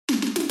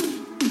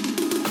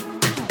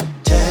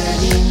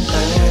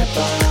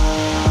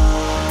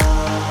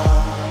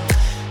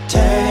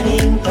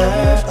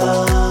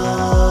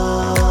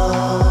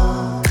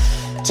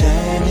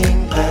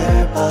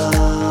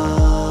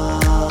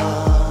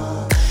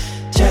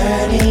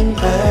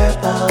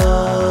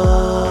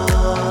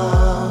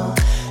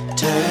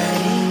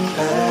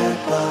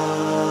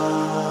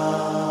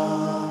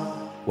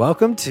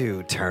Welcome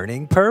to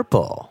Turning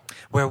Purple,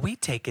 where we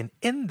take an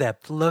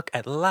in-depth look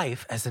at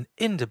life as an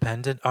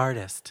independent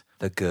artist.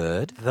 the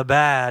good, The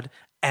bad,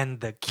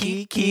 and the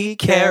kiki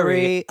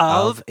carry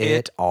of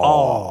it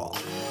all.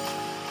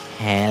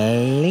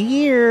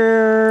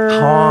 Hello.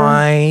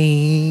 Hi.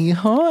 Here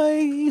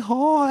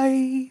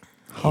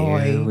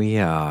we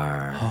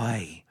are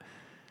Hi.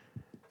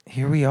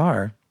 Here we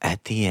are.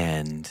 at the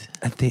end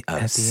At the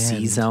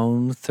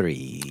season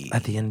 3.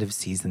 At the end of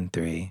season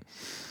 3.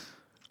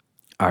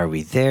 Are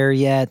we there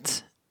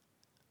yet?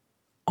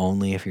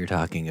 Only if you're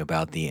talking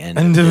about the end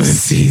End of of the the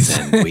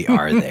season. We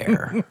are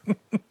there.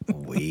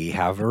 We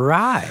have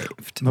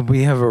arrived. But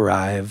we have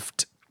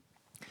arrived.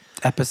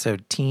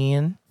 Episode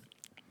 10.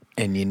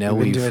 And you know,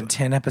 We've been we've doing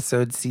 10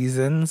 episode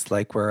seasons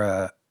like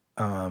we're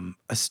a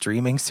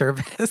streaming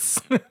service.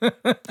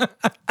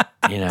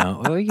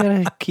 we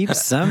gotta keep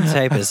some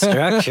type of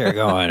structure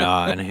going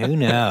on. Who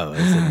knows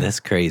in this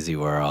crazy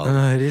world?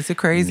 It is a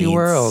crazy Needs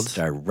world.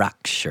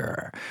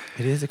 Structure.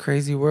 It is a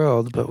crazy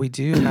world, but we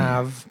do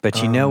have.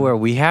 But you know where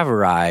we have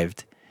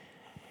arrived?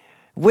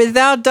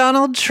 Without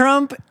Donald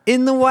Trump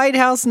in the White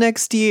House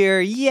next year.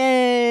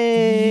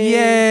 Yay!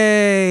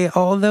 Yay!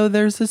 Although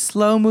there's a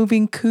slow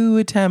moving coup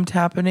attempt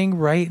happening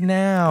right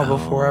now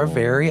before our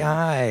very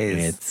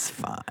eyes. It's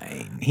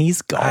fine.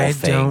 He's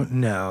golfing. I don't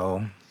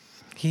know.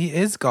 He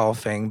is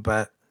golfing,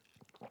 but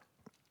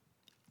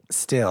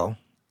still,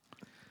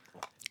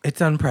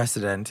 it's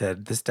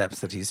unprecedented, the steps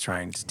that he's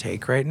trying to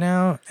take right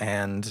now.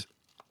 And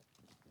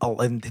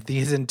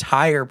his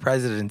entire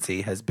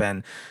presidency has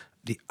been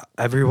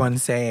everyone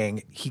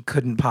saying he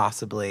couldn't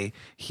possibly,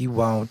 he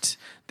won't,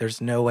 there's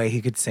no way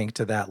he could sink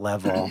to that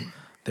level.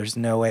 There's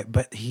no way,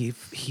 but he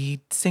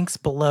sinks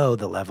below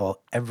the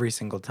level every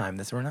single time.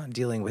 We're not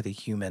dealing with a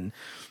human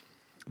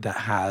that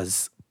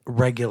has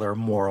regular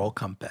moral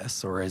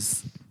compass or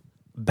is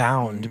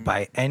bound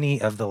by any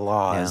of the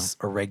laws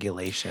or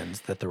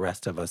regulations that the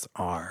rest of us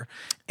are.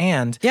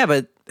 And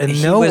but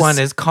no one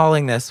is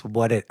calling this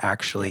what it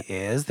actually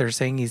is. They're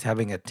saying he's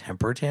having a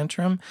temper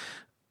tantrum.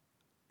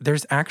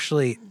 There's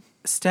actually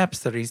steps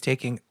that he's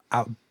taking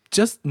out,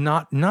 just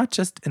not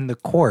just in the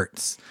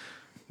courts,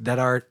 that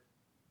our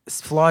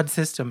flawed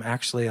system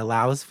actually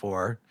allows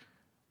for.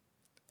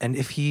 And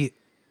if he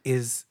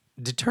is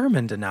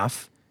determined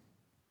enough,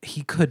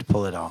 he could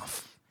pull it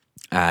off.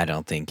 I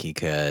don't think he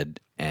could,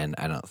 and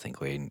I don't think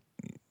we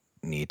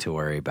need to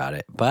worry about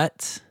it.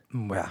 But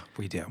Well,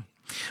 we do,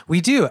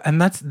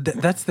 and that's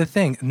the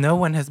thing. No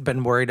one has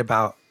been worried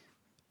about.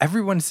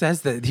 Everyone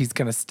says that he's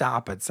going to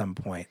stop at some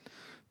point,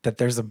 that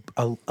there's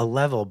a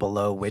level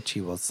below which he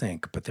will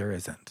sink, but there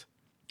isn't.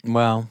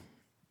 well,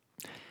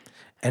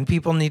 And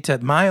people need to.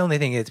 My only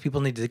thing is,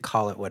 people need to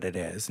call it what it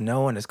is.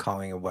 No one is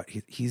calling it what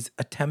he's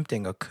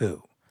attempting a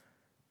coup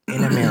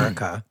in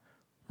America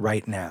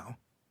right now.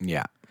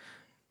 yeah.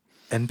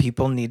 And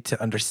people need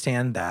to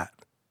understand that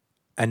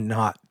and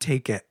not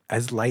take it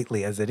as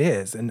lightly as it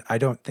is. And I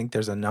don't think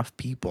there's enough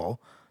people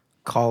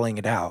calling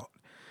it out.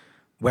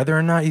 Whether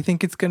or not you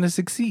think it's going to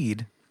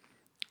succeed,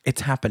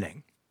 it's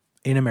happening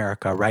in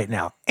America right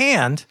now.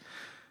 And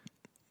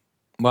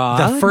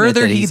Well, the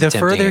further he gets,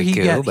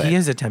 but he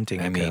is attempting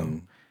a I coup.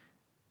 mean,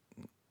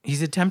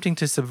 He's attempting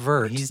to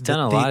subvert. he's done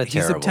a lot of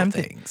terrible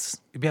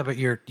things. Yeah, but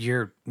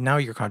you're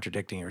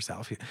contradicting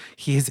yourself.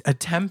 He is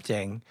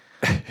attempting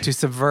to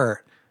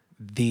subvert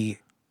the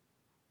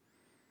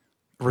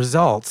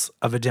results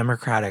of a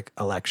democratic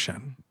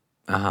election.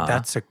 Uh-huh.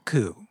 That's a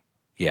coup.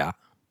 Yeah.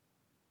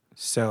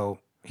 So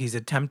he's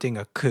attempting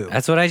a coup.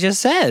 That's what I just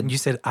said. You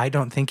said, I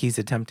don't think he's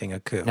attempting a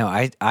coup. No,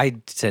 I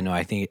said no.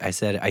 I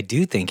said I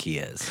do think he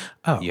is.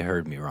 Oh. You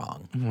heard me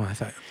wrong. Well, I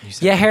thought you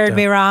said You heard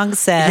me wrong,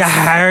 Seth. You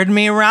heard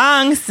me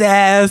wrong,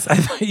 sis. I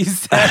thought you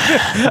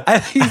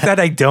said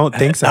I don't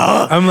think so.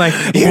 I'm like,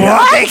 You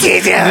don't think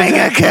he's doing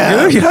a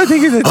coup? You don't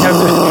think he's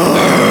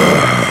attempting?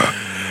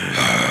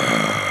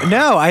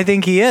 No, I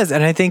think he is,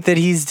 and I think that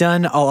he's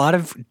done a lot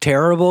of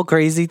terrible,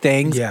 crazy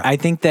things. Yeah. I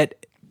think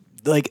that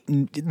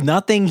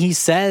nothing he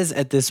says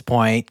at this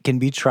point can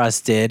be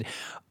trusted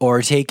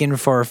or taken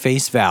for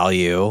face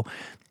value.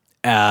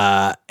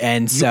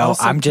 And so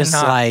I'm just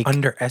like,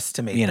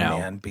 underestimate you the know,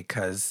 man,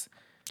 because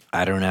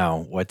I don't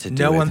know what to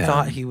do. no with one him.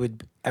 thought he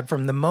would.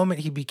 From the moment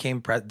he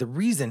became the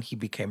reason he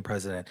became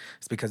president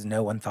is because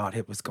no one thought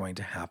it was going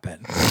to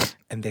happen,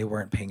 and they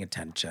weren't paying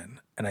attention.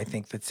 And I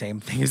think the same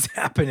thing is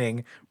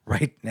happening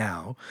right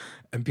now,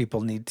 and people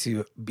need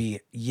to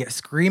be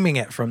screaming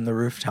it from the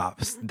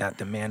rooftops that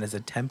the man is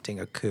attempting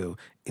a coup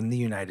in the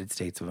United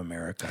States of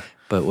America.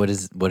 But what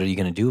are you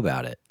going to do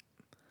about it?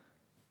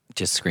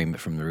 Just scream it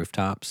from the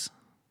rooftops?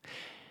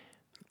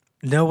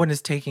 No one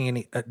is taking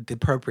any the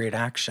appropriate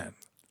action.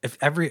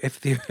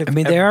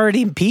 They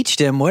already impeached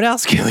him. What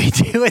else can we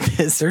do at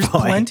this There's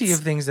point? plenty of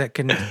things that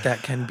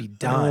can be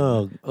done.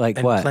 Oh, like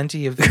and what?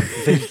 Plenty of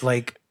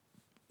like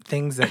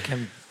things that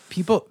can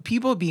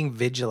people being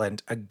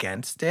vigilant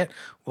against it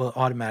will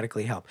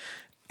automatically help.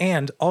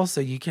 And also,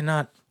 you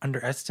cannot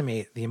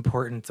underestimate the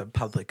importance of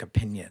public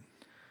opinion.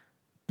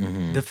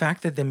 The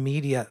fact that the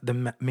media,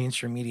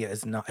 mainstream media,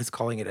 is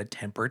calling it a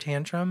temper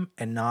tantrum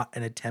and not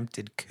an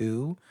attempted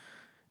coup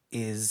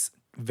is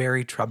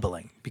very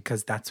troubling,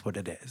 because that's what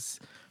it is.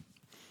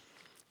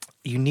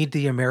 You need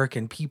the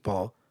American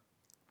people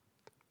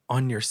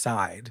on your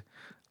side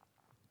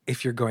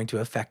if you're going to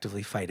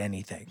effectively fight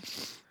anything.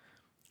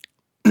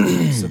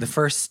 So the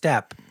first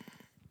step,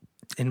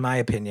 in my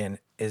opinion,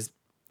 is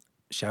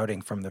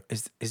shouting from the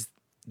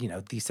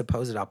the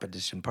supposed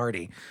opposition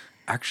party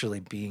actually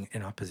being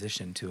in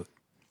opposition to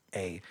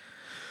a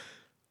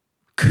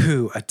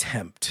coup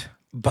attempt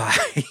by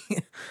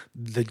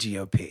the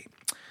GOP.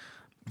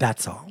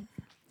 That's all.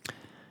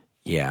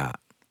 Yeah.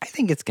 I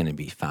think it's going to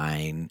be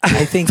fine.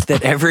 I think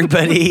that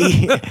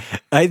everybody, no,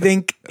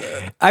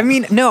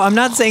 I'm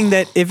not saying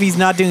that if he's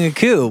not doing a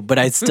coup, but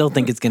I still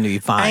think it's going to be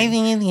fine. I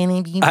think it's going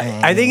to be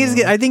fine. I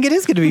think it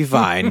is going to be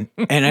fine.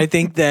 And I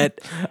think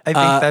that,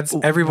 that's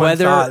everyone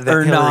thought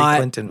that Hillary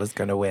Clinton was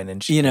going to win.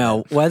 And she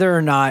whether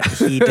or not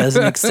he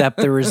doesn't accept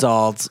the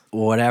results,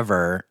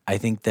 whatever, I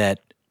think that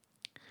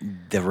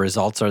the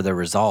results are the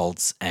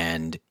results.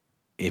 And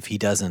if he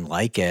doesn't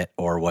like it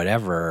or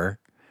whatever,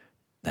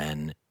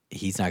 then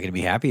he's not going to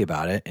be happy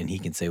about it, and he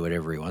can say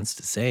whatever he wants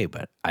to say,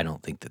 but I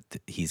don't think that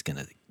he's going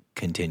to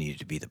continue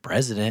to be the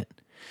president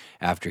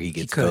after he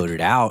gets voted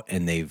out,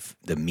 and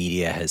the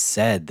media has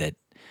said that,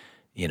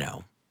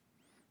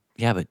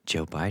 yeah, but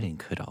Joe Biden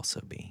could also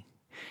be.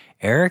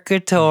 Eric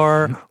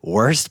Couture,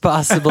 worst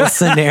possible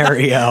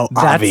scenario,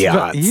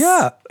 ambiance.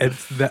 Yeah,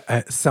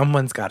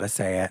 someone's got to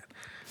say it.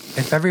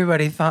 If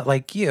everybody thought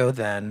like you,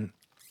 then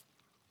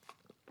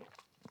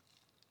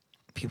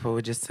people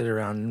would just sit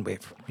around and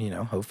wait for,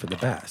 hope for the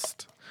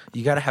best.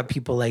 You got to have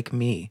people like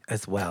me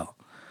as well.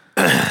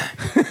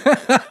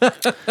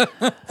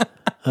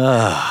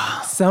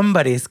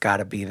 Somebody's got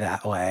to be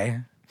that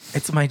way.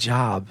 It's my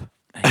job.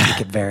 I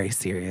take it very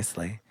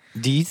seriously.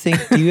 Do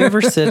you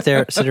ever sit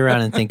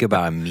around and think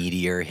about a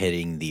meteor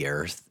hitting the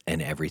earth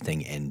and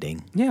everything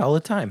ending? Yeah, all the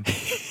time.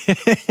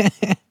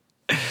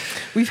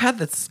 We've had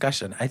this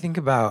discussion. I think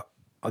about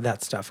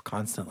that stuff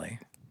constantly.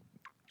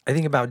 I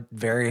think about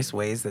various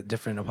ways that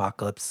different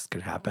apocalypses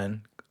could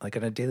happen, like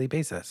on a daily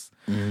basis.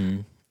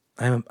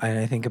 Mm-hmm.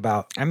 I think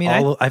about.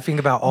 I think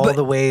about all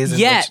the ways in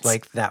which,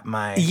 like, that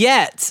might.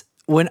 Yet,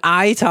 when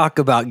I talk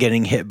about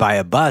getting hit by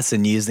a bus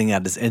and using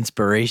that as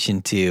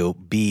inspiration to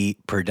be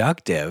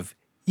productive,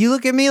 you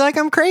look at me like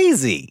I'm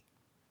crazy.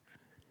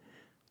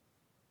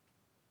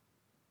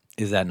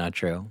 Is that not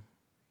true?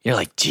 You're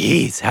like,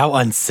 geez, how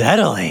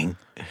unsettling.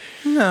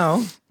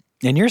 No.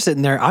 And you're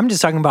sitting there, I'm just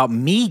talking about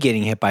me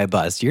getting hit by a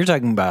bus. You're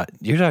talking about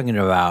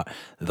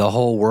the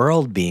whole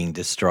world being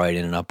destroyed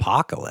in an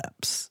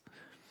apocalypse.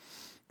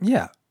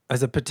 Yeah,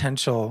 as a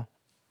potential.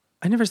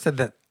 I never said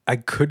that I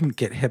couldn't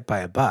get hit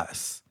by a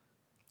bus.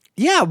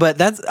 Yeah, but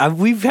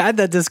we've had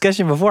that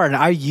discussion before, and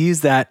I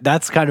use that.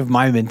 That's kind of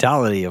my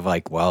mentality of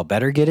like, well,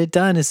 better get it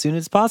done as soon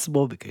as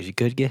possible because you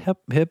could get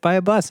hit by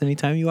a bus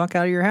anytime you walk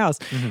out of your house.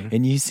 Mm-hmm.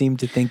 And you seem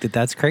to think that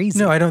that's crazy.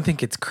 No, I don't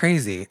think it's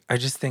crazy. I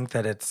just think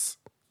that it's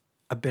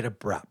a bit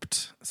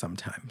abrupt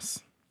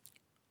sometimes.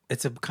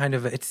 It's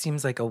it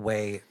seems like a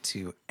way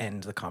to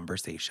end the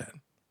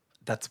conversation.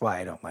 That's why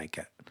I don't like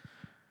it.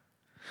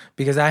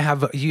 Because I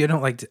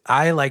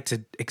like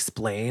to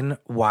explain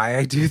why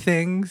I do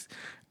things,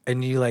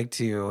 and you like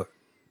to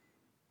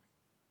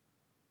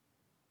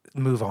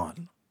move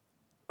on.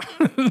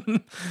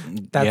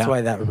 That's why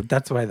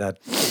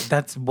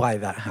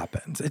that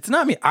happens. It's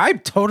not me. I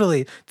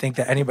totally think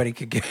that anybody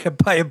could get hit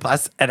by a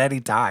bus at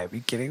any time. Are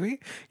you kidding me?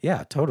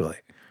 Yeah, totally.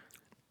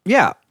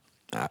 Yeah.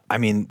 I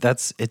mean,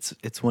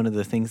 it's one of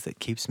the things that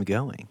keeps me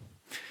going.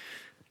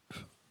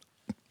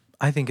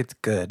 I think it's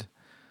good.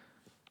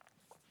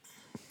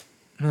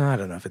 No, I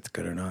don't know if it's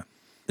good or not.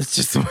 It's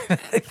just the way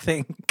that I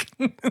think.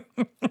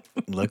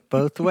 Look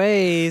both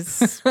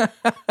ways. I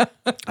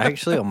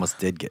actually almost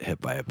did get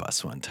hit by a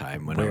bus one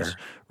time when I was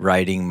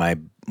riding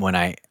when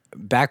I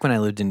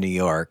lived in New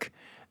York,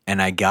 and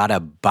I got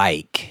a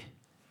bike,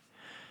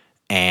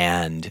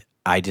 and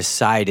I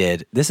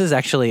decided, this is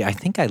actually, I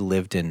think I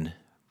lived in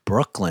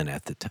Brooklyn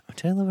at the time.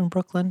 Did I live in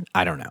Brooklyn?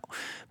 I don't know.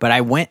 But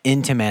I went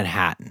into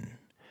Manhattan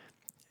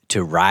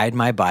to ride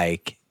my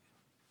bike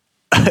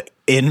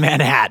in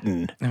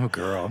Manhattan. Oh,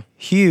 girl.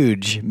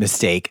 Huge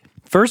mistake.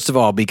 First of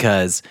all,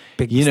 because,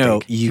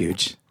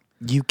 huge.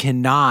 You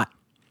cannot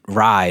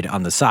ride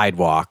on the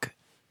sidewalk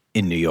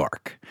in New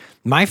York.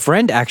 My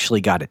friend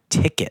actually got a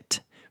ticket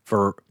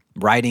for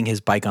riding his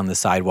bike on the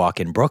sidewalk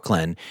in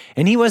Brooklyn,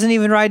 and he wasn't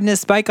even riding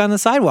his bike on the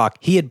sidewalk.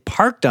 He had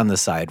parked on the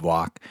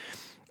sidewalk,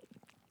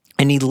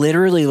 and he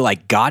literally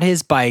got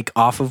his bike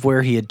off of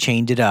where he had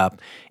chained it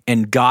up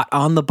and got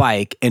on the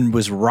bike and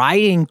was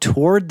riding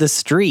toward the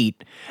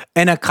street,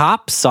 and a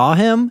cop saw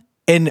him,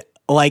 and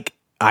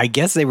I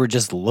guess they were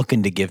just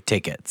looking to give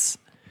tickets.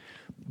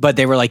 But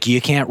they were like,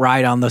 you can't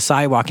ride on the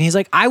sidewalk. And he's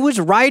like, I was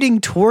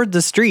riding toward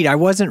the street. I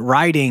wasn't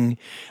riding,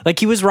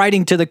 he was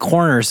riding to the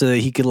corner so that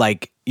he could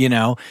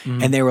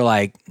and they were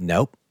like,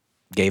 nope,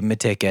 gave him a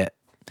ticket.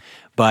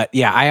 But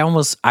yeah, I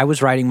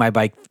was riding my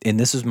bike, and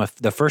this was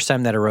the first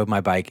time that I rode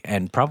my bike,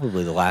 and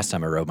probably the last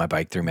time I rode my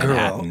bike through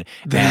Manhattan.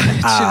 That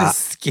shit is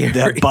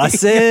scary. The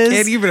buses, I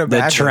can't even the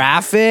imagine.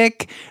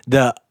 traffic,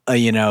 the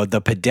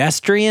the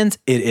pedestrians.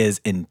 It is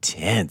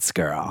intense,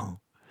 girl.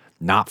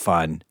 Not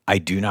fun. I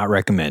do not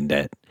recommend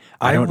it.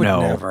 I don't would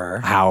know never.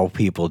 how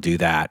people do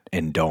that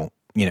and don't,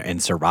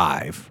 and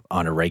survive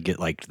on a regular,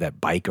 like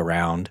that bike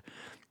around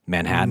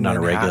Manhattan on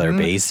a regular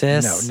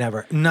basis. No,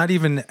 never. Not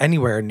even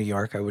anywhere in New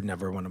York. I would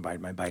never want to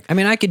ride my bike. I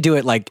mean, I could do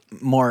it like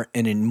more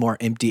in a more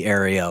empty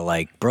area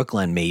like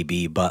Brooklyn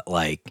maybe, but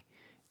like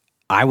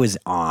I was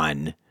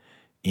on,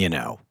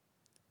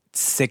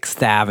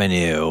 6th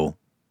Avenue,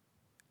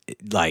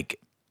 like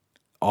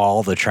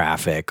all the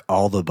traffic,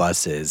 all the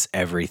buses,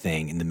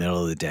 everything in the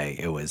middle of the day.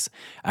 It was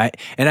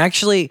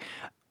actually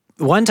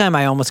one time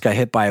I almost got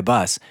hit by a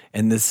bus,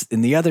 and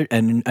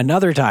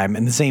another time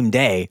in the same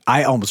day,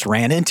 I almost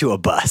ran into a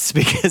bus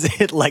because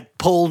it like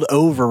pulled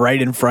over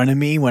right in front of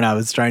me when I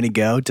was trying to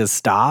go to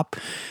stop,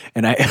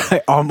 and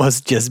I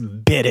almost just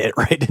bit it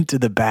right into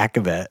the back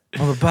of it.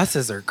 Well, the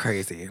buses are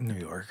crazy in New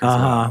York as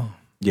well.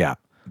 Yeah,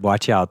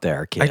 watch out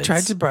there, kids. I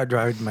tried to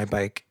ride my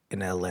bike in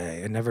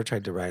LA. I never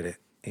tried to ride it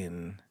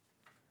in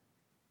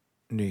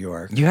New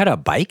York. You had a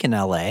bike in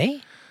LA?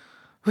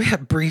 We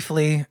had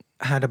briefly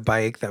had a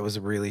bike that was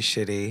really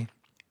shitty.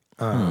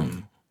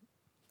 And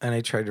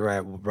I tried to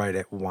ride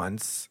it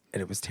once,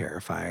 and it was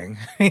terrifying.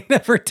 I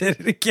never did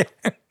it again.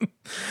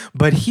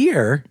 But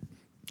here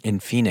in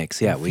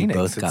Phoenix, yeah, we Phoenix,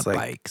 both got it's like-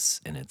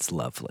 bikes, and it's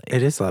lovely.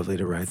 it is lovely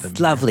to ride them.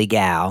 Lovely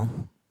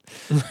gal.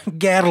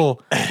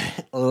 Gattle.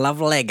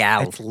 Lovely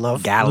gal. It's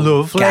lovely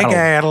Gal.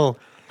 gattle.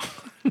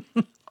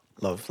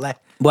 Lovely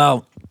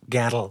Well,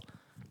 gattle.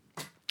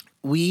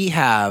 we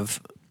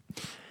have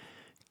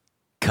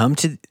come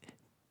to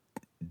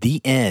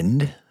the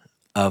end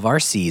of our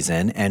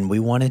season, and we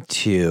wanted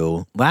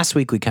to. Last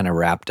week, we kind of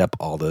wrapped up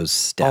all those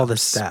steps. All the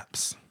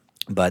steps.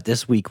 But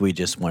this week, we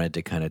just wanted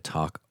to kind of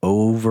talk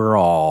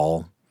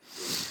overall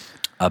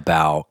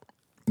about,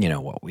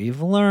 what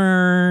we've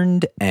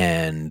learned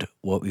and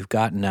what we've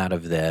gotten out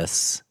of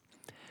this.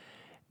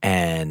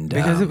 And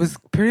Because it was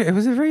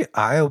a very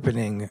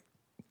eye-opening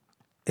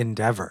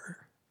endeavor.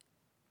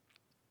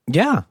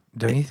 yeah,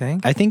 Don't you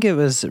think? I think it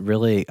was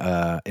really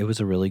a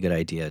really good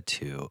idea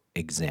to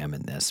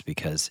examine this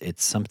because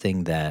it's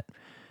something that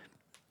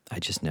I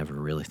just never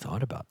really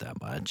thought about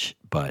that much.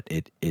 But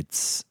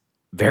it's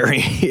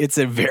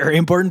a very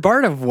important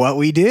part of what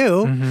we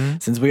do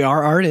since we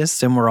are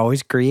artists and we're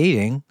always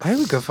creating. I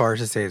would go far as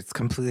to say it's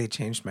completely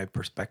changed my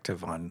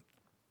perspective on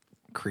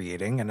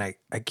creating, and I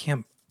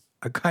kind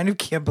of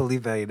can't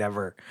believe that I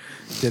never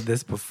did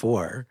this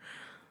before.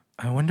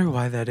 I wonder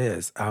why that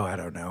is. Oh, I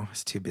don't know. I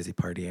was too busy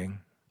partying.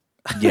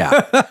 Yeah,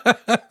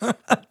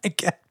 I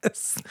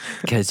guess.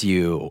 because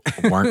you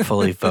weren't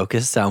fully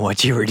focused on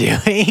what you were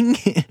doing.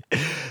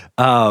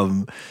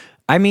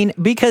 I mean,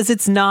 because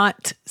it's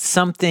not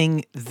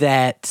something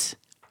that,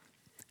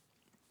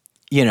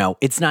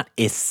 it's not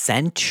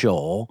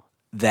essential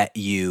that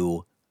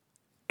you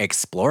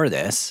explore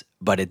this,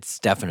 but it's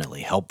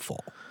definitely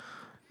helpful.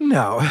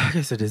 No, I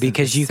guess it is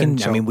Because you can,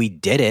 essential. we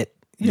did it.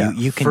 Yeah,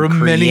 You can for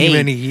many, create,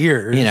 many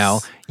years.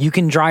 You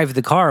can drive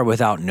the car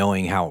without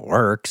knowing how it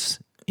works,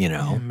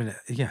 Yeah,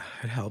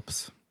 it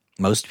helps.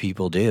 Most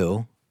people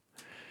do,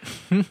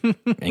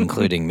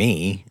 including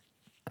me.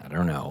 I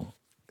don't know.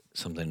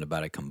 Something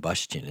about a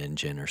combustion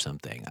engine or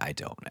something. I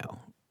don't know.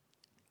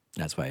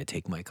 That's why I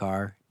take my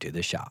car to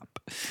the shop.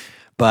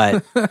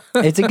 But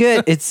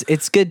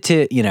it's good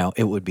to,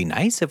 it would be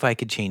nice if I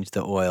could change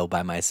the oil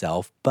by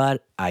myself,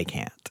 but I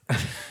can't.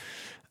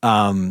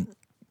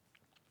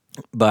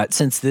 But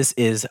since this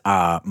is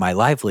my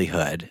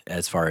livelihood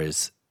as far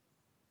as,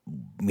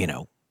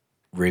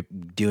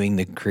 doing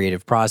the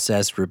creative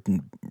process,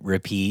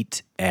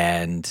 repeat,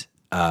 and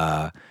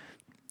I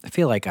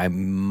feel like it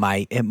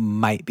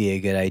might be a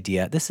good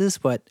idea. This is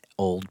what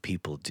old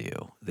people do.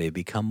 They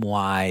become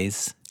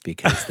wise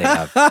because they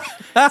have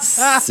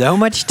so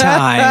much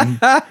time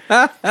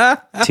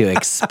to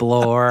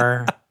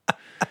explore.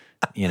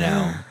 We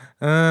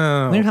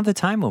didn't have the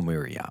time when we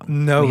were young.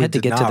 No, we had to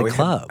did get to not. the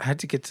club. I had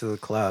to get to the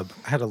club.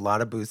 I had a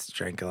lot of booze to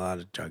drink, a lot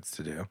of drugs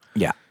to do.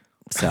 Yeah.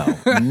 So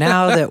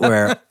now that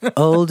we're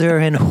older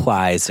and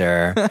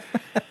wiser,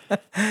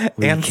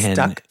 we And can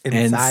stuck inside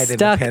in a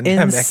stuck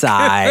pandemic.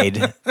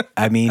 inside.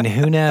 I mean,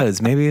 who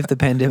knows? Maybe if the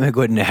pandemic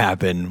wouldn't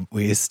happen,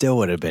 we still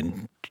would have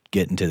been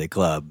getting to the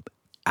club.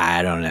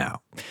 I don't know.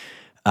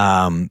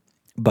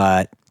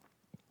 But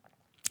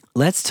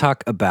let's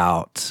talk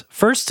about,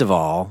 first of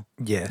all,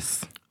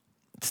 Yes.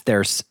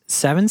 there's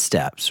 7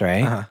 steps,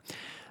 right?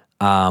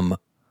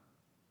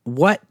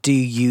 What do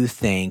you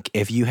think,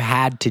 if you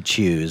had to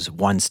choose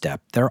one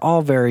step? They're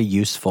all very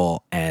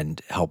useful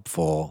and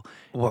helpful.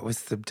 What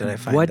was did I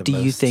find What the do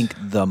you most- think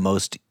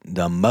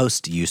the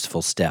most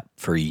useful step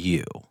for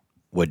you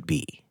would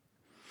be?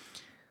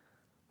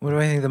 What do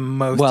I think the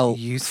most Well,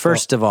 useful?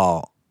 first of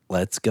all,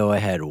 let's go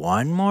ahead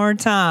one more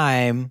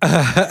time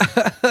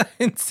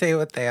And say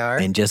what they are.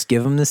 and just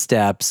give them the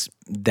steps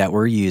that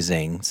we're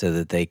using so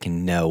that they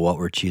can know what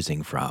we're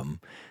choosing from.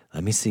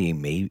 Let me see.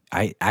 Maybe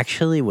I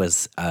actually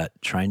was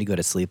trying to go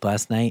to sleep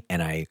last night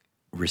and I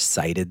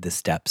recited the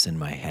steps in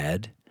my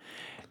head.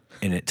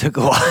 And it took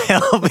a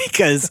while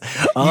because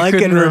all I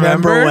could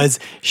remember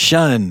was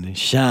shun,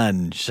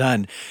 shun,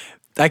 shun.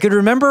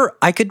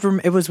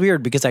 It was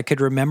weird because I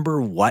could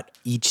remember what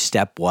each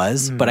step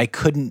was, but I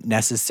couldn't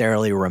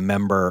necessarily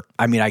remember.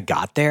 I mean, I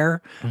got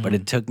there, but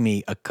it took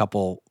me a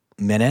couple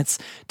minutes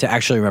to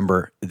actually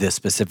remember the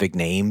specific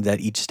name that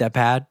each step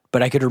had.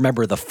 But I could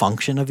remember the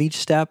function of each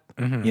step.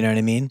 You know what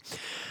I mean?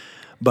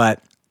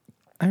 But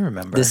I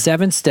remember. the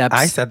 7 steps.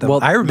 I said them. Well,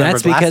 I remember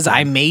that's because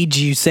I made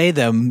you say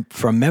them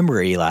from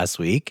memory last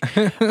week.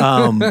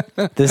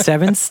 The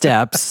 7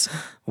 steps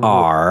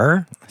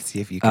are See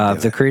if you can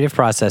do the it. creative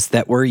process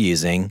that we're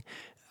using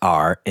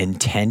are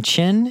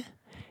intention,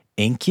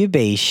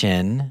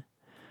 incubation,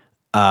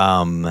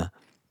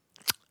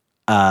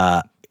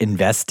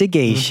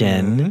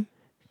 investigation,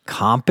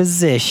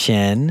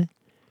 composition,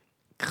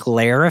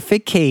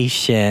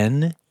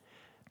 clarification,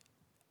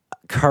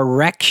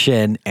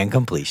 correction, and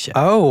completion.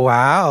 Oh,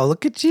 wow.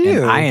 Look at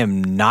you. And I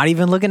am not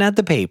even looking at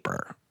the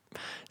paper.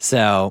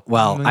 So,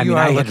 well, Well, I you mean,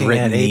 are I had looking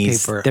written at a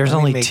these. paper. There's Let me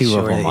only make 2 sure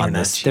of that them you're on not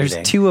this. There's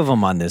cheating. 2 of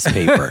them on this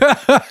paper,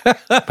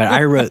 but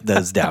I wrote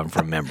those down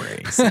from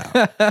memory.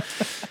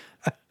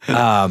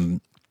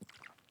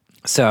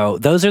 So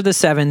those are the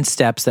 7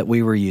 steps that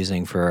we were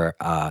using for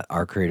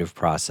our creative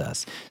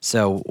process.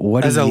 So,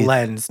 what As do a you,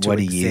 lens to what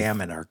do you,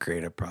 examine our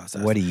creative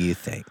process. what do you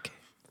think?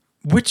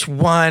 Which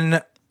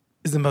one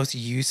is the most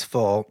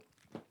useful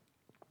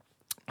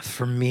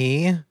for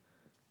me?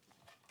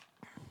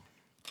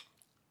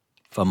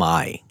 For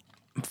my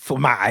For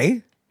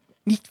my.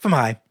 For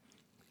my.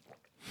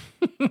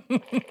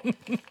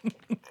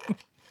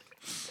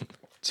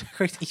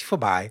 Ich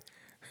vorbei.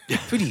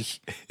 Für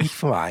dich. Nicht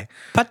für mich.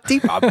 Patti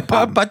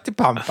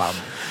pam pam.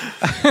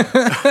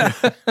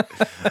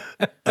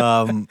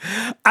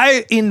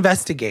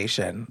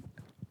 Investigation.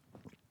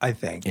 I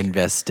think.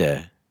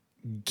 investigation.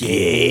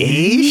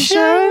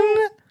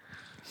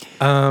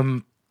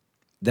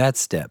 That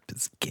step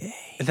is gay.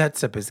 That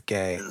step is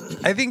gay.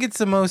 I think it's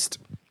the most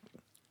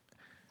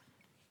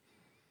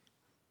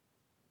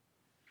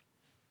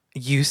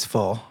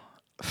useful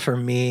for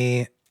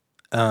me.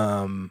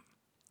 It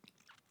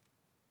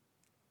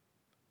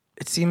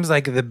seems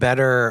like the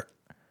better.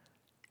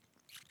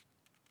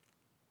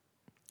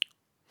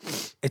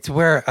 It's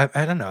where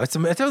I don't know. It's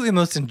really the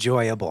most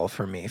enjoyable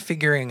for me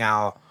figuring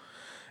out,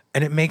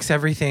 and it makes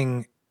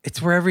everything. It's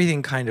where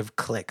everything kind of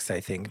clicks. I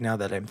think now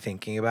that I'm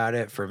thinking about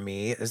it, for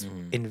me is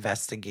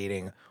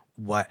investigating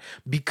what,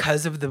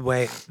 because of the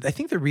way. I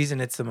think the reason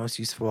it's the most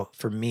useful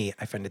for me,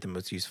 I find it the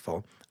most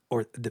useful,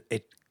 or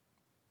it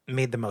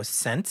made the most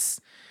sense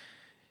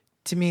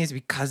to me, is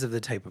because of the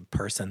type of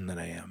person that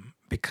I am.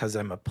 Because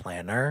I'm a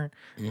planner,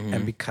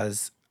 and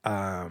because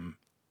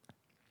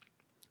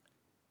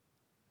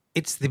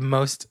it's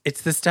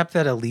the step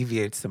that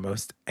alleviates the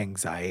most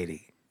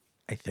anxiety,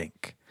 I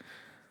think.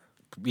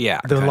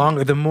 Yeah. The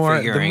more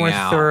figuring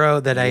out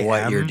thorough that I am,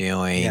 what you're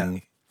doing, yeah.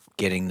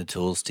 getting the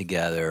tools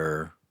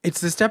together.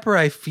 It's the step where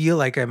I feel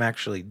like I'm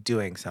actually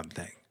doing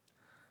something.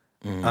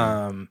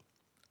 And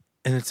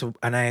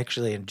I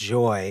actually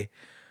enjoy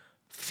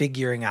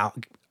figuring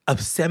out,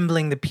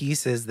 assembling the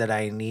pieces that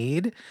I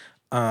need,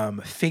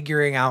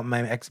 figuring out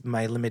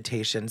my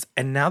limitations.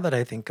 And now that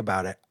I think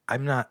about it,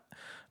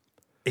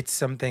 it's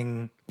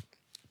something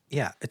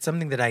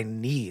that I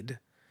need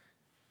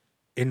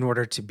in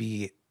order to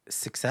be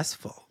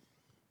successful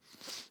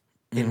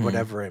in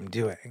whatever I'm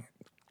doing.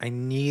 I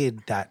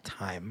need that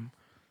time.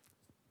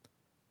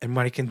 And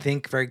when I can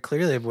think very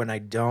clearly of when I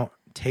don't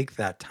take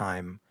that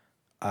time,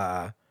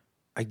 I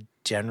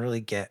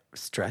generally get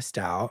stressed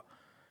out.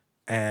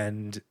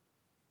 And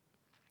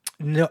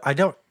no, I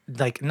don't,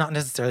 not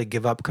necessarily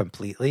give up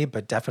completely,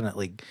 but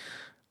definitely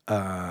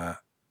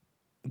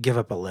give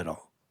up a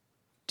little.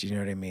 Do you know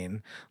what I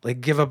mean?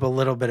 Like, give up a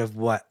little bit of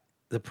what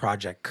the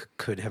project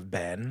could have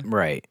been,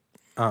 Right.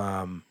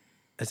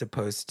 as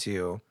opposed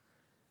to,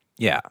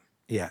 Yeah.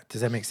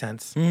 does that make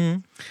sense?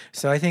 Mm-hmm.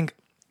 So I think,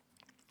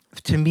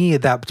 to me,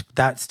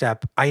 that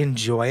step, I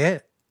enjoy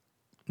it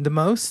the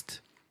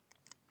most,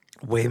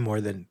 way more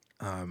than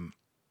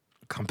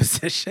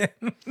composition.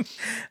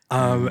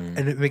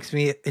 And it makes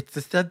me, it's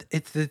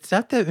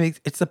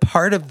the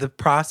part of the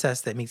process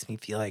that makes me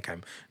feel like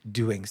I'm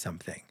doing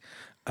something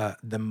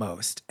the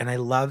most. And I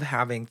love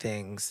having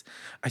things.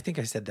 I think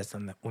I said this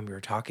when we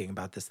were talking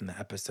about this in the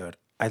episode.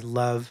 I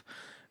love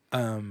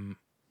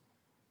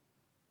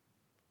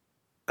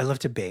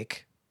to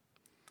bake.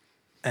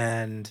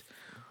 And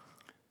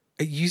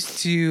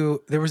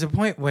there was a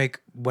point like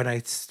when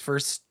I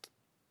first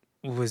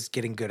was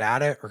getting good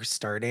at it or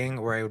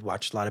starting, where I would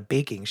watch a lot of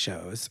baking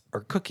shows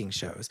or cooking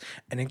shows.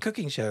 And in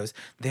cooking shows,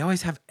 they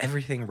always have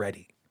everything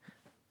ready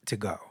to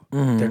go.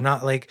 They're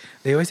not like,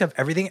 they always have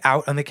everything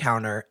out on the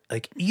counter,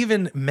 like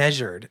even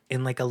measured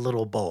in like a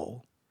little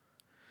bowl.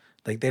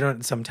 Like they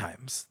don't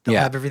sometimes. They'll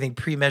Yeah. have everything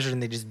pre-measured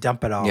and they just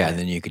dump it all Yeah, in. and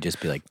then you could just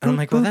be like, And I'm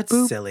like, well, boop, that's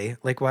boop. silly.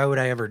 Like, why would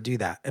I ever do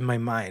that? In my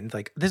mind,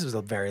 like, this was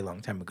a very long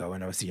time ago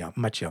when I was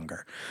much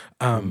younger.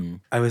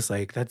 I was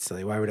like, that's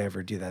silly. Why would I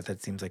ever do that?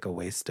 That seems like a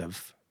waste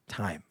of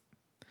time.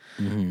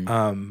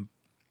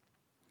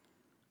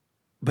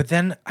 But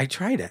then I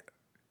tried it.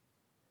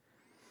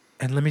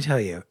 And let me tell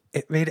you,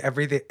 it made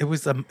everything, it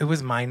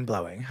was mind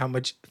blowing how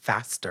much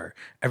faster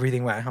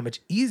everything went, how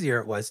much easier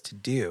it was to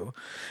do.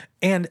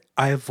 And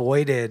I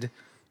avoided,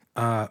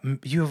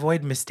 you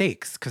avoid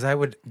mistakes because I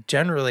would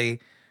generally,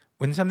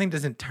 when something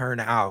doesn't turn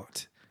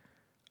out,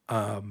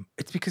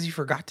 it's because you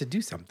forgot to do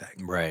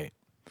something. Right.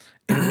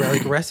 And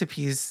like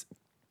recipes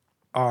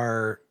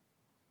are,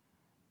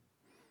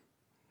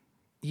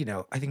 you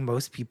know, I think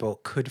most people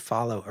could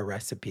follow a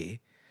recipe,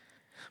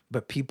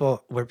 but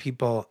where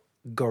people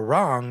go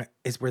wrong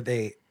is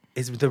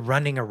the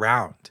running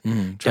around.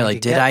 They're trying like, to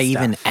did get I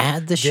even stuff.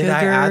 add the sugar? Did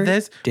I add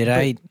this?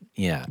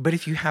 Yeah. But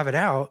if you have it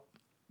out,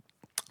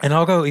 and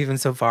I'll go even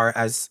so far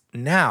as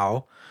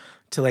now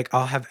to like,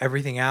 I'll have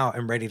everything out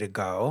and ready to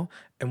go.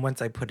 And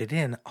once I put it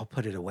in, I'll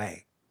put it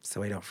away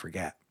so I don't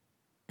forget.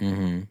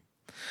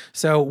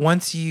 So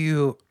once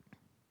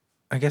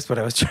I guess what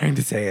I was trying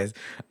to say is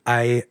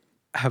I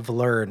have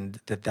learned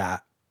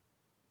that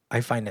I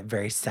find it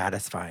very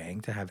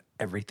satisfying to have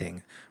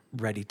everything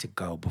ready to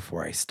go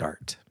before I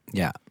start.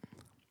 Yeah.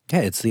 Yeah,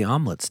 it's the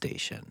omelet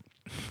station.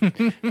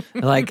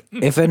 Like,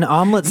 if an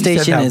omelet You said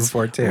station that is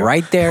before, too.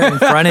 right there in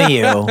front of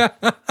you,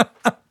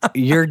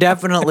 you're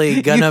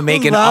definitely gonna You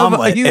make an love-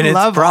 omelet, you and it's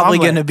love probably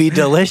omelet. gonna be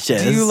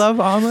delicious. Do you love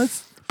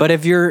omelets? But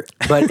if you're,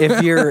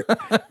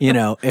 you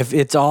know, if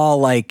it's all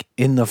like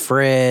in the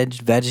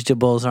fridge,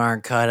 vegetables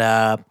aren't cut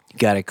up, you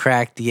got to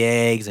crack the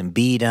eggs and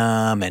beat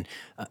them. And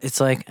it's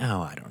like,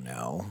 oh, I don't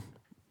know.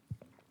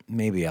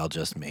 Maybe I'll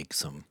just make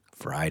some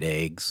fried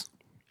eggs.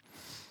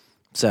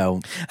 So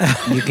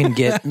you can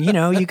get, you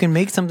know, you can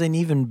make something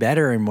even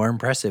better and more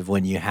impressive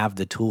when you have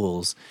the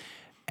tools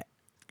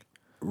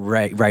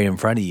right in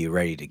front of you,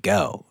 ready to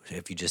go.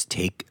 If you just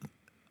take,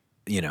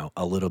 you know,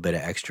 a little bit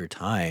of extra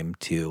time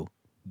to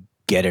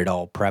get it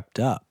all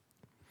prepped up.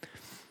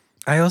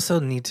 I also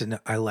need to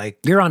know.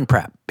 You're on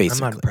prep,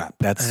 basically. I'm on prep.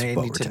 That's and I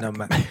what need we're to know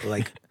talking my,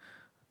 like.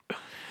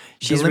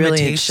 She's the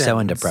really so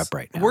into limitations. prep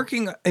right now.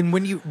 Working, and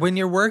when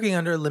you're working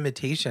under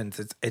limitations,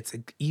 it's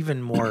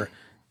even more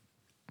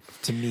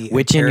to me.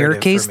 Which in your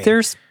imperative case, for me.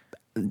 there's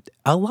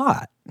a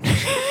lot.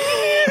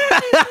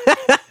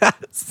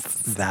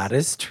 That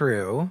is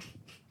true.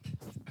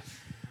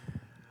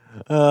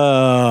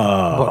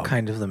 Oh. What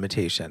kind of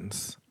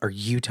limitations are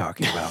you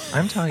talking about?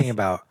 I'm talking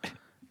about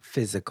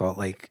physical,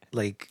 like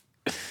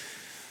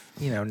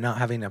you know, not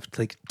having enough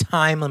like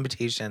time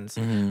limitations,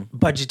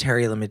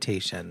 budgetary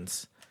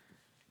limitations.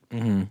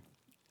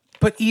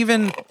 But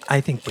even I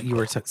think what you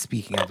were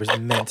speaking of was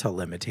mental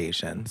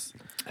limitations.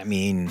 I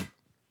mean,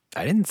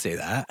 I didn't say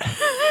that.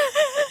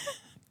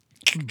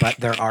 But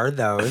there are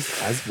those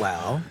as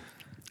well.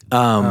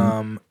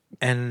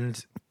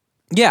 And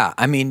Yeah,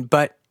 I mean,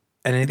 but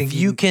I think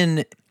you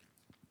can.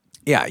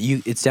 Yeah,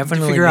 it's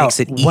definitely figure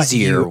makes out it what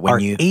easier you when are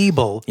you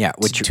able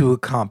what to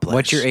accomplish.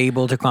 what you're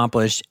able to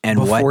accomplish and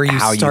before you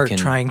how start you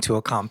can trying to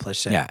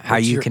accomplish it. how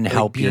What you you're, can like,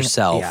 help being-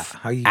 yourself yeah,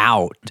 how you,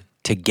 out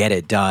to get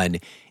it done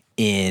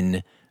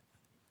in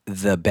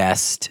the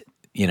best,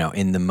 you know,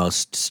 in the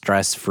most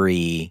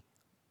stress-free,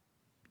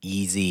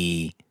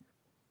 easy,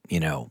 you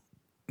know,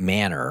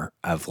 manner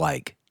of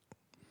like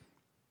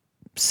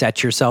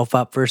set yourself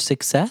up for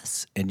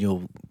success and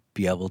you'll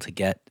be able to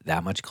get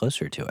that much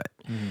closer to it.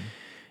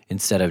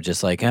 Instead of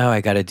just like, oh,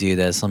 I got to do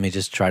this. Let me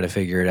just try to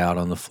figure it out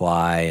on the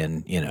fly.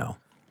 And, you know,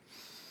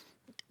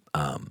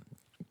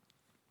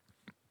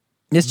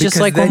 it's just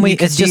Because like then when we, you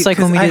could it's just be- like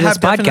when we 'cause I do this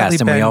have definitely podcast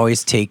and we been-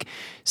 always take,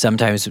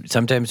 sometimes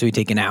we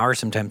take an hour,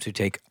 sometimes we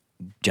take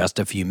just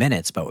a few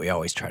minutes, but we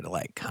always try to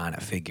like kind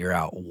of figure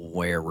out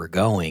where we're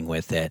going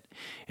with it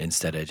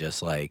instead of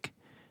just like,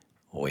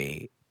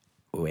 wait,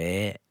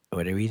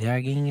 what are we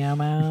talking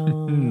about?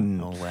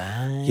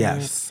 What?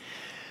 yes,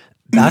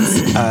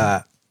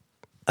 that's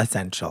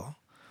essential.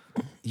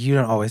 You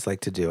don't always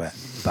like to do it,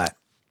 but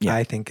Yeah.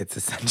 I think it's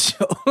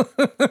essential.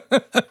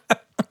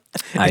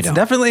 I It's don't.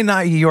 definitely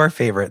not your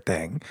favorite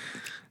thing.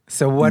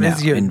 So what is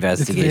No, your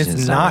investigation It's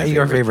is not not my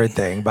your favorite favorite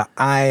thing, but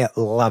I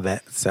love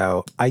it.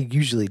 So I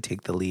usually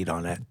take the lead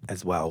on it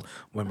as well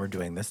when we're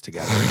doing this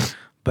together.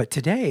 But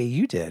today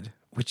you did,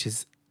 which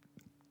is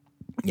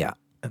Yeah.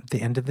 at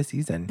the end of the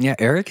season. Yeah.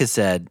 Erica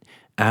said,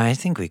 I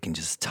think we can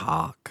just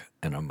talk.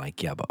 And I'm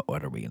like, yeah, but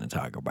what are we going to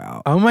talk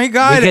about? Oh my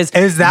God. Because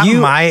is that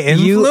my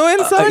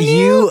influence on you?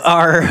 You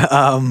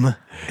are,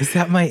 Is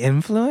that my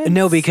influence?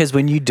 no, because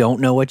when you don't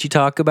know what you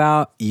talk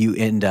about, you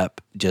end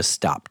up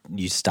just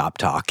you stop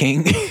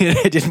talking.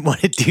 I didn't want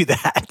to do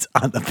that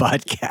on the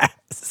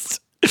podcast.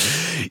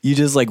 You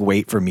just like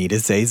wait for me to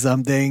say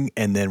something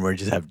and then we're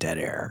just have dead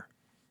air.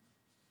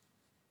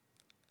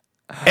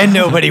 And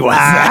nobody wants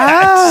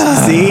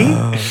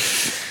that.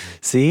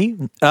 See?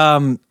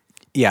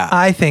 Yeah.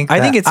 I think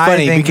it's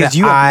funny because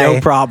you have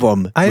no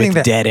problem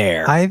with dead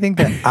air. I think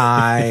that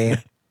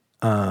I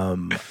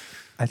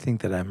I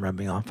think that I'm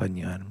rubbing off on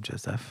you, Adam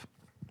Joseph.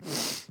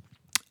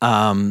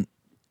 I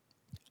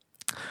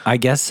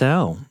guess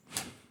so.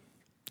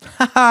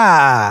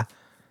 Ha!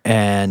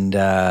 And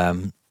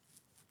I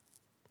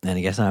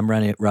guess I'm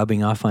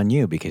rubbing off on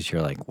you because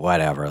you're like,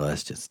 whatever,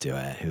 let's just do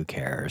it. Who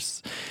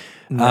cares?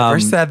 Never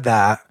said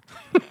that.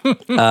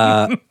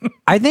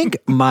 I think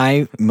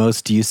my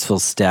most useful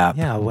step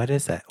Yeah, what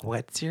is it?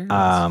 What's your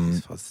most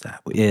useful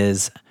step?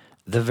 is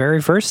the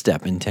very first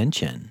step,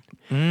 intention.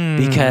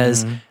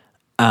 Because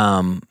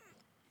I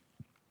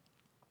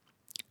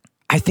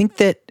think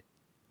that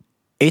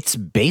it's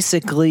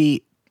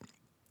basically,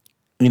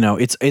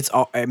 it's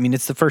all, I mean,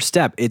 it's the first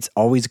step. It's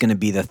always going to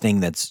be the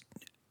thing that's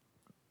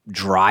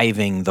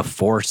driving the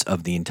force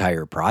of the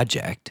entire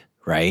project,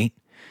 right?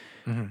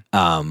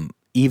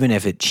 Even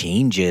if it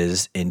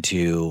changes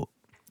into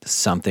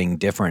something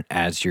different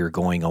as you're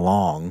going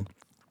along,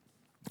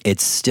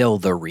 it's still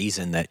the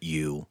reason that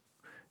you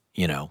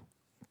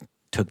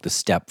took the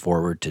step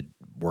forward to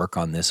work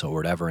on this or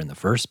whatever in the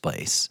first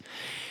place.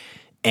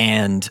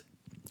 And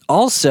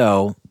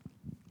also,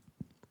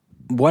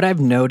 what I've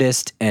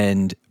noticed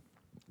and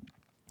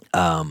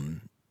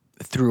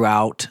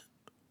throughout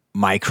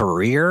my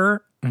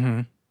career,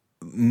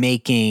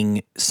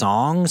 making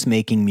songs,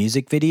 making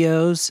music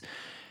videos,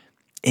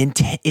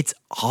 it's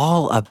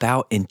all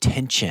about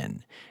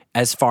intention.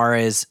 As far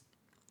as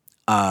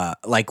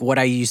like what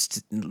I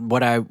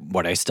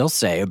still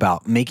say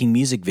about making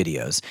music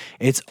videos,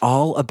 it's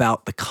all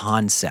about the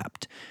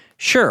concept.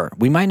 Sure,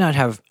 we might not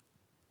have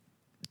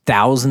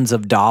thousands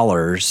of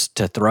dollars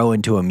to throw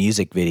into a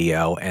music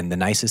video and the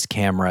nicest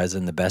cameras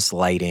and the best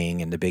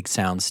lighting and the big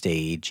sound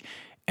stage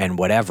and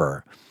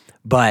whatever.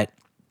 But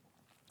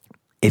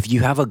if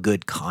you have a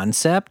good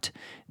concept,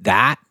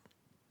 that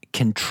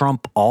can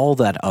trump all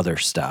that other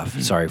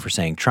stuff. Sorry for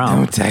saying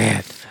Trump. Don't say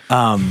it.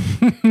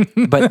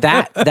 But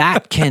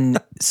that can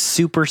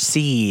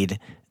supersede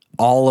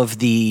all of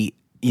the,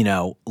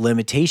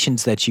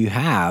 limitations that you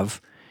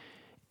have.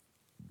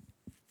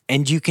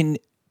 And you can,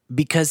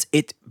 because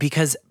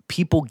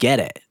people get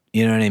it.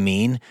 You know what I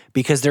mean?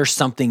 Because there's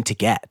something to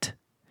get.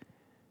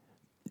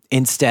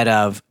 Instead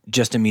of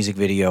just a music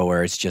video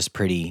where it's just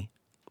pretty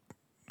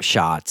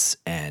shots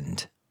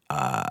and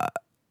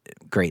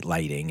great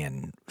lighting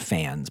and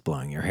fans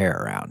blowing your hair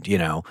around,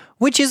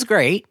 which is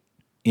great.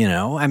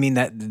 I mean,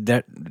 that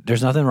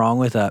there's nothing wrong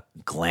with a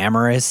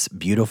glamorous,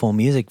 beautiful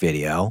music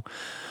video.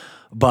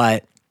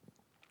 But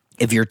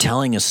if you're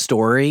telling a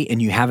story and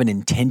you have an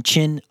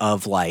intention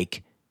of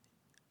like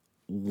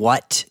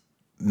what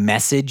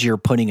message you're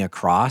putting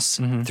across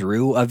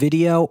through a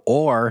video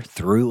or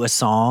through a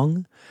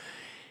song,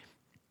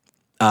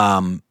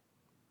 I'm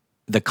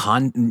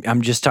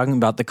just talking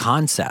about the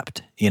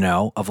concept,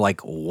 of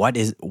like what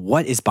is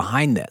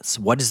behind this?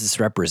 What does this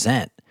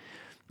represent?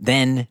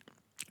 Then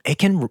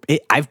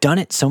I've done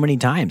it so many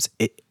times.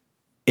 It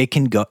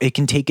can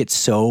take it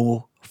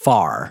so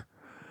far,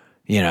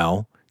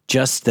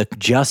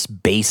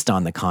 just based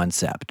on the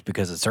concept,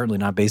 because it's certainly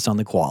not based on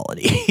the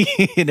quality.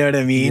 You know what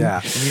I mean?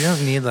 Yeah. You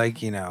don't need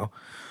like, you don't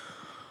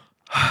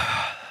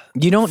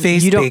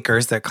face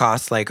bakers that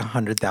cost like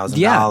 $100,000.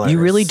 Yeah, you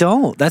really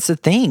don't. That's the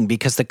thing,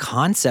 because the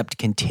concept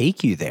can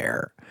take you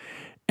there,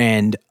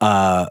 and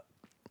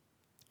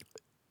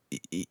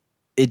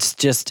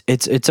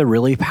it's a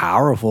really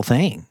powerful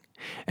thing,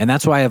 and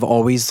that's why I've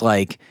always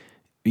with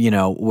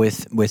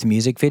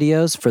music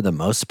videos, for the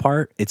most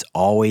part, it's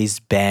always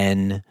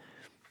been,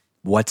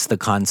 what's the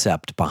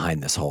concept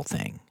behind this whole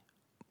thing?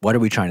 What are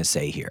we trying to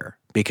say here?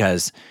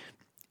 Because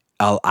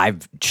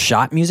I've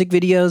shot music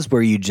videos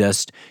where you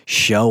just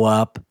show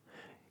up,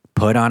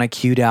 put on a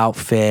cute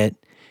outfit,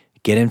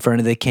 get in front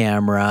of the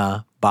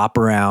camera, bop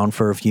around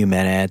for a few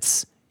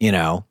minutes,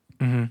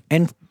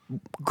 and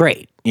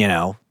great,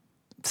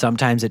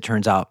 Sometimes it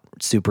turns out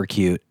super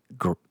cute,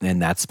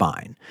 and that's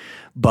fine.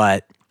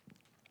 But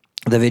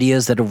the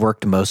videos that have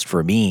worked most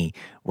for me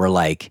were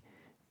like,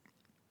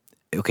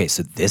 okay,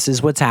 so this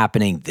is what's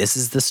happening. This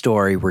is the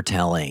story we're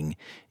telling,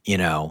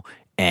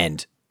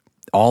 and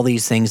all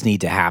these things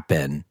need to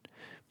happen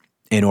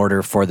in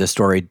order for the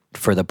story,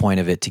 for the point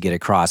of it to get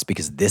across,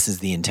 because this is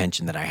the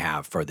intention that I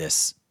have for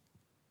this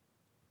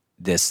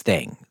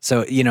thing.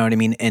 So, you know what I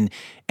mean?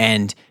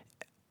 And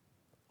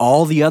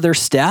all the other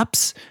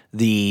steps,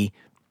 the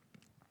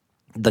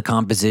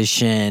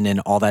composition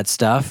and all that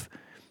stuff,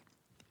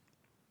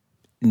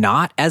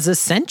 not as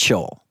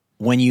essential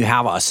when you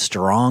have a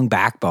strong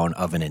backbone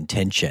of an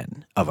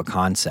intention, of a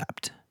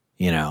concept,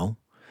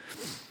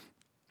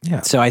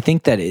 Yeah. So I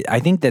think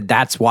that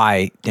that's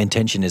why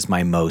intention is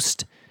my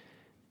most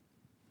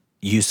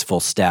useful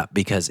step,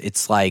 because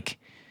it's like,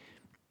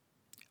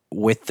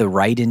 with the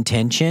right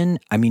intention,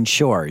 I mean,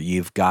 sure,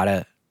 you've got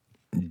to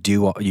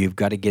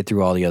get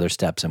through all the other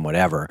steps and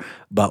whatever,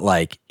 but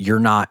like, you're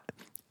not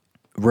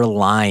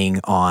relying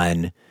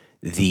on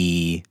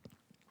the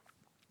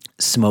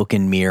smoke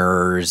and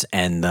mirrors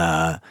and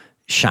the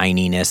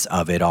shininess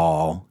of it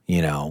all.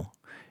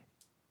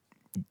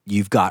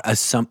 You've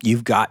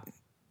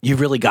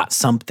really got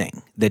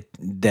something that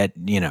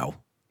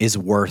is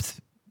worth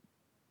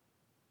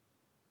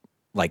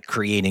like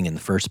creating in the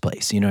first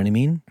place. You know what I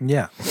mean?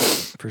 Yeah,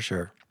 for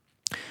sure.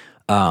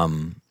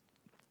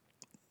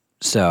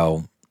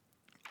 So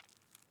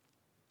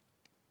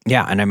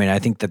yeah, and I mean, I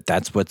think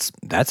that's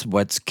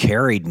what's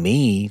carried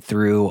me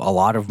through a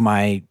lot of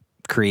my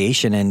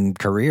creation and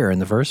career in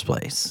the first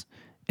place.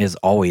 It's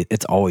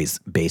always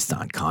based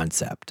on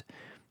concept.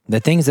 The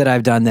things that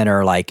I've done that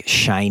are like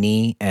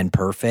shiny and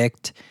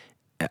perfect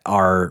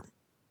are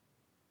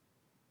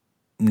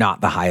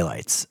not the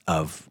highlights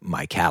of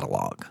my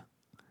catalog.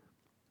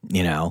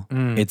 You know,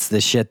 it's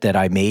the shit that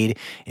I made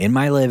in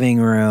my living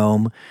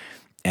room,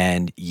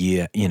 and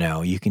you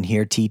know, you can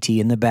hear TT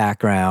in the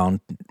background,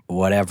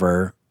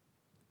 whatever,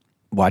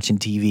 watching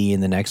TV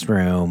in the next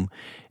room,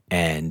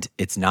 and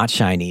it's not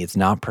shiny, it's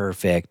not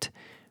perfect,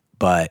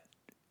 but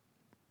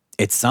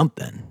it's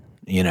something,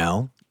 you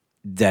know,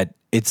 that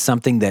it's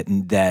something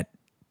that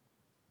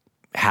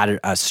had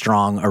a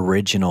strong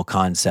original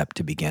concept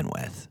to begin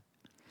with.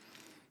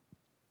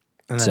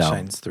 And that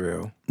shines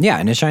through. Yeah,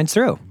 and it shines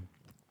through.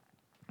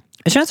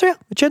 It shines through.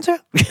 It shines through.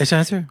 It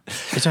shines through.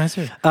 It shines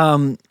through.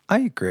 I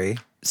agree.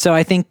 So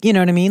I think, you know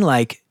what I mean?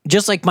 Like,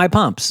 just like My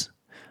Pumps.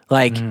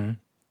 Like,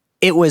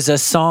 it was a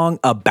song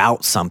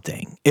about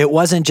something. It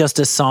wasn't just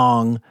a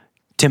song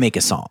to make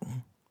a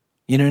song.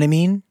 You know what I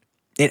mean?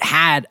 It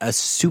had a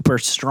super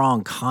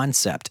strong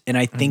concept. And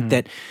I think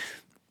that,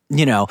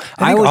 you know,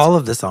 I think all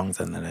of the songs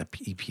on that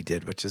EP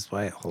did, which is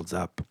why it holds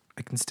up.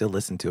 I can still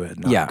listen to it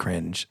and not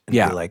cringe and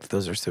be like,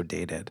 those are so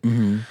dated.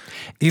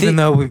 Even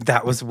though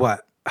that was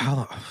what?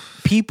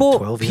 People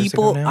 12 years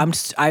ago now?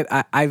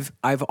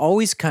 I've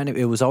always kind of,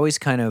 it was always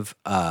kind of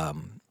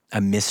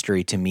a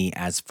mystery to me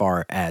as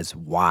far as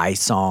why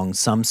some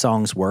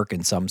songs work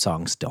and some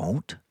songs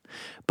don't.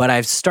 But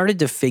I've started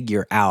to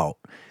figure out,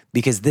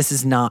 because this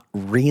is not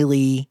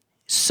really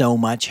so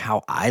much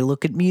how I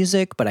look at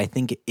music, but I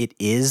think it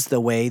is the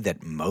way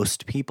that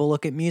most people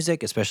look at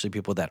music, especially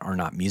people that are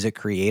not music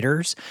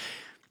creators,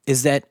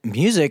 is that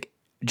music,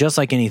 just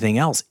like anything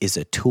else, is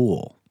a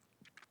tool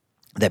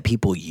that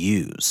people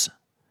use.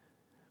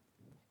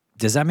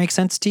 Does that make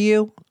sense to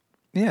you?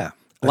 Yeah.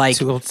 Like,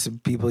 tool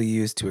people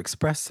use to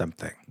express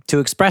something. To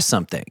express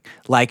something.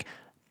 Like,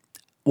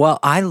 well,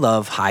 I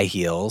love High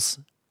Heels,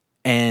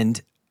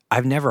 and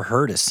I've never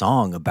heard a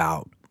song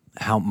about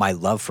how my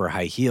love for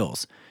high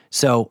heels.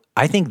 So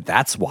I think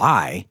that's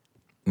why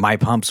My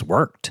Pumps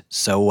worked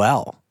so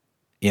well,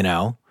 you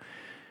know?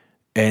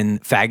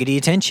 And Faggoty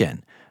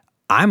Attention.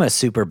 I'm a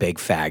super big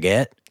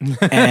faggot,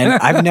 and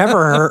I've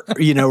never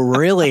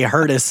really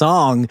heard a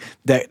song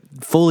that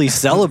fully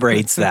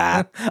celebrates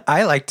that.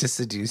 I like to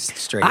seduce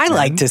straight I men.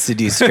 like to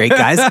seduce straight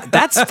guys.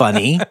 That's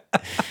funny.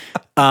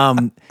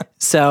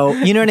 So,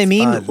 you know what I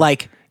mean? Fun.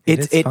 Like,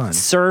 it fun.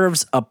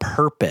 serves a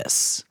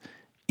purpose.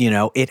 You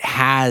know, it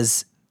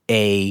has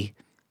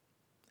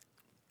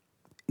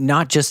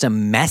not just a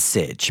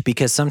message,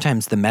 because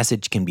sometimes the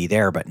message can be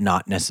there, but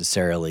not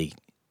necessarily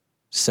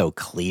so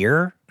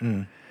clear.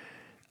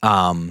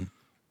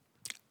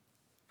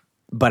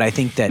 But I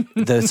think that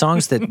the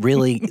songs that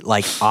really,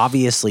 like,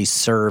 obviously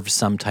serve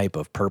some type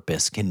of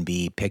purpose can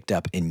be picked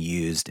up and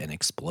used and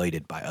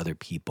exploited by other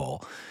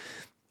people.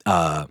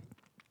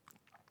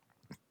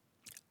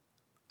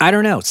 I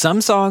don't know.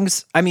 Some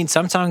songs,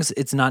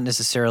 it's not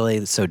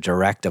necessarily so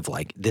direct of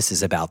like, this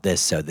is about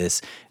this. So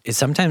this is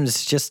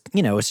sometimes just,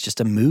 it's just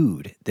a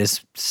mood.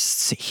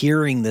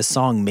 Hearing this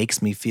song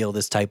makes me feel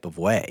this type of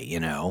way,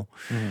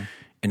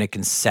 and it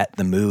can set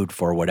the mood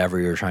for whatever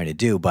you're trying to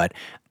do. But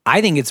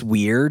I think it's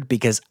weird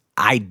because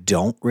I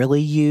don't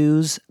really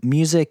use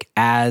music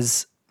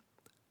as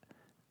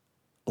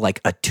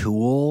like a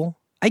tool.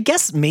 I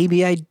guess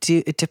maybe I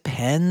do. It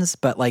depends,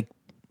 but like,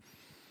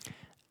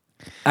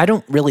 I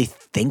don't really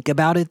think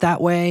about it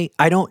that way.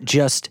 I don't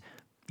just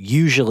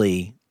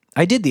usually,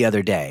 I did the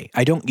other day,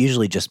 I don't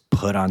usually just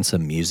put on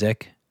some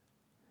music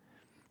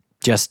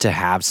just to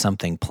have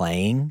something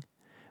playing,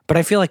 but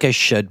I feel like I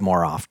should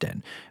more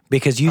often,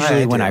 because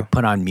usually when I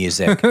put on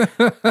music,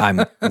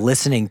 I'm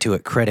listening to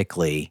it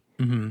critically,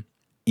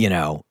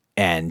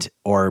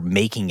 or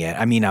making it.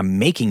 I mean, I'm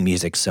making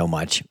music so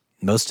much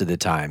most of the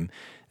time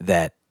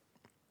that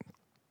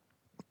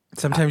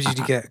sometimes you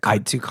get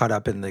too caught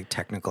up in the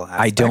technical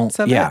aspects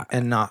of it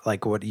and not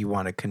like what you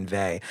want to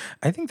convey.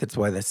 I think that's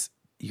why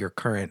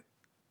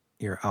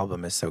your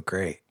album is so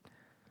great.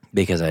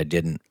 Because I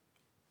didn't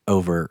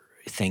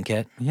overthink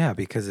it. Yeah,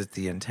 because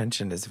the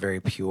intention is very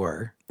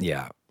pure.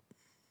 Yeah.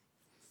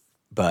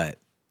 But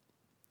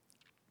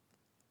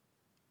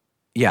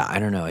yeah, I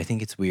don't know. I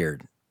think it's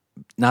weird.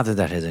 Not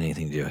that has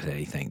anything to do with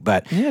anything,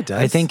 but yeah, it does.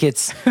 I think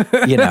it's,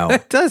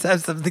 it does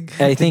have something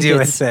to do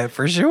with it,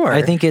 for sure.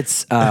 I think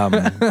it's, I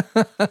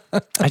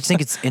just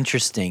think it's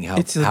interesting how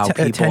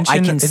people,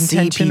 I can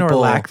see people, or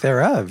lack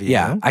thereof.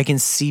 Yeah, I can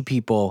see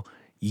people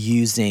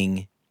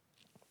using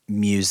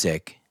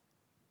music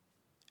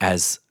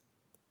as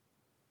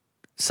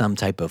some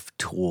type of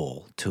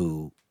tool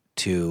to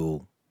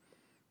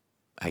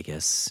I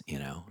guess,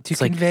 to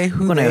convey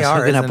who they are. When I was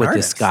hooking up with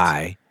artist. this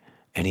guy,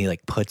 and he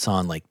like puts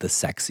on like the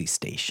sexy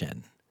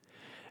station,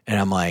 And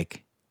I'm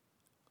like,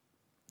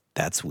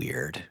 that's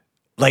weird.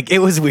 Like, it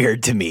was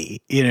weird to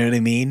me. You know what I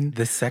mean?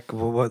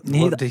 What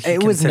did he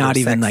It was consider not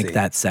even sexy? like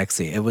that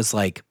sexy. It was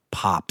like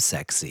pop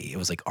sexy. It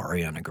was like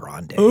Ariana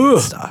Grande and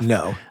stuff.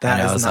 No, that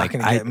And I is was not like,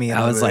 going to get me in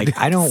I the was mood, like,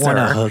 I don't want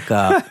to sir. hook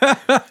up.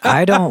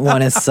 I don't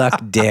want to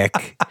suck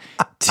dick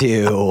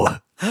to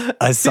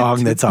a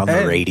song that's on the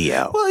Depends.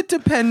 radio. Well, it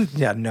depends.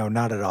 Yeah, no,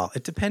 not at all.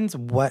 It depends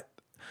what.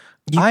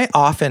 I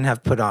often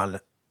have put on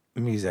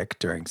music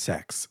during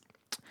sex.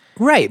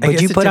 Right, but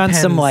guess you it put on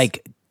some depends.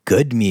 like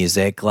good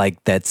music,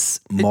 like that's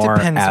more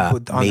depends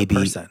on the maybe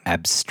person.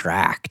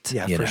 abstract.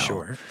 Yeah, you for know?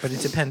 sure. But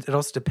it depends. It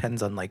also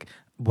depends on like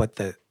what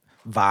the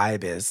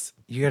vibe is.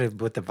 You got to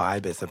what the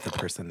vibe is of the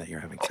person that you're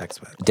having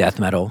sex with. Death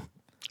metal.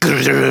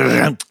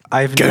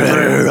 I've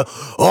never.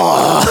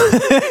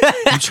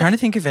 I'm trying to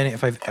think of any.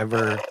 If I've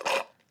ever.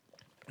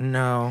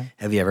 No.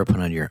 Have you ever put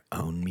on your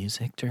own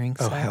music during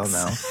Oh sex? hell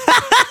no.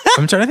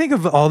 I'm trying to think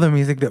of all the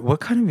music that. What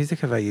kind of music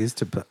have I used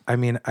to put? I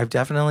mean, I've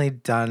definitely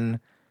done.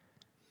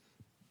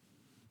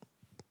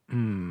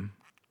 I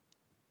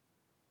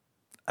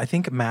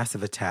think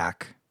Massive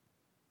Attack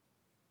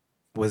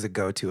was a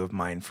go-to of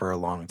mine for a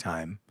long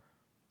time.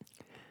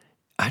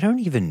 I don't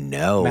even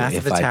know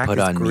Massive if I Attack put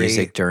is on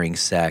music great. during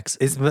sex.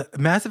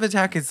 Massive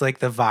Attack is like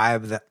the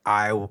vibe that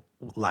I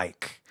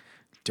like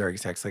during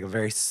sex, like a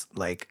very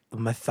like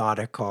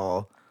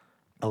methodical,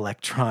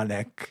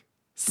 electronic,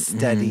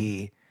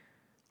 steady,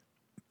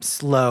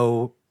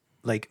 slow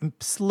but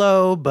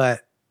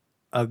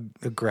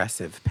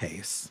aggressive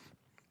pace.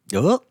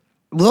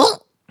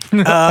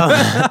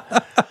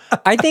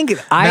 I think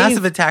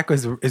Massive Attack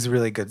is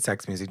really good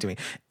sex music to me.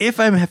 If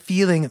I'm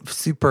feeling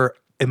super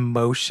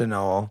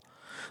emotional,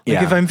 like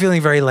Yeah. if I'm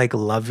feeling very like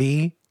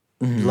lovey-dovey,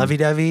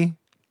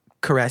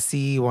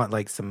 caressy, want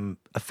like some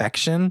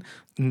affection,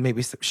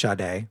 maybe some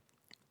Sade.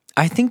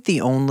 I think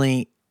the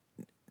only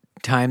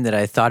time that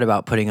I thought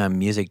about putting on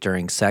music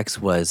during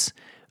sex was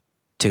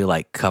to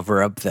like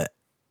cover up the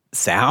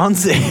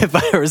sounds if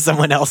I were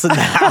someone else in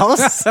the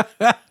house.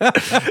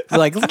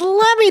 Like,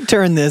 let me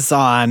turn this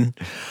on.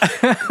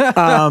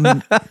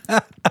 I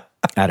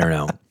don't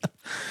know.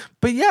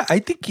 But yeah, I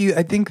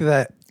think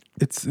that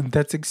that's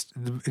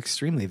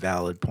extremely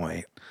valid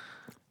point.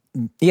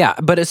 Yeah,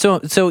 but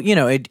so you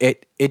know,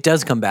 it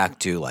does come back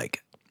to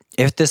like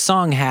if the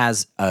song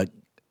has a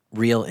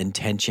real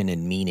intention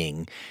and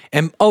meaning,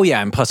 and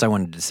and plus I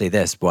wanted to say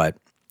this, but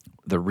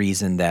the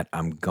reason that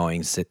I'm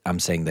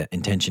saying that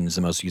intention is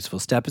the most useful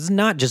step is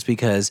not just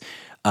because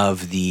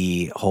of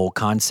the whole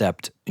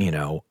concept,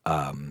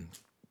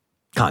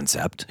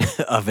 concept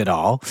of it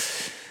all,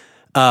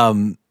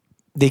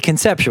 the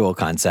conceptual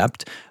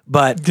concept,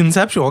 but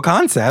Conceptual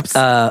concepts.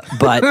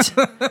 but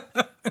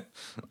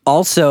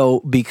also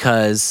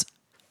because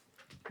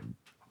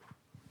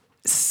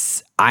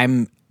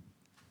I'm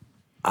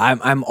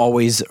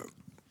always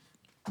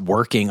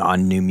working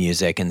on new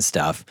music and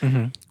stuff,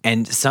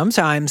 and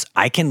sometimes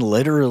I can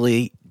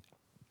literally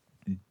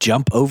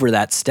jump over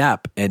that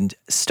step and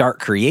start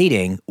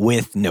creating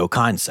with no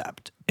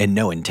concept and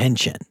no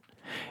intention,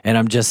 and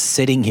I'm just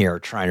sitting here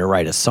trying to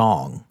write a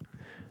song.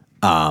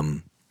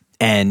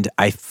 And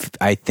I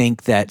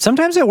think that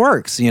sometimes it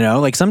works,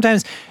 like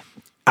sometimes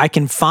I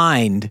can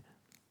find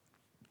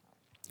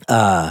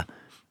the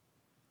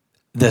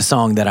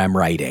song that I'm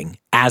writing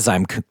as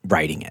I'm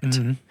writing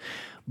it.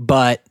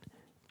 But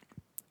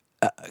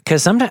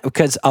because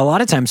a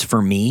lot of times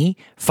for me,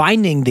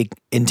 finding the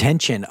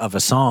intention of a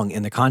song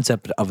and the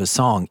concept of a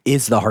song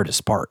is the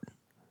hardest part.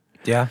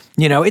 Yeah.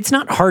 It's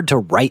not hard to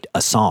write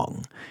a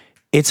song.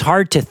 It's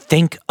hard to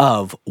think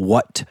of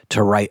what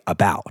to write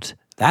about.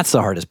 That's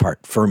the hardest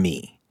part for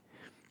me.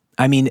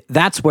 I mean,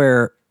 that's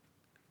where,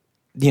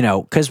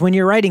 because when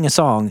you're writing a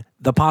song,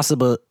 the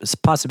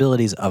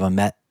possibilities of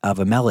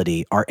a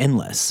melody are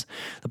endless.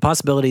 The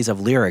possibilities of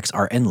lyrics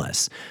are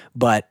endless.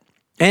 But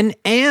and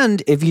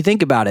if you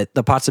think about it,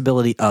 the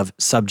possibility of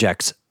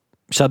subject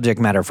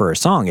matter for a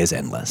song is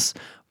endless.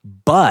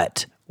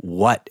 But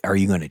what are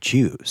you going to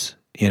choose?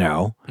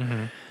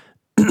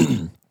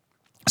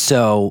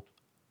 So,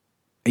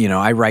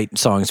 I write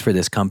songs for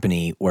this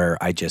company where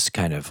I just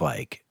kind of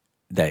like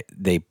that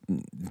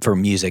for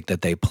music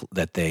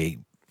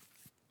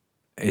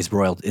it's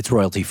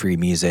royalty free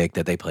music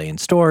that they play in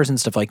stores and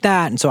stuff like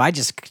that. And so I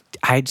just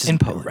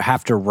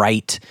have to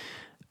write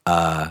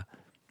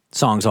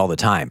songs all the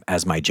time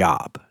as my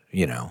job.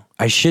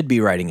 I should be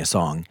writing a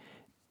song.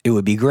 It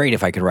would be great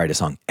if I could write a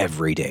song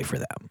every day for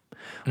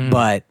them.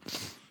 But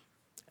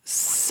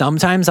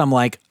sometimes I'm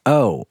like,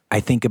 I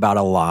think about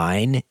a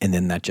line and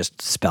then that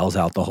just spells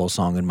out the whole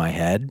song in my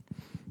head.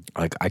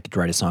 Like I could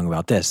write a song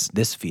about this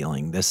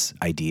feeling, this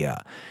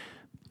idea.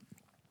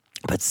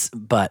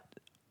 But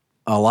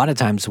a lot of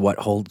times what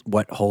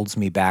holds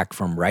me back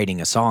from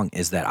writing a song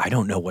is that I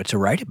don't know what to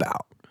write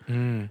about.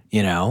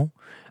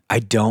 I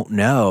don't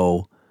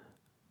know.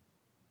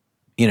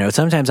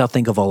 Sometimes I'll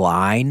think of a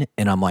line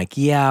and I'm like,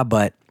 yeah,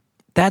 but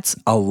that's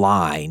a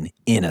line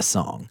in a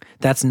song.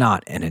 That's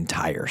not an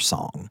entire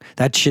song.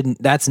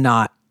 That's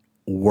not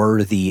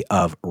worthy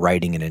of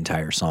writing an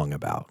entire song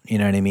about. You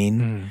know what I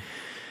mean?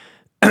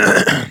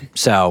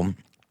 So,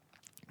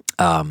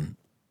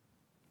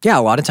 yeah,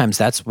 a lot of times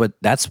that's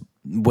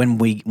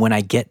when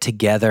I get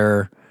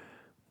together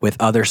with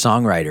other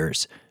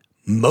songwriters,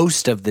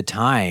 most of the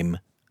time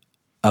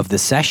of the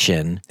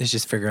session It's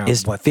just figuring out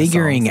is what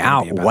figuring the song's gonna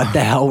out be about. what the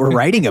hell we're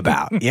writing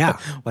about. Yeah.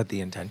 What the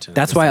intention.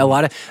 That's of the why song.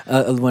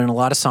 when a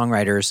lot of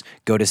songwriters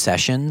go to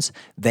sessions,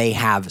 they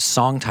have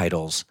song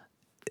titles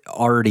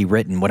already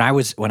written. When I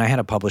had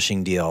a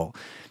publishing deal,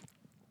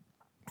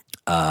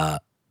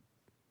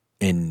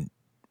 in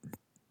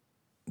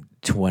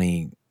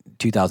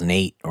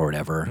 2008 or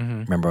whatever.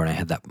 Remember when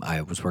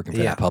I was working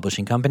for that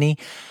publishing company.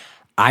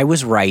 I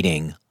was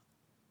writing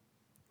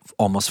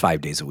almost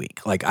 5 days a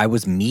week. Like I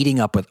was meeting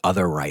up with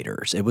other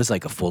writers. It was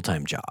like a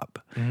full-time job,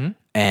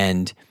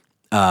 and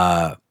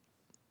I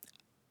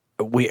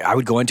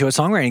would go into a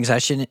songwriting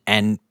session,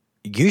 and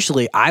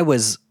usually I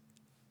was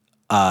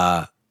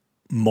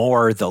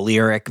more the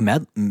lyric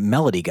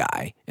melody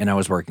guy, and I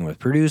was working with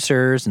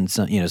producers, and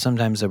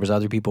sometimes there was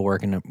other people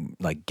working,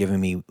 like giving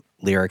me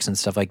lyrics and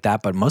stuff like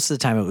that. But most of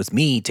the time, it was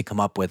me to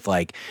come up with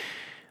like,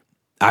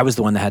 I was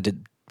the one that had to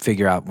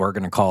figure out, we're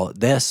going to call it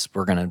this,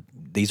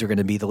 these are going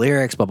to be the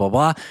lyrics, blah blah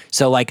blah.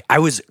 So like I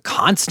was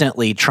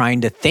constantly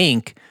trying to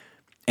think,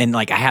 and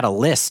like I had a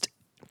list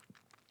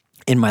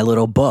in my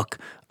little book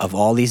of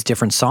all these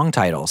different song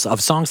titles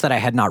of songs that I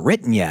had not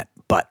written yet,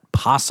 but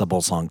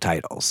possible song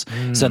titles.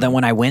 So then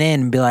when I went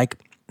in and be like,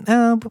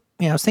 I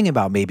was thinking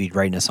about maybe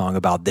writing a song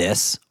about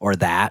this or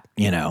that,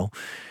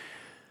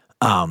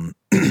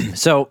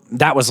 so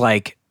that was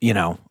like,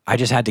 I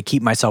just had to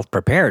keep myself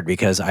prepared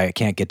because I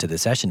can't get to the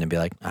session and be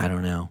like, I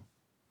don't know.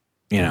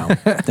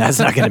 That's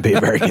not going to be a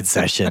very good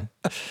session.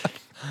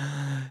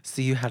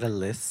 So you had a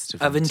list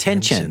of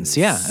intentions.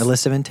 Yeah, a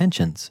list of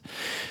intentions.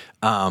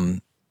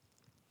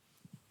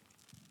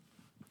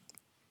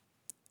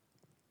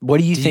 What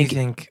do you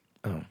think?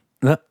 Oh,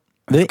 I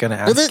was going to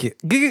ask you.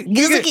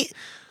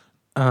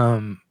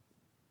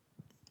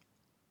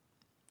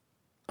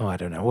 I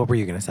don't know. What were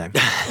you going to say?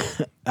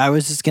 I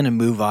was just going to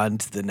move on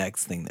to the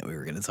next thing that we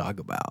were going to talk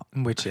about.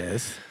 Which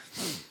is?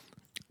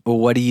 Well,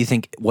 what do you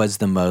think was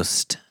the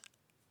most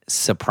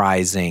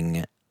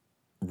surprising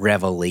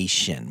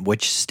revelation?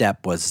 Which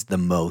step was the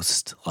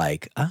most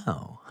like,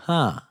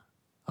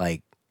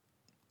 like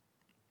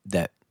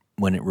that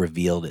when it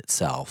revealed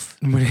itself?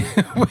 When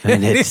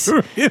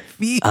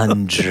it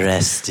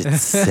undressed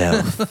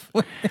itself.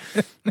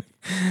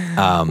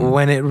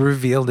 When it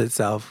revealed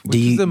itself. Which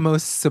is the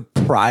most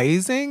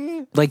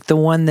surprising? Like the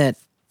one that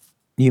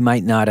you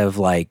might not have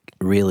like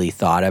really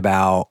thought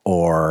about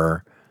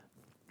or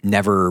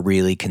never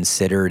really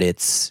considered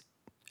its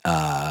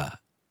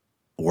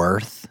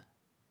worth?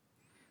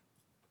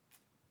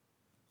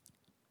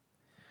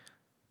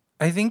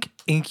 I think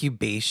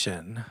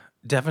incubation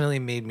definitely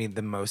made me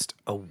the most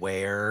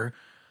aware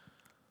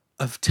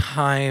of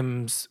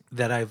times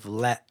that I've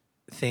let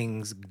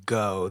things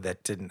go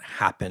that didn't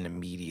happen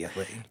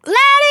immediately. Let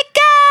it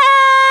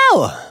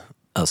go!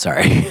 Oh,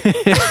 sorry.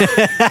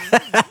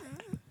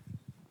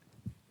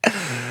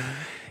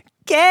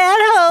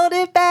 Can't hold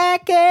it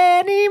back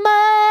anymore.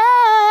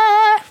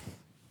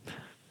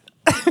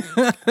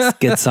 It's a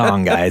good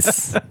song,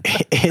 guys.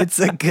 It's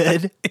a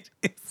good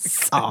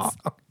song.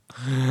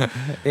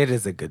 It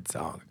is a good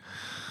song.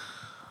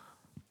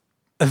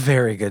 A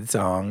very good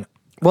song.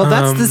 Well,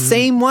 that's the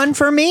same one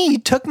for me. You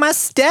took my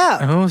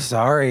step. Oh,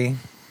 sorry.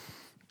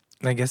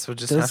 I guess we'll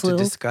just have to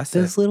discuss it.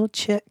 Those little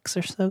chicks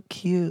are so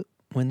cute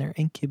when they're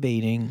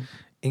incubating.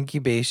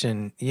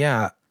 Incubation.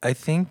 Yeah, I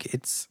think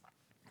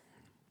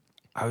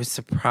I was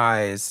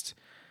surprised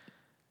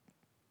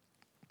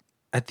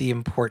at the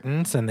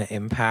importance and the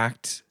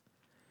impact.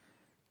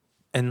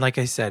 And like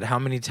I said, how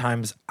many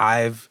times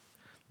I've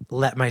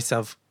let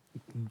myself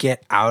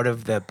get out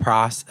of the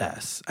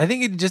process. I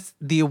think it just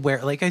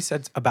like I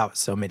said about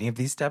so many of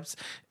these steps,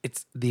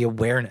 it's the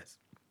awareness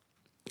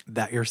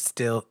that you're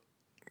still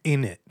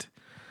in it.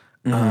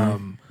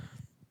 And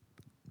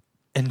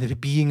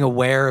that being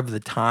aware of the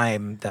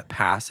time that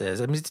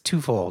passes. I mean, it's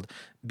twofold.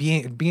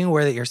 Being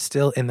aware that you're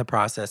still in the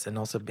process, and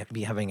also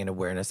be having an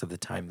awareness of the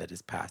time that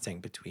is passing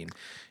between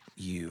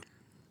your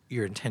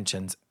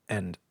intentions,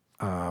 and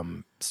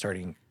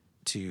starting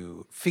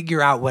to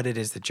figure out what it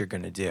is that you're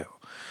going to do.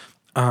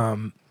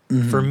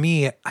 For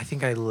me, I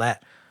think I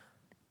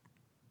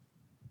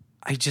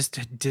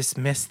just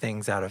dismiss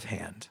things out of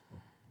hand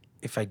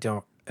if I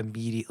don't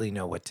immediately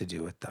know what to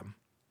do with them.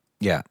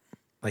 Yeah.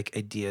 Like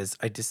ideas,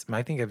 I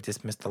think I've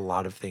dismissed a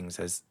lot of things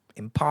as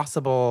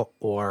impossible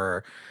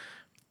or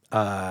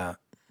bad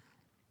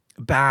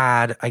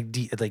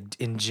idea, like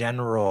in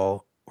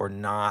general, or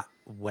not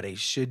what I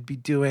should be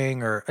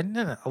doing. Or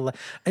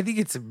I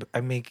think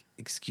I make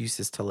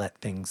excuses to let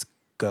things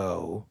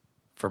go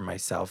for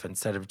myself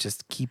instead of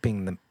just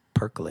keeping them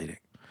percolating,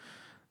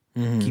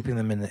 keeping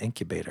them in the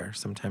incubator.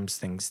 Sometimes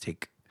things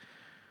take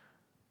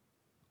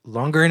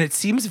longer, and it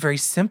seems very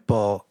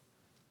simple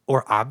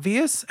or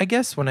obvious, I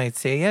guess, when I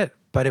say it,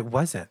 but it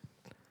wasn't.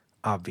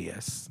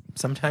 obvious.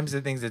 Sometimes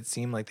the things that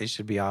seem like they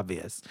should be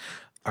obvious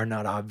are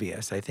not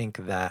obvious. I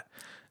think that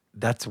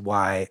that's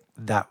why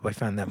that I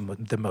found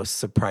that the most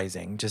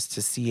surprising, just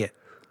to see it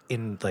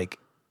in like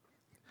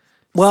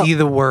Well, see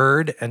the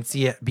word and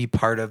see it be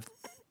part of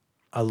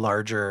a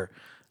larger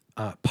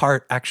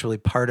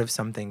part of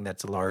something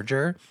that's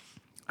larger,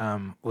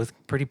 was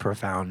pretty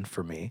profound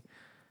for me,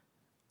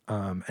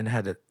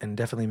 and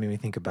definitely made me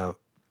think about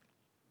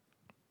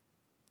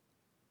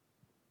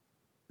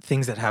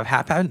things that have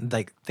happened,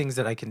 like things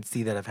that I can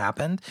see that have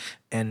happened,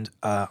 and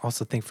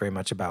also think very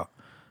much about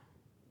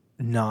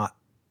not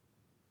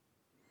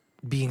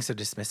being so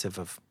dismissive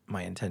of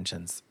my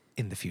intentions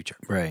in the future.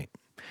 right.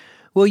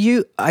 Well,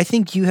 I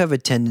think you have a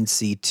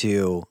tendency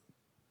to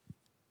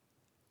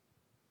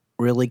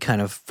really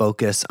kind of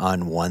focus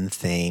on one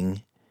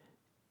thing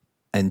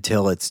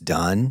until it's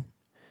done,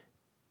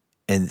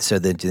 and so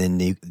that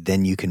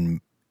then you can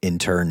in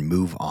turn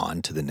move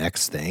on to the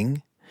next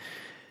thing.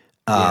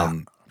 Yeah,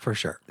 for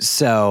sure.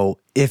 So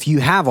if you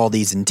have all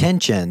these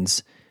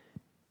intentions,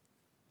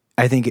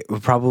 I think it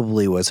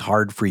probably was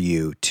hard for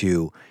you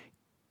to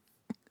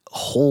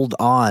hold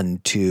on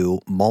to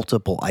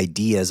multiple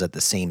ideas at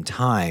the same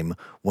time,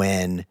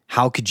 when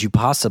how could you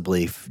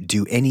possibly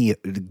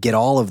get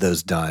all of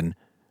those done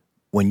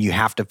when you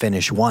have to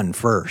finish one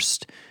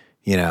first,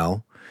 you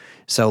know?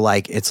 So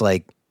like, it's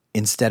like,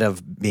 instead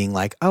of being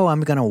like, oh,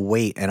 I'm going to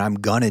wait and I'm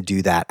going to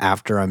do that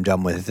after I'm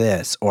done with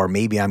this, or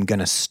maybe I'm going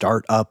to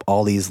start up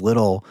all these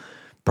little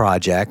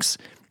projects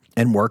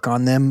and work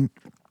on them,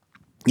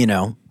 you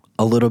know,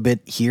 a little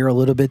bit here, a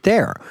little bit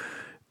there.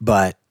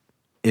 But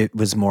it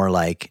was more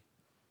like,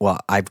 well,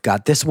 I've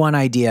got this one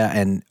idea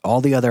and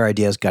all the other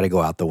ideas got to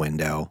go out the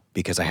window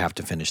because I have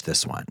to finish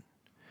this one,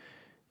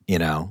 you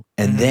know?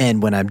 And then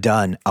when I'm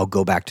done, I'll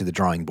go back to the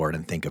drawing board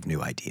and think of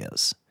new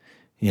ideas,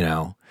 you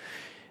know?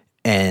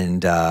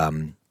 And I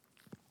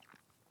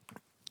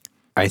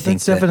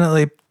think That's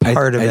definitely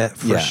part of it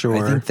for yeah, sure.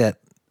 I think that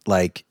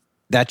like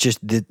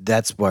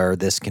that's where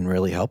this can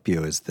really help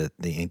you, is that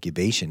the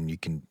incubation, you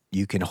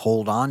can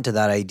hold on to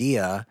that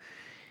idea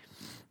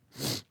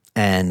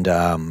and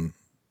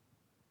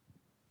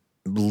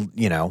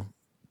you know,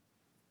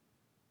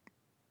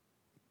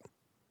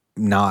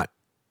 not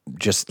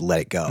just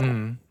let it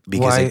go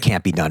because Why- it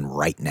can't be done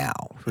right now.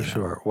 For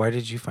sure. Why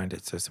did you find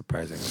it so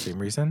surprising? Same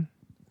reason?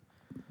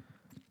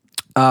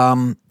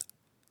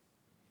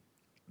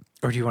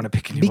 Or do you want to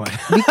pick a new one?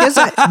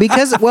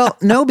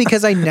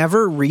 Because I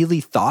never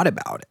really thought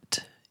about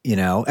it. You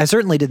know, I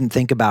certainly didn't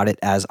think about it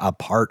as a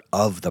part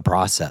of the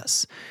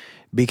process,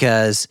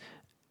 because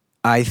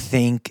I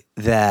think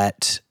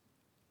that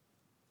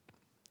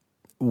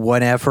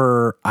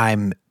whenever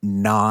I'm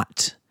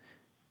not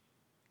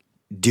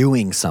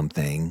doing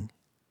something,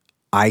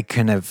 I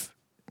kind of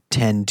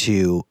tend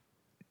to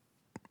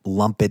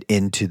lump it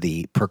into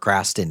the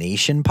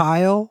procrastination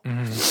pile.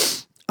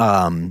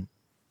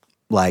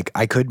 Like,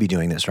 I could be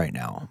doing this right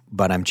now,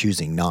 but I'm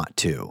choosing not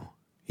to,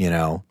 you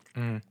know?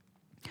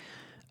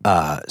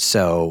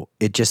 So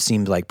it just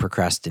seemed like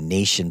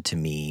procrastination to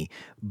me.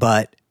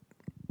 But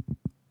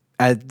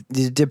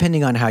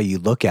depending on how you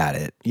look at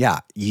it, yeah,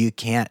 you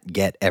can't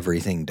get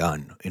everything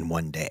done in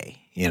one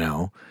day, you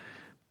know?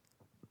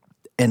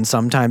 And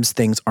sometimes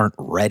things aren't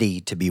ready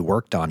to be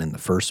worked on in the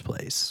first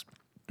place.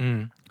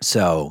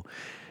 So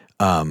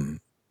I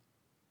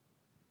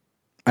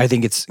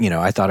think it's, you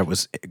know, I thought it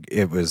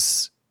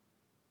was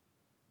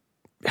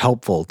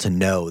helpful to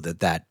know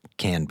that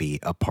can be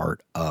a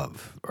part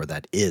of, or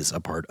that is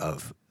a part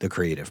of the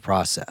creative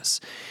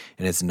process.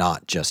 And it's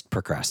not just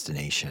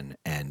procrastination,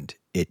 and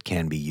it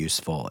can be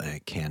useful, and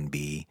it can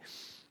be,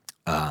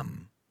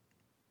 you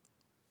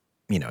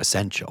know,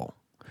 essential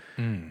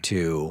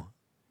to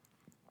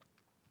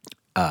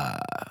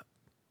the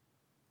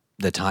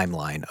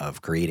timeline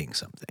of creating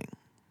something.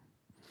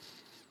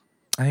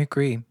 I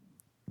agree.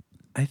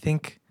 I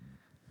think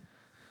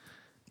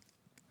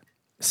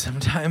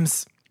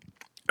sometimes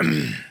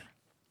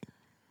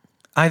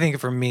I think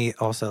for me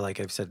also, like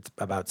I've said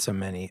about so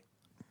many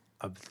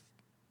of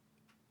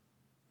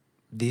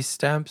these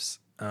steps,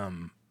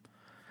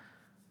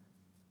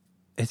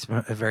 it's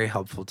very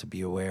helpful to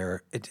be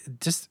aware,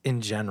 just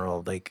in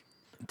general, like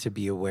to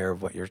be aware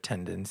of what your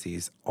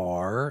tendencies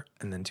are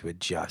and then to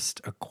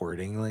adjust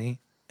accordingly.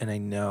 And I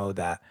know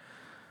that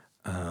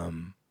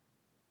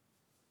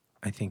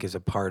I think as a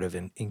part of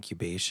an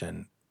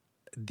incubation,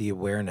 the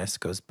awareness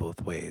goes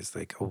both ways,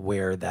 like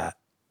aware that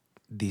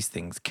these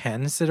things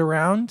can sit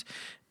around,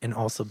 and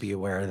also be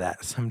aware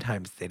that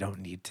sometimes they don't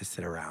need to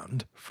sit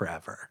around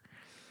forever.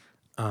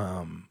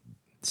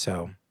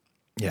 So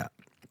Yeah.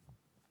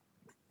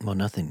 Well,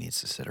 nothing needs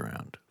to sit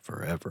around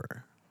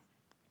forever.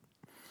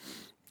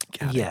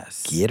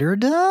 yes, Get her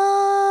done.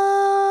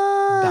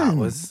 that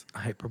was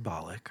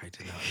hyperbolic. I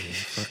did not mean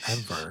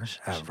forever,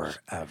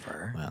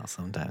 ever. Well,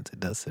 sometimes it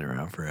does sit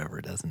around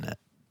forever, doesn't it?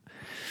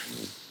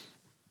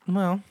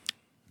 Well,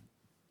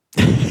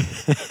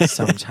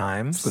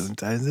 sometimes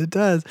Sometimes it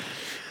does.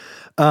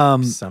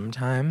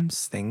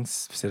 sometimes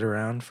things sit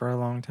around for a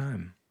long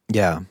time.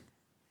 Yeah.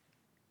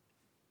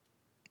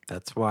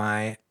 That's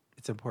why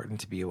it's important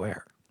to be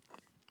aware.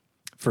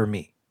 For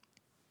me.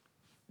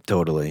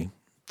 Totally.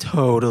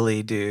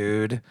 Totally,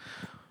 dude.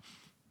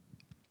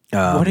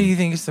 What do you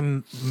think is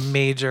some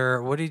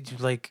major, what did you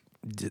like,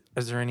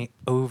 is there any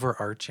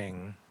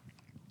overarching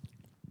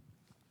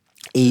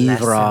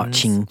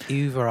overarching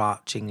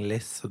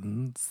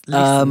lessons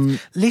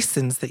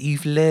that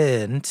you've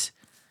learned?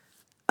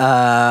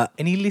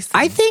 Any lessons?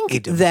 I think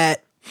Adam?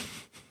 that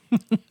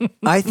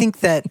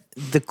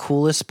the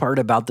coolest part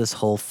about this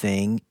whole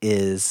thing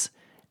is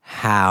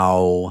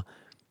how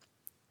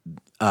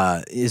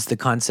is the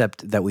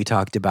concept that we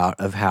talked about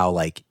of how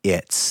like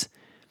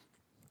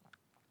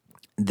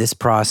this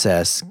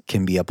process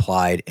can be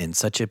applied in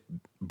such a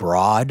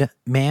broad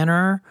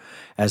manner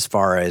as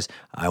far as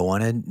I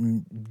want to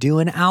do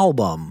an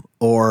album,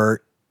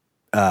 or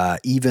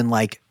even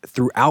like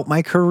throughout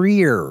my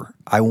career,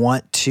 I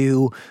want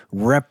to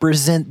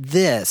represent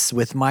this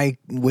with my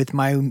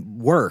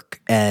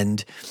work,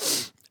 and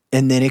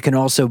then it can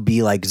also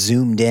be like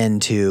zoomed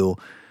into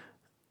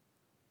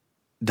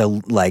the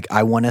like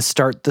I want to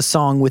start the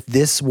song with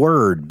this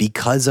word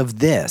because of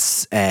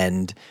this,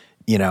 and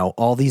you know,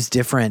 all these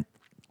different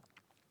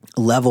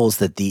levels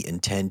that the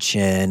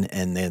intention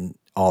and then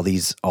all the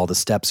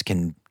steps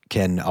can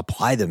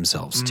apply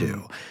themselves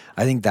to.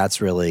 I think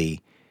that's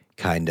really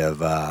kind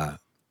of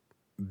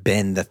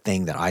been the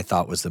thing that I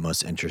thought was the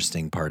most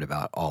interesting part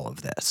about all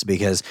of this,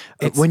 because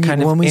it's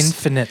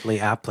infinitely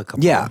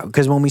applicable. Yeah,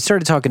 because when we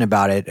started talking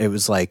about it, it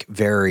was like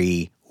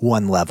very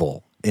one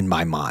level in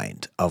my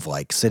mind of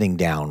like sitting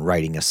down,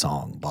 writing a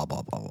song, blah,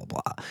 blah, blah, blah,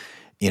 blah,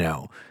 you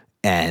know,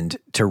 and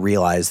to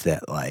realize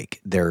that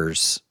like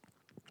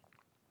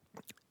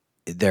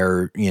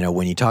you know,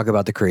 when you talk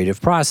about the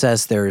creative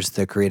process, there's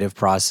the creative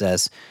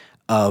process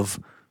of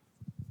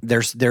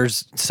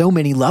there's so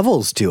many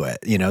levels to it.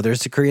 You know,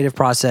 there's the creative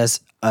process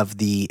of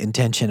the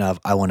intention of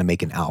I want to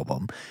make an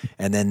album.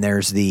 And then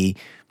there's the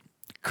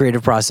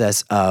creative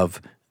process of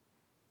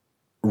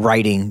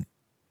writing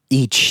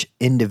each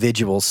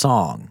individual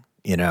song,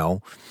 you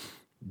know,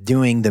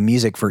 doing the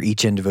music for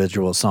each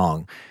individual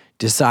song,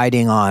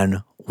 deciding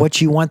on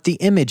what you want the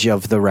image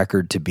of the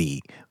record to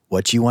be,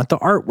 what you want the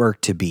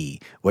artwork to be,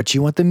 what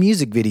you want the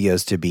music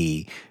videos to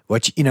be,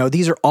 you know,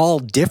 these are all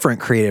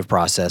different creative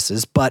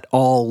processes, but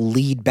all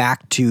lead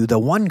back to the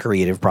one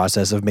creative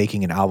process of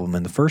making an album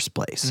in the first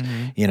place,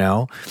 you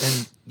know?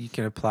 And you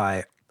can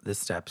apply the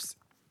steps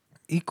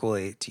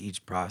equally to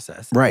each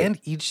process. Right. And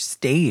each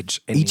stage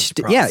in each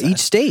process. Yeah, each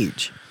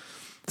stage.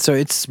 So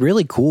it's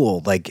really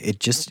cool. Like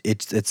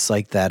it's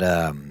like that,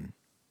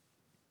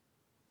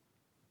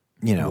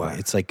 you know, What?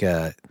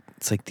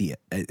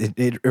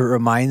 it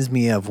reminds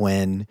me of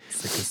when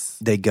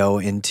they go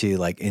into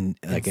like in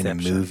a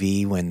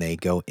movie, when they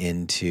go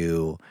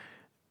into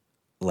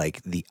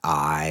like the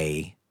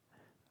eye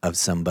of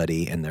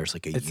somebody and there's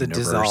like a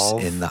universe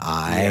in the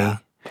eye.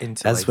 Yeah,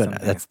 That's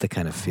the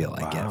kind of feel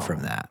I get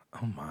from that.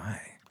 Oh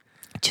my.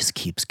 It just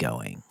keeps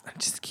going.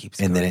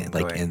 And then it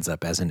like ends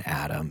up as an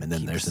atom, and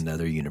then there's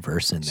another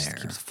universe in there.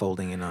 Keeps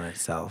folding in on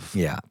itself.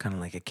 Yeah. Kind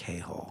of like a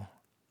K-hole.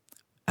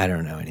 I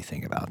don't know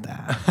anything about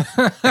that.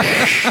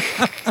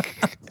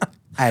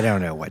 I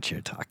don't know what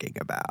you're talking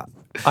about.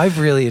 I've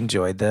really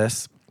enjoyed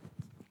this.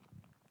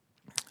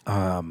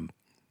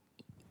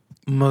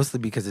 Mostly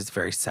because it's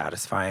very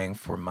satisfying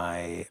for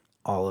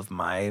all of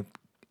my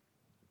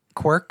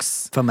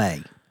quirks. For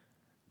me.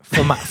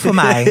 For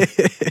my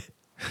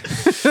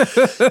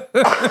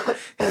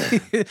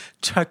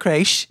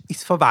Crash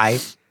is vorbei.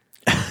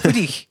 Für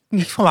dich,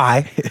 nicht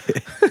vorbei.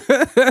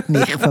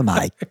 Nicht für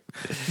mich.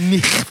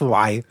 Nicht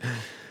vorbei.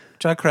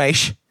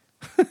 Crash.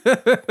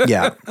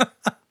 Yeah.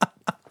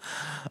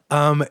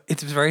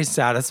 It's very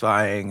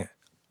satisfying.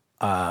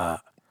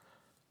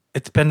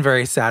 It's been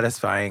very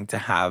satisfying to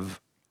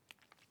have,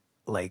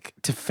 like,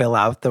 to fill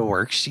out the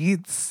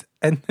worksheets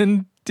and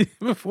then do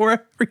before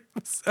every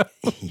episode.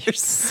 You're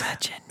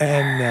such a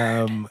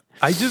nerd. And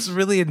I just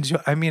really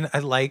enjoy. I mean, I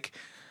like.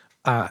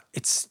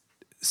 It's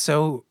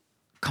so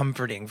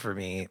comforting for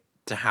me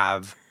to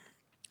have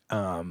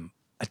a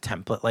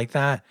template like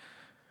that.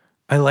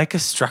 I like a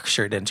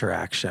structured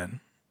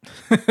interaction.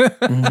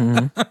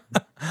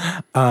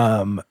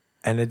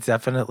 And it's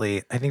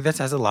definitely, I think that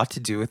has a lot to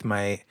do with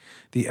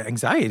the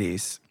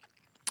anxieties,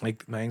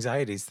 like my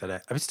anxieties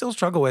that I still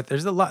struggle with.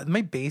 There's a lot,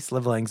 my base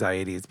level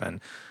anxiety has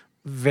been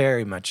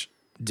very much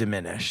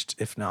diminished,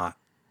 if not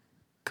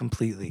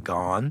completely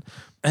gone.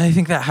 And I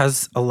think that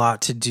has a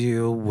lot to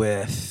do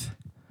with,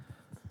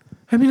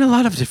 I mean, a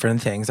lot of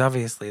different things.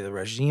 Obviously, the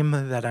regime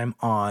that I'm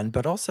on,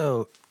 but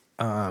also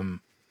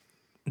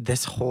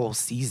this whole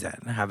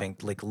season, having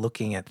like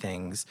looking at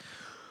things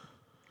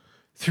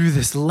through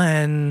this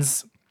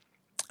lens.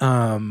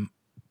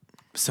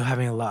 So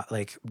having a lot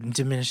like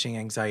diminishing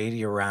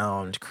anxiety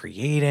around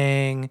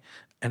creating,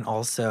 and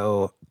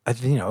also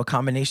a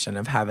combination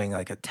of having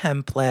like a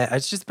template.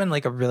 It's just been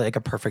like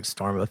a perfect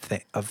storm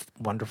of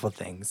wonderful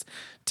things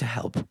to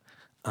help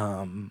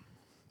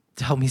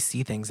me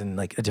see things in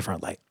like a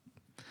different light.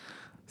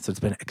 So it's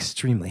been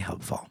extremely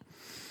helpful.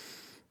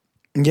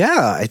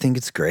 Yeah, I think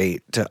it's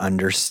great to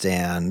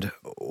understand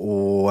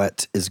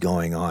what is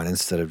going on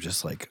instead of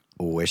just like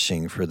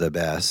wishing for the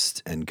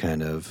best and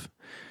kind of,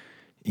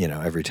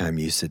 every time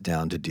you sit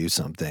down to do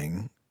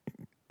something,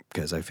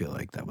 because I feel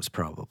like that was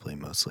probably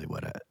mostly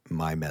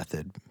my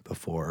method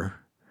before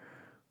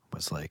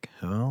was like,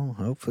 oh,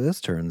 hope this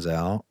turns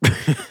out.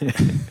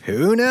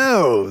 Who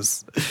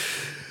knows?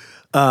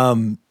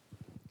 Yeah,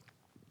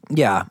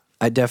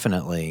 I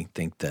definitely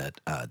think that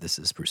this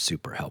is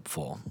super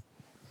helpful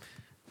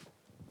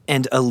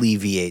and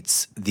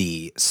alleviates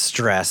the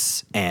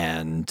stress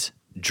and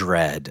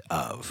dread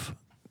of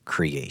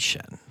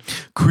creation.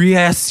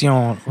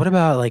 Creation. What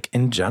about like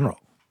in general?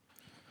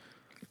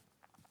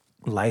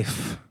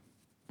 Life.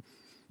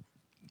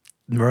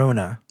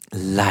 Rona.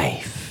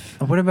 Life.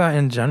 What about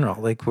in general?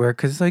 Like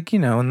because like,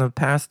 in the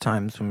past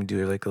times when we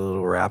do like a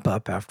little wrap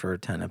up after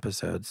 10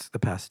 episodes, the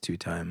past 2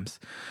 times,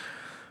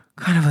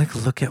 kind of like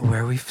look at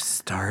where we've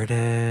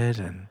started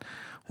and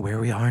where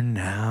we are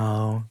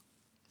now.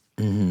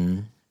 Mm-hmm.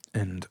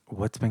 And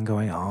what's been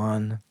going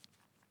on.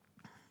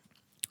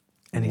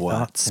 Any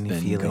thoughts? Any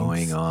feelings?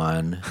 Going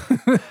on?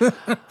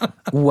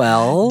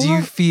 Well, do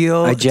you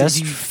feel? I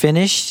just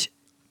finished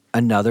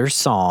another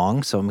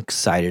song, so I'm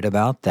excited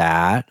about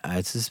that.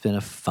 It's just been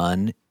a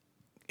fun,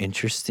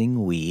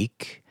 interesting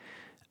week.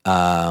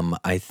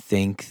 I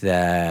think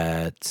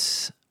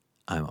that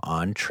I'm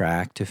on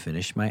track to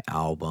finish my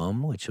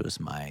album, which was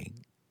my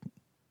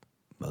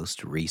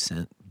most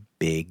recent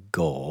big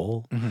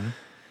goal. Mm-hmm.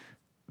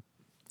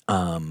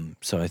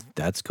 So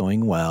that's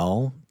going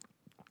well.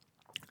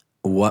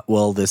 What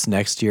will this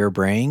next year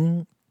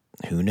bring?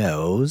 Who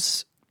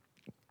knows?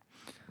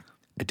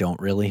 I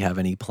don't really have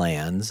any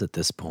plans at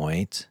this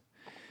point.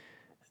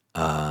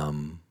 But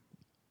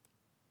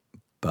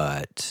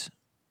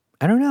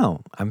I don't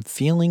know. I'm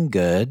feeling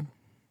good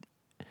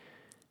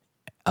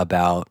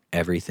about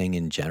everything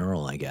in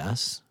general, I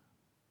guess.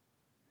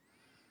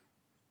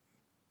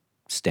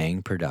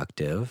 Staying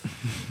productive.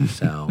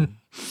 So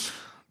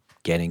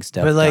getting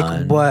stuff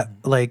done. But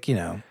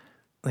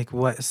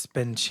what's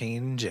been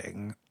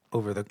changing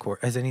over the course?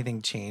 Has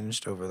anything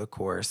changed over the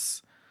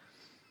course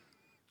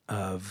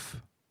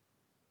of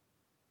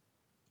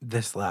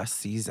this last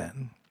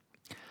season?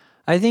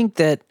 I think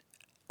that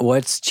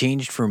what's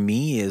changed for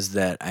me is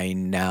that I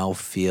now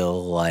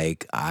feel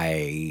like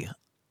I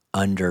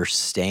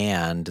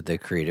understand the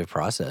creative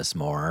process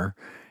more,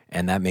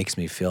 and that makes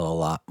me feel a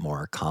lot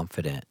more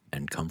confident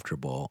and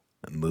comfortable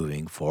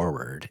moving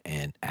forward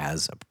and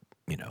as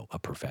a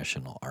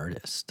professional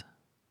artist.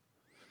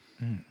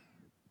 I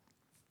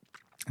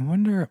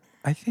wonder,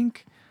 I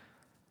think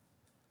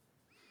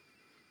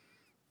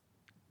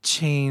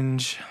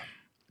change,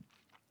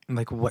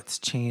 like what's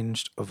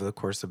changed over the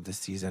course of the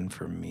season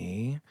for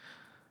me,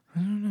 I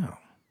don't know.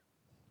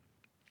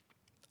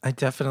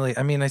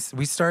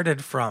 We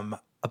started from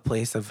a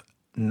place of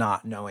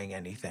not knowing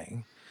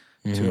anything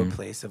to a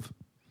place of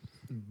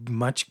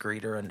much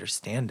greater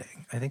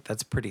understanding. I think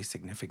that's pretty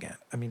significant.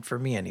 I mean, for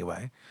me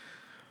anyway,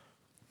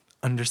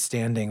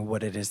 understanding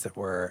what it is that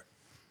we're,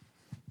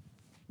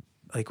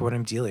 like what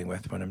I'm dealing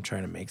with when I'm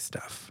trying to make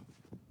stuff.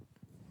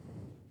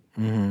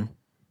 Mm-hmm.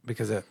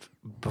 Because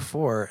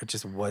before, it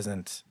just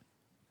wasn't.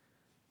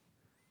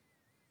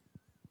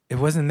 It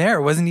wasn't there.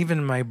 It wasn't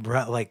even my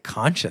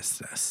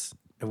consciousness.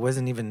 It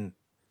wasn't even.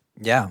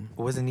 Yeah.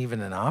 It wasn't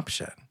even an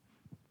option.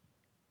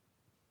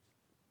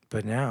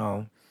 But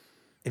now,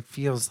 it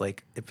feels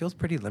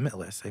pretty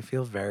limitless. I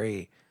feel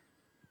very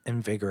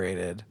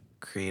invigorated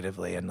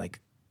creatively and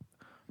like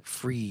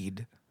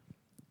freed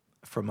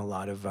from a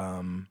lot of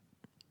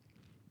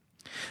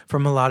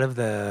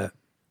the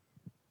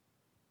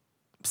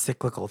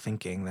cyclical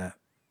thinking that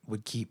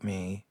would keep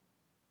me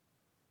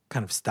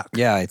kind of stuck.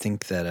 Yeah, I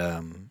think that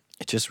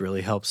it just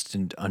really helps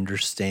to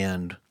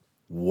understand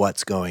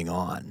what's going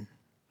on.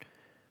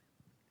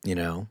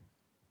 It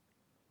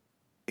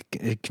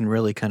can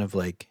really kind of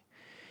like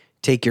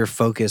take your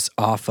focus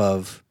off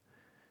of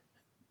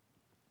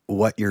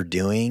what you're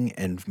doing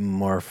and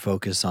more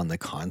focus on the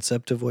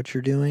concept of what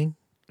you're doing.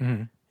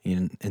 Mm-hmm.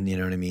 And you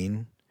know what I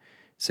mean?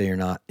 So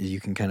you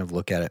can kind of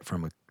look at it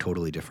from a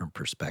totally different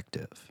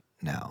perspective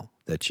now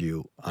that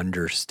you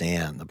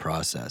understand the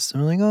process.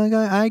 And I'm like,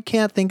 oh, I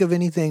can't think of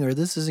anything, or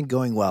this isn't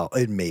going well.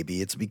 And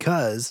maybe it's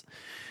because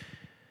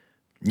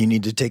you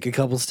need to take a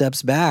couple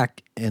steps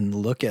back and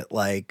look at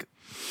like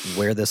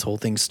where this whole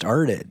thing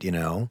started,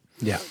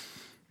 Yeah.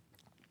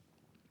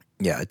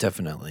 Yeah, it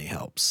definitely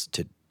helps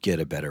to get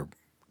a better,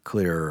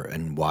 clearer,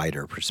 and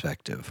wider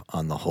perspective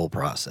on the whole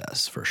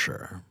process for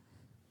sure.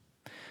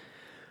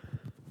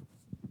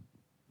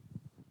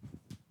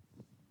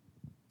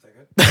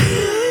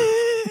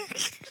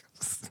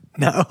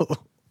 No.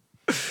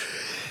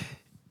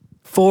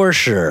 For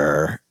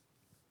sure.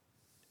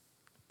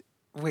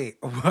 Wait,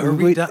 are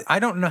we done? I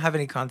don't have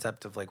any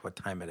concept of like what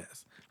time it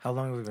is. How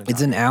long have we been talking?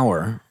 It's an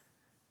hour.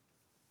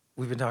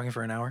 We've been talking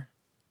for an hour?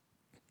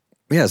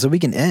 Yeah, so we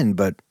can end,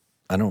 but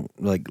I don't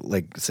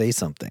like say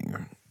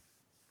something.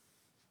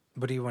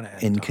 What do you want to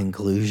end In on?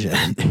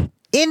 conclusion.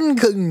 In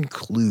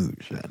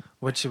conclusion.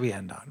 What should we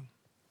end on?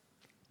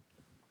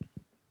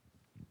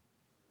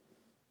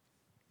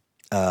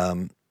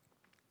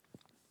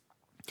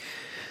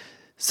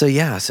 So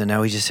yeah, so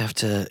now we just have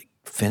to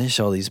finish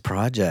all these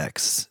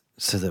projects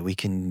so that we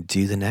can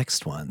do the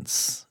next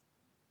ones,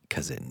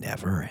 because it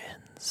never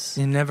ends.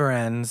 It never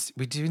ends.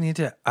 We do need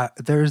to.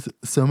 There's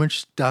so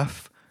much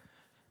stuff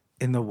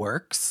in the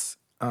works,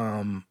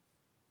 and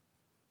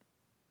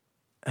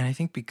I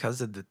think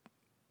because of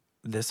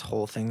this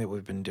whole thing that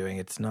we've been doing,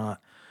 it's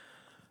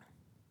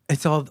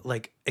all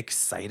like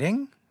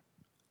exciting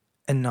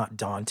and not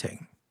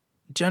daunting.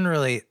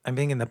 Generally, I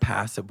think in the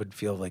past it would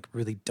feel like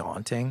really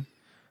daunting,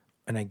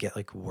 and I get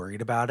like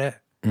worried about it.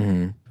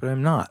 Mm-hmm. But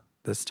I'm not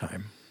this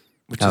time.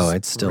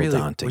 It's still really,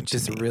 daunting. which to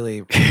is me.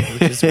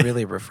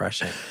 really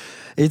refreshing.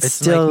 It's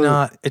still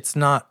like it's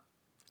not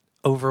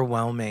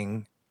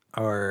overwhelming,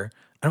 or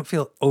I don't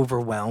feel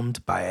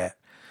overwhelmed by it.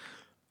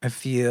 I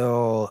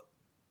feel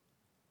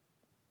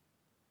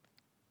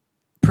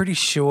pretty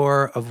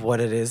sure of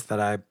what it is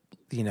that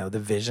the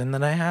vision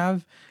that I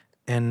have,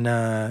 and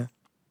I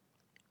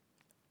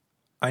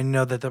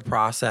know that the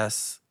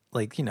process,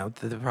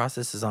 the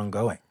process is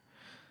ongoing.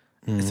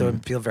 Mm-hmm. So I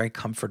feel very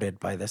comforted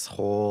by this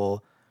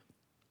whole,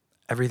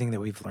 everything that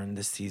we've learned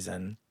this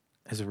season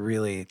is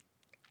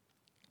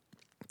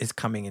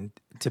coming in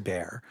to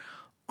bear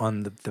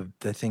on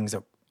the things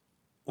that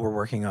we're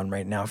working on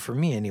right now. For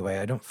me anyway,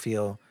 I don't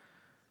feel,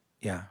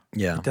 it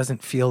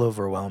doesn't feel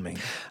overwhelming.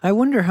 I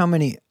wonder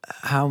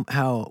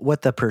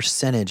what the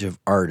percentage of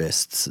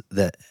artists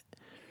that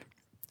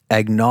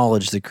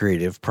acknowledge the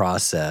creative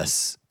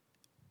process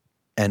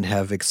and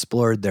have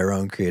explored their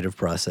own creative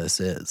process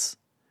is.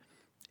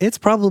 It's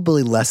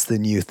probably less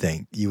than you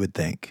would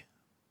think.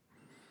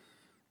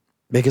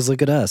 Because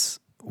look at us.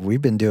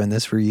 We've been doing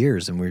this for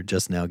years and we're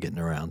just now getting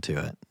around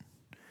to it.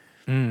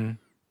 Mm.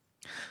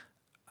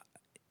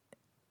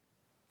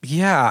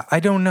 Yeah, I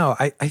don't know.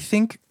 I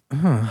think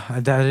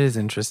that is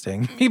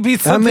interesting. Maybe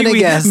something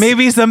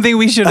something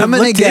we should have I'm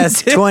looked gonna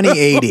guess into.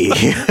 2080.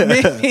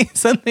 Maybe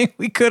something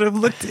we could have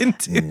looked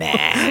into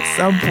at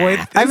some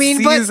point this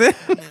season.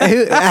 But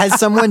has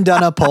someone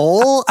done a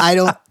poll? I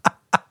don't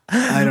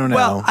know.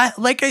 Well,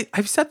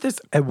 I've said this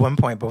at one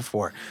point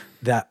before,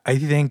 that I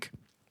think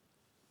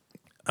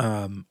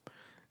when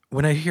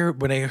I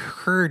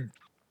heard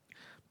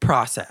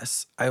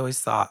process, I always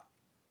thought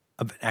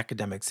of an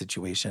academic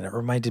situation. It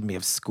reminded me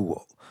of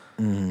school.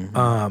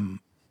 Mm-hmm.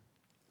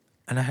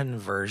 And I had an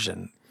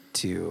aversion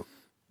to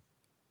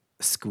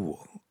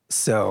school.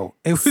 So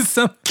it was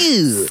some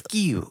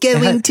skew.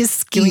 Going to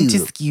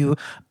skew.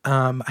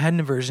 I had an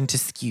aversion to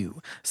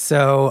skew.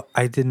 So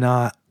I did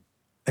not,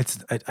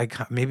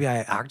 maybe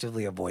I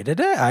actively avoided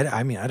it.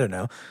 I mean, I don't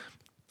know.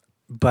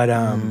 But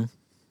I'm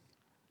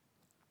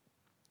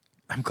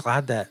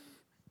glad that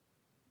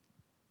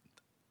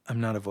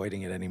I'm not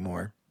avoiding it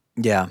anymore.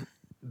 Yeah.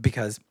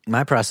 Because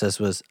my process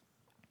was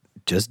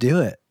just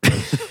do it.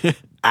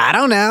 I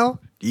don't know.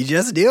 You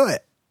just do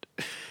it.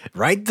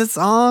 Write the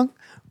song,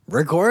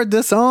 record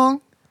the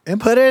song,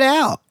 and put it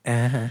out.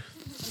 Uh-huh.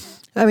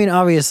 I mean,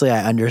 obviously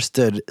I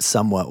understood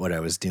somewhat what I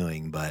was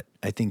doing, but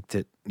I think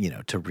that,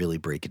 to really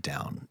break it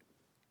down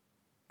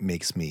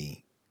makes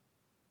me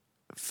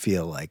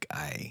feel like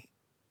I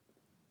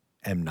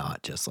am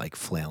not just like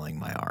flailing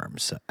my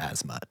arms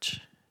as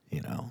much,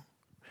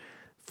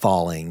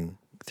 falling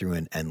through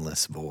an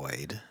endless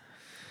void,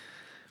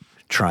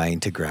 trying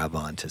to grab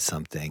onto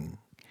something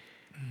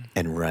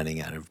and running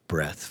out of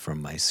breath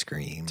from my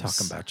screams.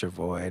 Talking about your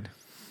void.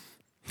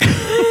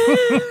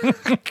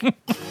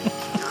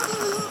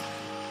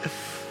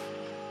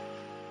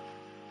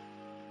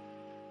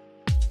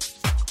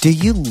 Do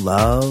you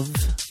love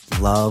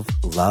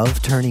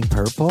Turning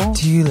Purple?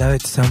 Do you love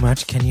it so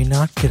much? Can you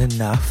not get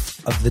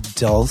enough of the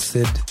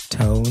dulcet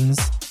tones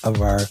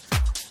of our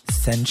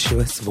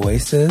sensuous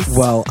voices?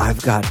 Well,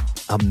 I've got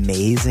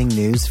amazing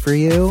news for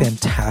you.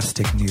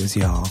 Fantastic news,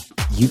 y'all.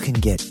 You can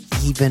get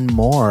even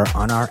more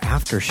on our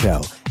after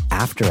show,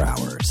 After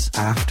Hours.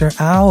 After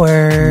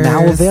Hours.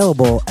 Now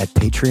available at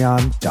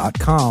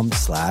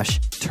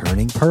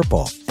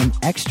patreon.com/turningpurple. An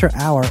extra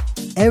hour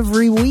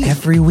every week.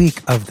 Every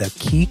week of the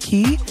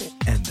Kiki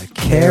and the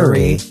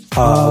Carrie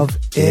of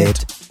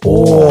it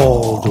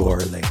all,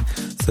 darling.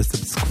 So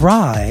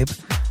subscribe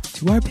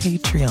to our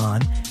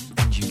Patreon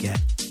and you get,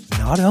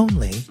 not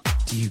only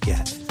do you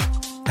get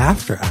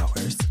After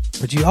Hours,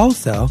 but you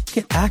also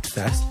get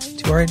access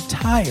to our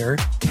entire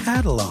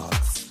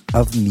catalogs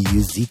of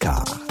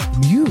musica.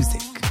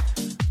 Music.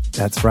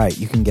 That's right.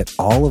 You can get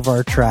all of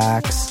our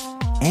tracks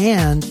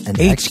and an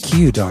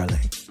HQ,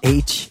 darling.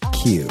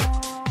 HQ.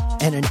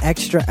 And an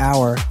extra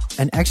hour,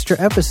 an extra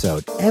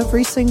episode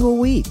every single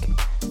week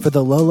for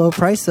the low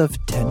price of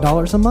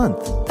 $10 a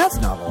month. That's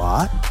not a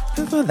lot.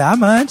 It's not that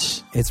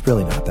much. It's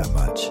really not that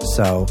much.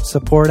 So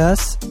support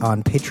us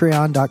on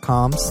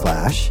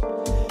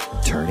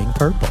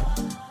patreon.com/turningpurple.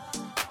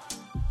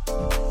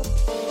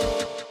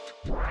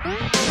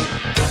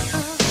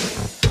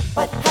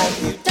 What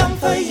have you done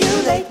for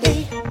you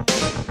lately?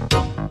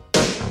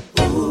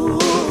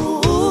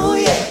 Ooh,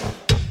 yeah.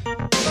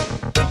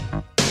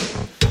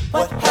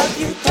 What have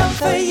you done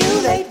for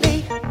you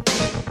lately?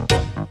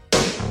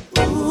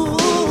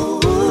 Ooh.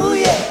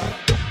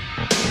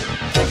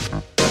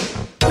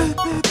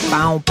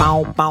 What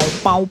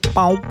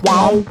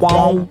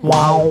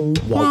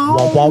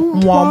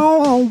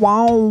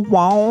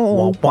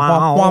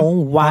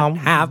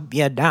have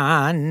you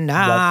done?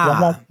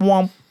 What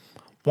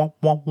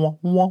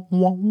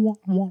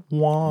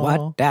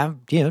have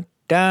you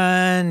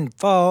done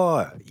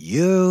for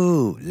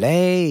you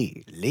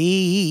lately?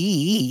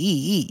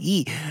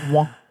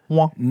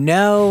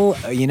 No,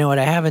 you know what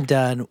I haven't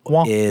done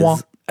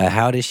is a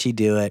how does she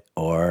do it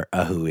or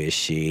a who is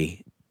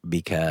she,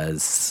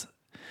 because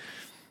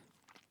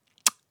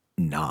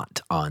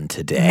not on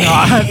today.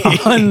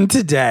 Not on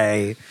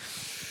today.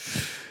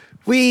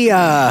 We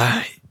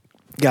got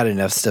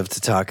enough stuff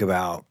to talk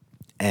about,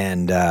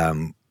 and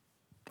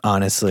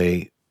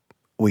honestly,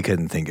 we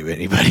couldn't think of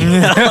anybody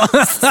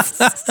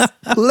else.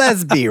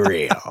 Let's be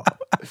real.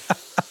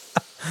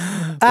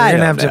 We're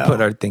gonna have to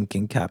put our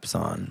thinking caps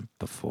on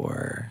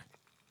before,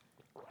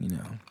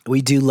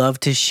 We do love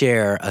to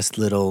share a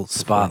little next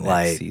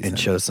spotlight season. and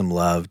show some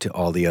love to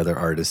all the other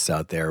artists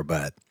out there,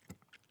 but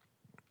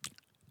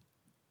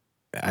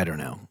I don't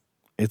know.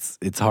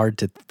 It's hard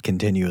to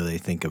continually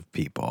think of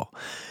people.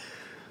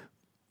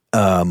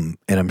 And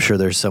I'm sure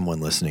there's someone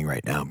listening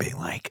right now being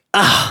like,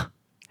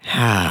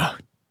 how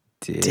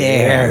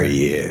dare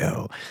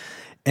you?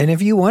 And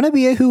if you want to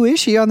be a who is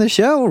she on the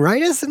show,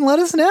 write us and let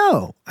us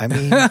know. I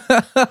mean,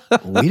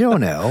 we don't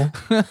know.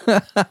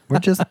 We're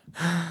just,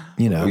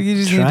 We just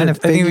need trying to to- I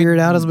think figure we-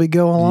 it out as we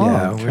go along.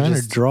 Yeah, we're trying to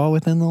just- draw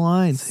within the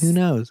lines. Who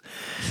knows?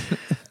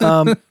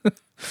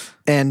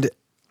 And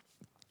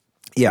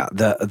yeah,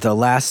 the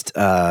last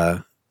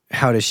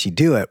how does she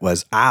do it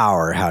was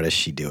our how does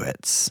she do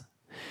it.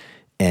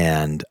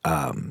 And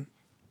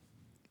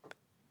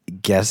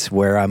guess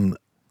where I'm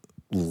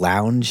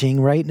lounging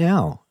right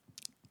now?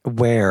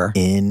 Where?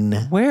 In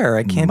Where?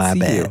 I can't my see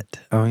you. bed.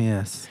 Oh,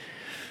 yes.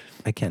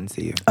 I can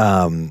see you.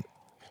 And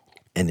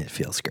it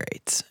feels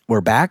great.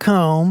 We're back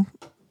home.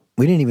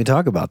 We didn't even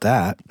talk about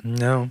that.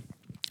 No.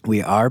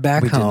 We are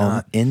back We did home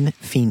not. in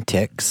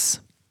Phoenix.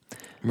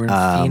 We're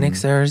in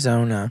Phoenix,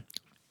 Arizona.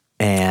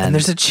 And And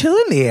there's a chill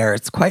in the air.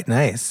 It's quite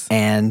nice.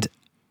 And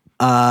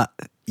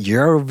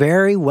you're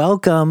very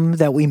welcome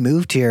that we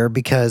moved here,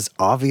 because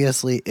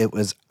obviously it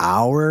was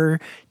our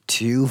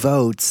 2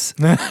 votes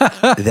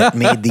that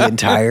made the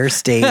entire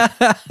state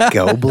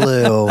go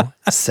blue.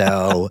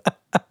 So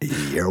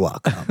you're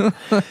welcome.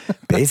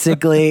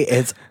 Basically,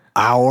 it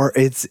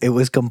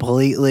was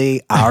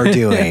completely our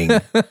doing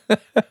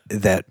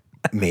that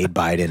made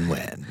Biden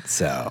win.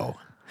 So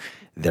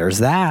there's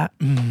that.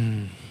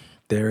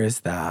 There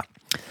is that.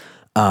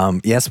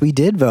 Yes, we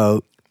did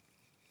vote.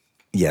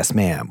 Yes,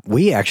 ma'am.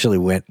 We actually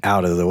went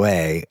out of the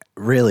way.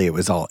 Really, it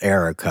was all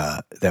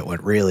Erica that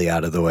went really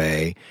out of the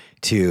way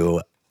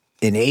to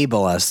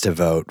enable us to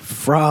vote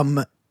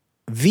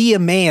via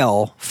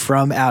mail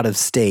from out of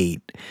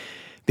state,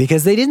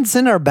 because they didn't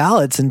send our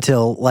ballots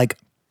until like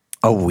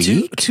a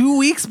week. 2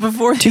 weeks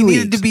before they 2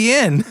 needed weeks. to be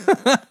in.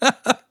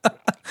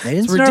 They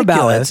didn't It's send our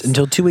ballots ridiculous.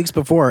 until 2 weeks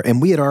before,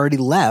 and we had already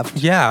left.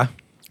 Yeah.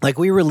 Like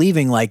we were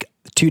leaving like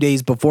 2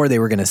 days before they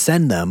were going to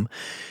send them.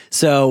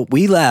 So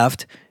we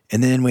left,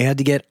 and then we had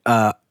to get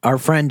our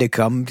friend to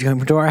come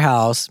to our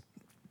house,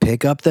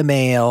 pick up the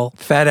mail,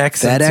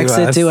 FedEx it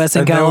to us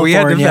in And then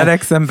California. we had to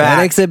FedEx them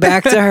back. FedEx it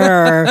back to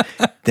her.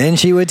 Then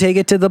she would take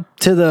it to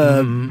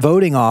the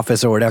voting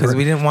office or whatever. Because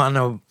we didn't want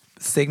no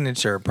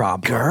signature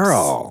problems.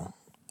 Girl.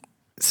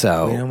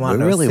 So We we, didn't want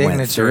no really went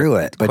signature through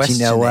it. But you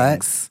know what?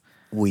 questionings.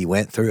 We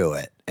went through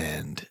it,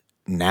 and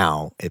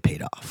now it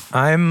paid off.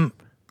 I'm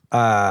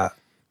But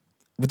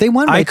they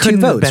won by 2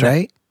 couldn't have votes, been a-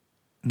 right?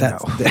 No.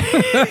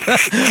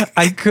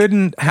 I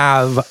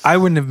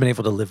wouldn't have been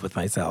able to live with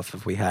myself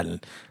if we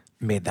hadn't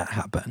made that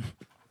happen.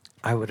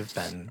 I would have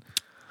been.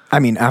 I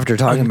mean, after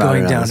talking I'm about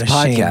going it on down this a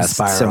shame podcast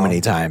so spiral. many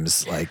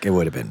times, like it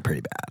would have been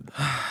pretty bad.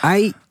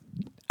 I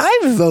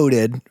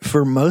voted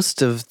for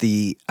most of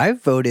the. I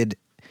voted.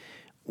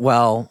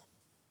 Well,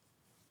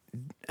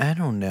 I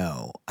don't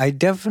know. I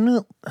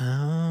definitely.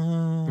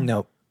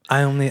 No.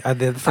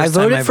 The first I time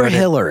voted for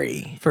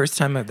Hillary. First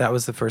time that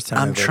was the first time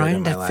I I'm voted trying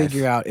in my to life.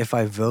 figure out if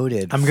I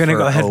voted. I'm gonna for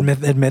go ahead and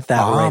admit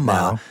that right Obama,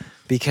 now.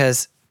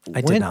 because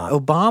I did when not.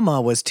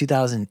 Obama was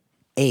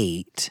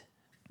 2008,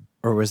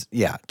 or was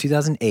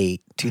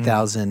 2008,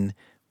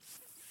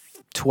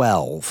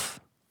 2012,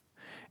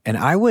 and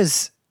I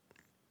was.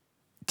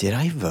 Did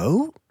I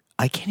vote?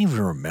 I can't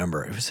even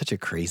remember. It was such a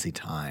crazy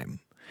time.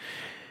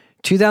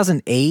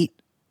 2008,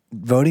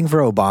 voting for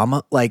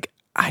Obama, like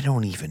I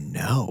don't even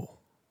know.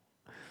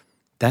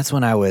 That's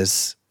when I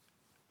was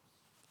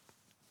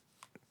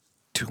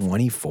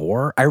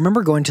 24. I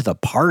remember going to the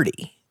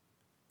party.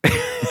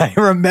 I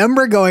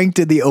remember going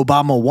to the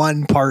Obama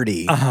 1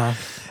 party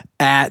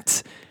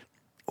at,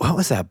 what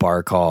was that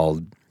bar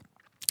called?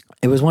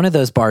 It was one of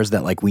those bars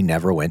that like we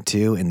never went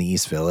to in the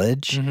East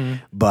Village,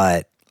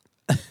 but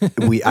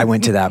I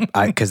went to that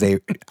because I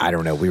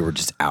don't know, we were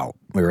just out.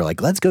 We were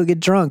like, let's go get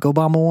drunk,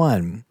 Obama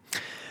 1.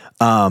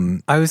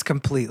 I was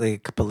completely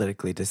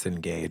politically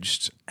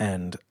disengaged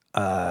and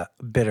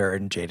bitter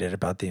and jaded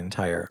about the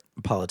entire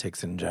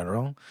politics in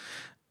general.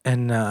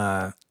 And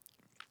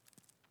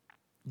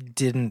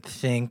didn't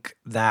think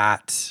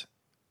that,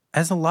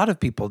 as a lot of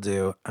people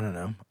do, I don't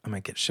know, I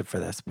might get shit for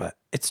this, but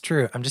it's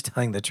true. I'm just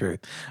telling the truth.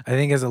 I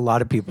think as a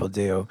lot of people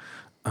do,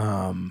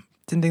 didn't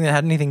think that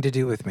had anything to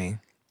do with me.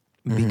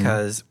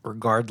 Because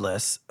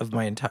regardless of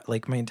my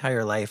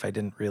entire life, I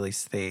didn't really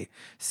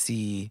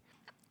see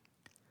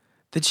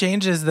the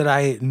changes that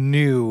I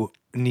knew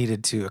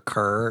needed to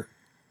occur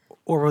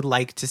or would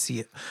like to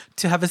see,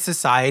 to have a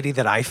society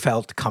that I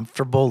felt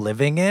comfortable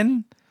living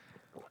in.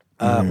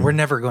 Were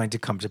never going to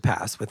come to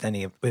pass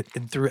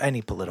through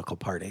any political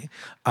party.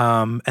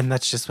 And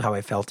that's just how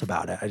I felt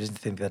about it. I didn't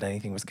think that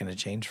anything was going to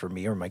change for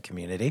me or my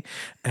community.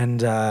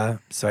 And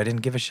so I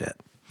didn't give a shit.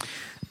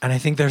 And I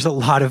think there's a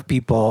lot of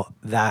people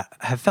that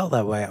have felt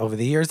that way over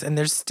the years. And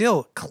there's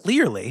still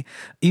clearly,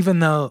 even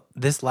though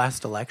this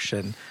last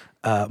election,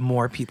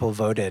 more people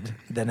voted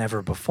than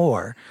ever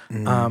before,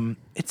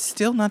 it's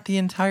still not the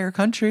entire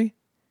country.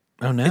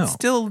 Oh no. It's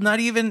still not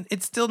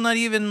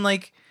even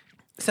like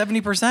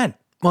 70%.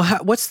 Well,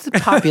 what's the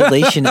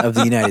population of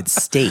the United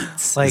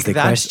States? Like, is the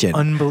that's question.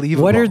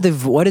 unbelievable. What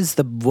is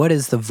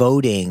the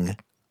voting?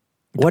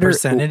 What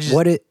percentage?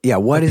 What is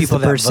People the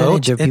that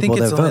percentage vote? of people I think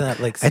it's that only vote? that,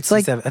 like, It's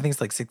like, 67, I think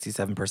it's like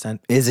 67%.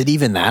 is it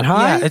even that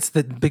high?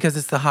 Yeah, because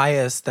it's the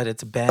highest that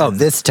it's been. Oh,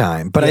 this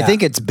time. But I Yeah.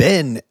 think it's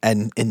been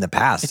and in the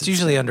past. It's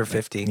usually under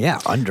 50. Yeah,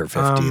 under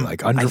 50,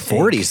 like under I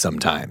 40 think.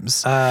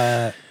 sometimes.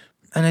 And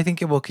I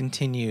think it will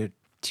continue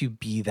to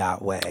be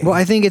that way. Well,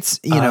 I think it's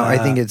I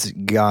think it's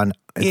gone.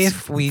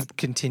 if we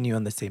continue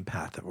on the same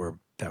path that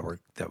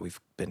we've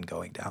been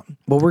going down.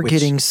 Well, we're which-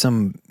 getting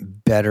some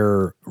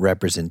better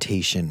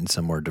representation,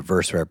 some more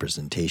diverse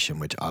representation,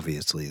 which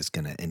obviously is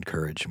going to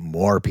encourage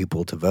more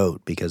people to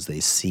vote because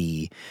they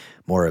see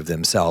more of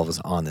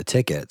themselves on the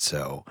ticket.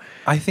 So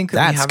I think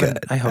that we that's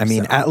haven't. good. I hope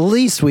mean, so. at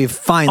least we've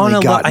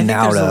finally gotten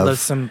out of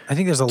I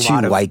think there's a two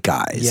lot of white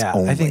guys. Yeah,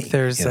 only, I think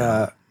there's you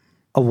know?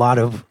 a lot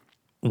of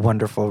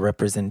wonderful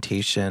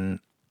representation,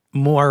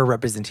 more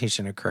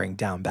representation occurring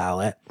down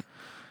ballot.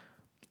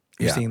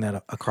 You're Yeah. seeing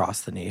that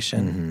across the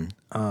nation.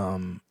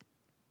 And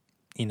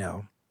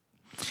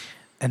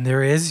there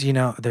was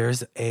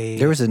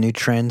a new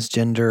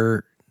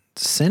transgender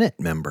Senate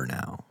member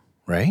now,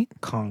 right?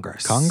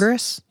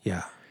 Congress.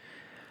 Yeah.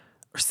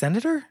 Or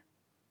senator?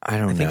 I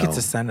don't know. I think it's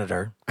a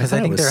senator. I Because thought I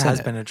it think was there has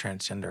Senate. been a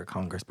transgender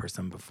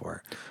congressperson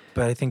before.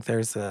 But I think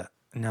there's like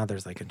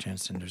a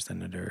transgender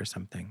senator or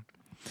something.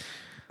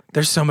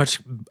 There's so much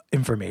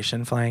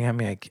information flying at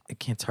me.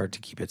 It's hard to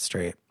keep it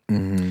straight.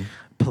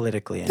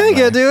 Politically. I Anyway.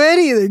 can't do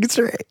anything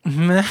straight.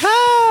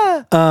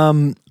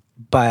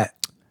 But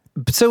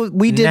So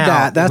we did Now,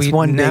 that. That's we-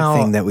 one big now,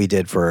 thing that we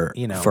did for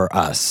for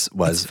us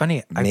was it's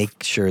funny,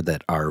 make sure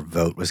that our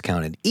vote was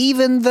counted,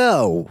 even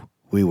though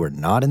we were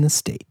not in the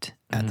state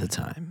at the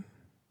time.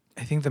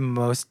 I think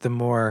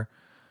the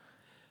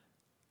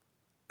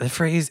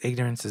phrase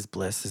 "ignorance is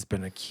bliss" has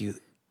been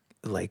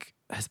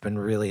has been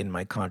really in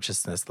my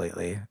consciousness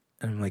lately.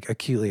 And I'm like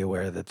acutely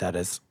aware that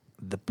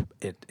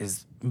it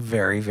is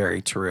very,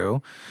 very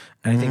true.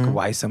 And I think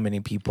why so many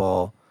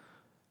people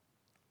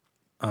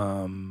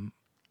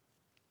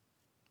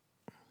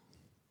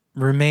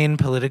remain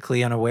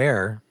politically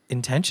unaware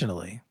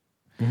intentionally.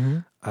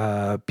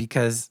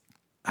 Because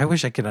I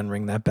wish I could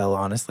unring that bell,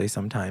 honestly,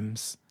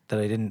 sometimes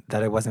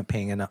that I wasn't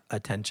paying enough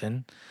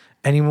attention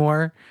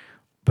anymore.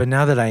 But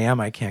now that I am,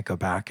 I can't go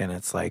back. And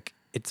it's like,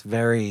 it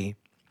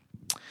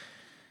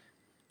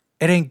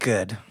ain't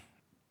good.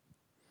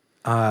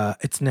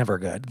 It's never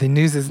good. The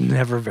news is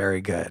never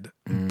very good.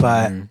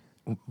 But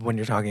when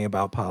you're talking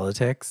about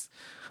politics,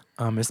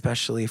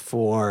 especially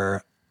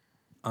for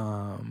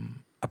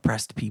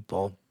oppressed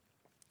people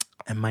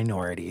and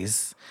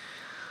minorities,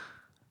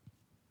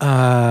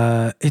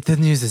 the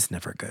news is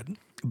never good.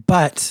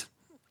 But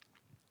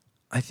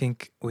I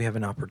think we have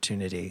an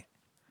opportunity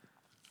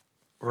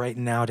right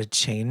now to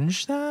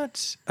change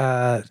that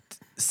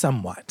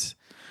somewhat.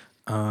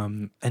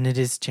 And it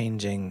is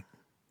changing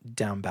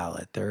down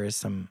ballot. There is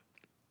some,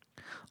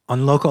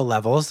 on local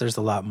levels, there's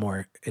a lot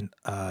more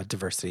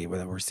diversity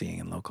that we're seeing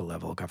in local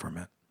level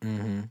government.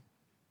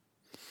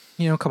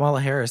 Kamala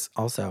Harris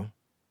also.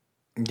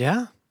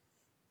 Yeah,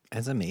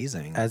 it's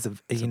amazing. As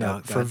of, It's for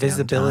about goddamn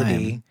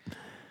visibility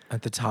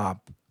at the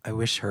top, I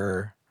wish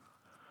her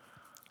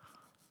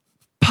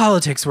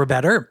politics were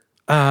better.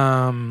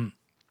 But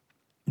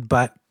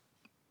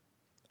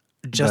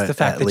just But the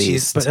fact at that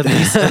least. but at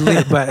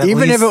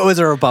Even least, if it was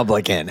a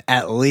Republican,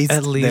 at least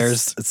At least-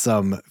 there's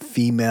some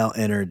female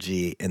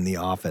energy in the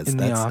office. in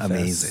That's the office.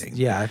 amazing.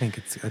 Yeah, I think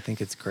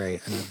it's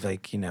great.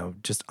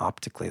 And just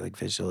optically,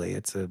 visually, I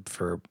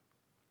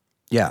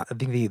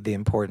think the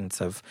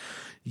importance of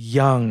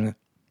young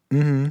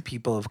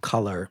people of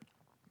color,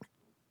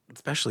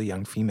 especially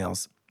young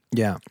females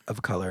Yeah.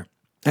 of color,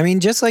 I mean,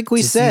 just like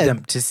we to said, see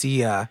them, to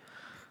see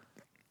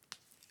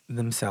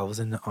themselves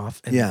in the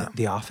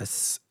the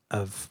office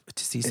to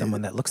see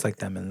someone that looks like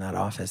them in that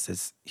office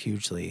is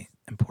hugely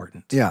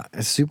important. yeah,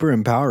 it's super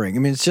empowering. I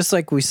mean, it's just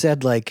like we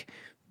said,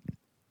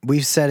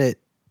 we've said it,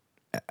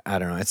 I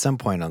don't know, at some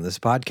point on this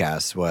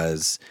podcast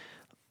was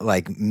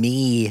like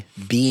me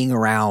being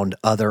around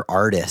other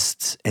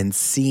artists and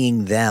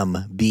seeing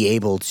them be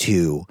able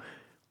to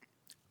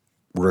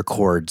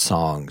record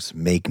songs,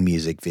 make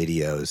music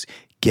videos,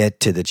 get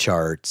to the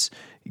charts,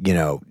 you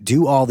know,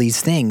 do all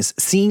these things,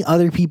 seeing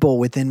other people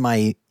within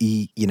my,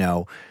 you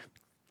know,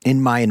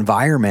 in my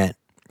environment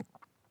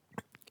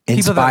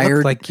People that look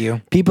inspired like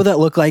you. people that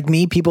look like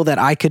me, people that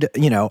I could,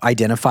 you know,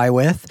 identify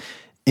with,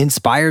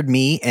 inspired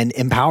me and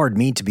empowered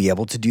me to be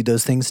able to do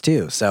those things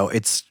too. So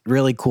it's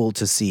really cool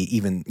to see,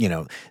 even, you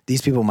know,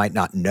 these people might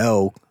not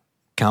know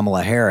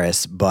Kamala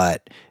Harris,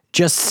 but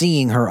just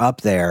seeing her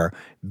up there,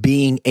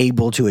 being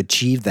able to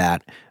achieve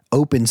that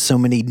opens so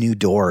many new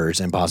doors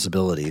and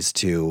possibilities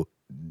to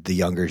the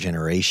younger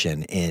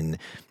generation in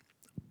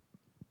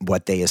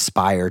what they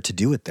aspire to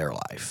do with their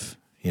life,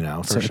 you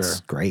know? So sure. it's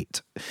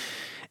great.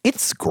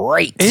 It's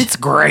great. It's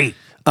great.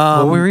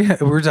 Well, we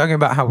were talking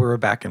about how we were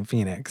back in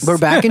Phoenix. We're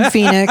back in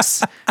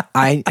Phoenix.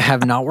 I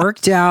have not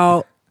worked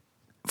out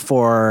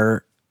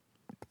for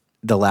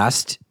the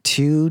last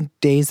 2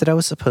 days that I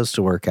was supposed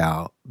to work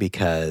out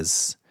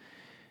because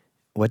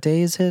what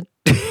day is it?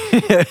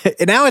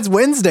 And now it's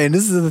Wednesday, and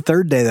this is the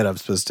third day that I'm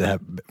supposed to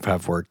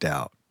have worked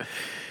out.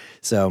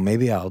 So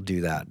maybe I'll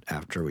do that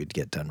after we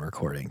get done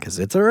recording because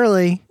it's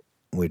early.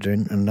 We're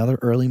doing another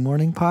early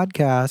morning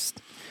podcast.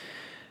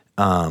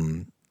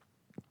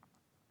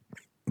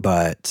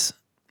 But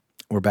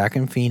we're back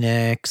in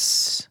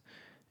Phoenix,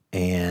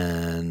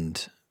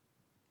 and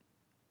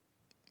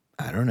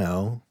I don't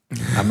know.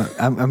 I'm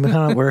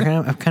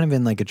kind of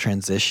in like a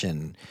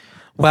transition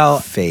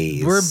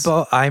phase. We're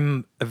both.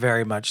 I'm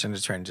very much in a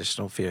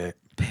transitional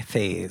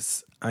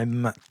phase.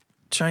 I'm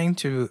trying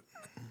to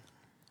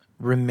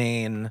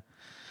remain.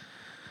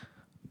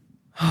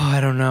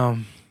 I don't know.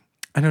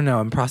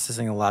 I'm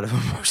processing a lot of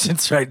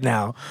emotions right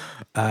now.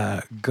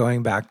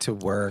 Going back to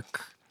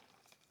work.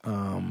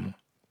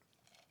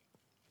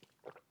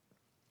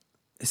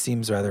 It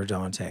seems rather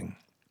daunting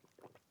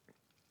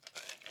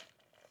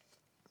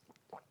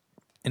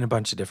in a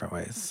bunch of different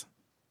ways.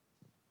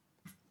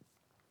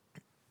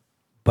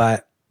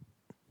 But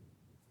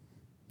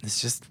it's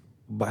just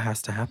what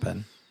has to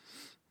happen.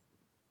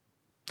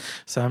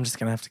 So I'm just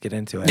going to have to get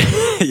into it.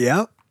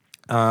 Yep.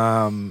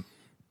 I'm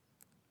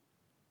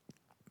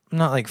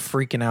not like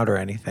freaking out or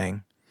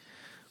anything,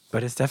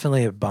 but it's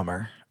definitely a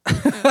bummer.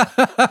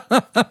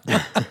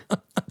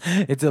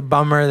 It's a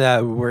bummer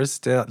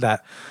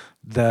that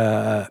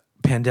the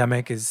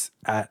pandemic is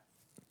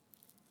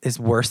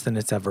worse than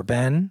it's ever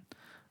been.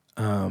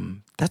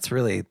 That's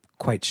really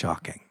quite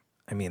shocking.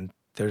 I mean,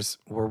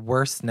 we're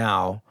worse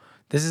now.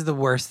 This is the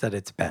worst that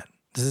it's been.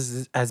 This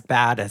is as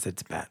bad as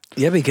it's been.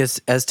 Yeah,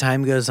 because as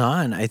time goes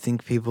on, I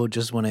think people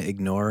just want to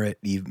ignore it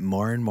even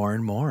more and more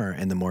and more.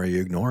 And the more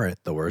you ignore it,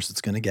 the worse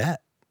it's going to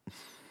get.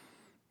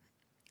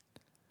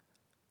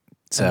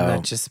 So and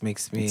that just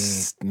makes me,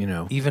 you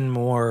know, even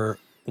more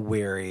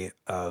wary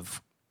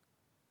of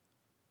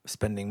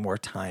spending more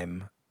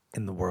time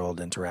in the world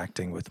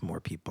interacting with more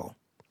people.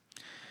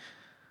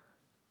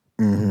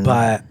 Mm-hmm.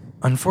 But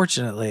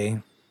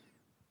unfortunately,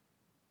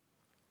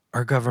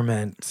 our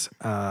government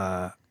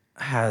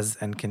has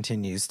and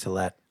continues to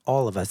let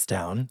all of us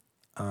down.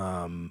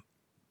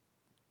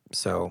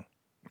 So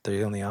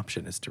the only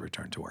option is to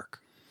return to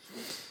work.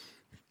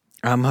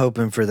 I'm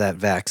hoping for that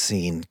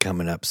vaccine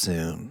coming up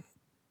soon.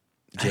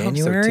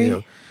 January? I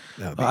hope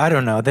so too. I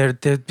don't know. There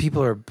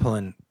people are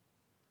pulling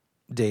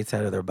dates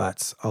out of their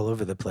butts all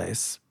over the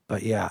place.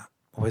 But yeah,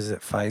 was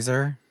it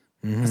Pfizer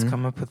has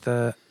come up with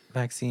the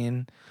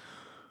vaccine,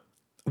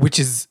 which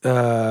is what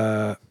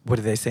are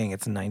they saying?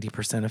 It's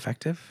 90%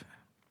 effective,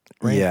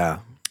 right? Yeah.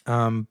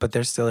 But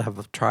they still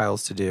have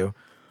trials to do,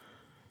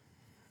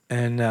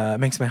 and it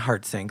makes my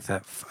heart sink.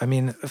 That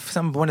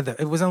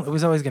it was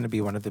always going to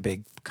be one of the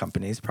big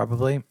companies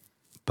probably,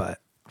 but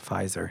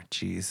Pfizer,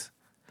 geez.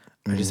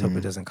 I just hope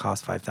it doesn't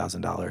cost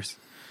 $5,000.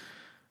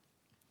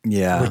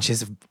 Yeah. Which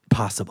is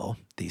possible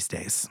these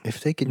days.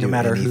 If they could do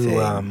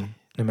anything.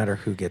 No matter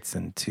who gets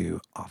into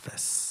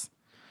office.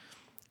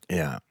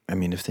 Yeah. I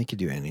mean, if they could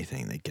do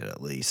anything, they could at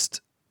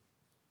least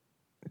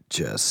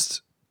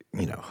just,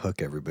 you know,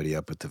 hook everybody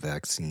up with the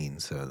vaccine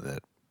so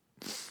that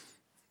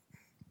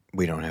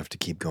we don't have to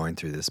keep going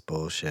through this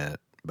bullshit.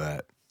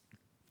 But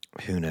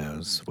who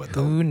knows what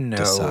they'll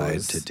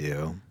decide to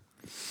do.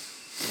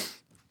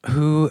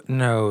 Who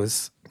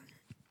knows?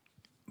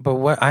 But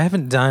what I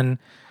haven't done.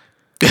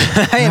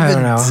 I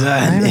haven't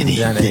done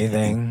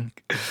anything.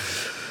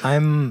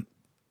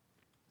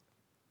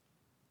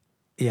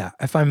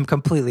 If I'm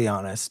completely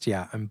honest,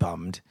 I'm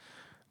bummed.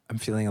 I'm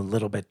feeling a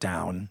little bit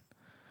down.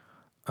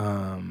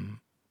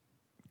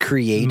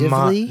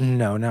 Creatively?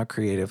 No, not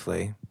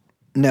creatively.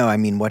 No, I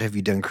mean, what have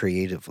you done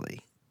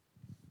creatively?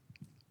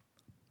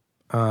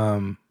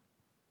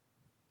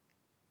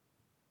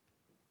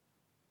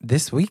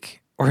 This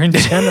week or in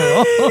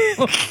general?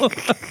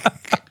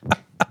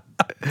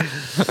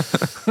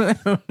 I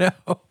don't know.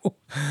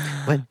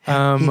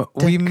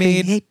 We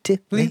made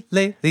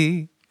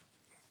lately.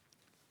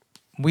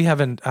 We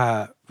haven't.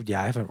 I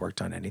haven't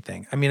worked on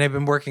anything. I mean, I've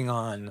been working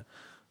on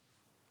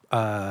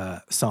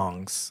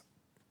songs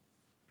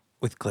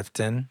with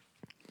Clifton.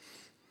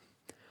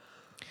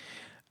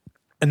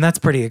 And that's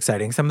pretty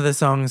exciting. Some of the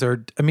songs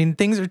are, I mean,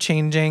 things are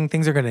changing.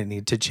 Things are going to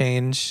need to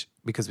change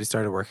because we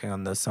started working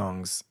on those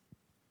songs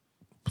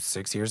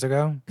 6 years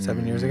ago,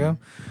 7 years ago.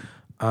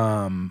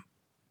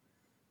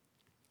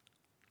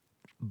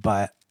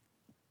 But,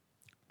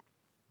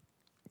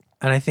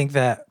 and I think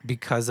that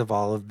because of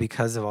all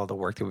the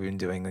work that we've been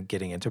doing, like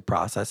getting into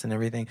process and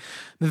everything,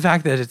 the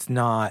fact that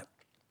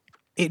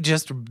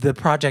the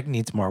project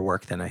needs more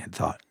work than I had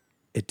thought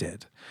it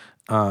did.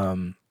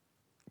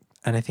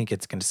 And I think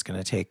it's just going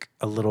to take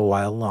a little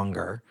while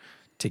longer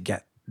to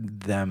get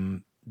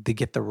the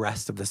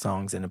rest of the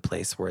songs in a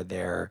place where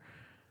they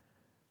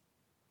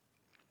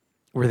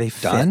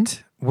Done?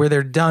 fit, where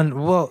they're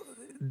done. Well,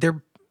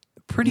 they're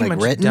pretty Like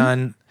much written?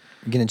 done.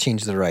 I'm going to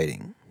change the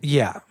writing.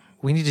 Yeah,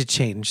 we need to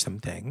change some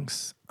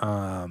things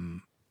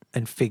and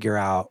figure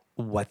out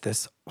what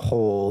this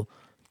whole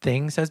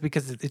thing says,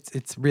 because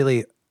it's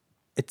really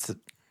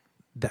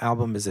the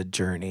album is a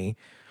journey.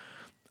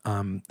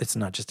 It's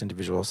not just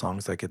individual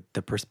songs, like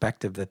the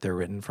perspective that they're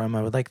written from.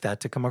 I would like that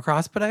to come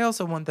across, but I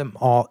also want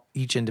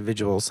each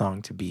individual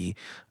song to be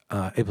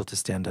able to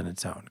stand on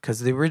its own,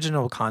 because the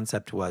original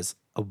concept was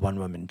a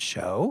one-woman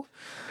show,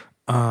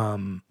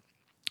 and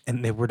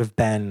there would have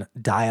been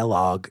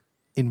dialogue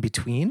in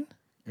between,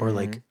 or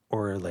like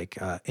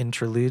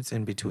interludes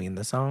in between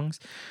the songs.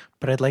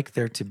 But I'd like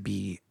there to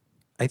be,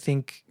 I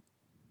think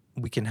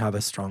we can have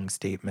a strong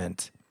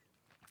statement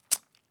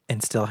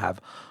and still have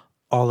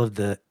all of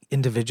the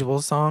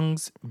individual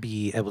songs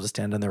be able to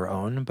stand on their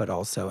own, but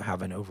also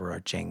have an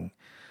overarching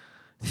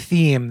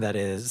theme that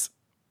is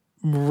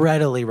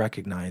readily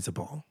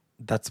recognizable.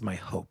 That's my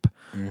hope.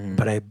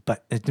 But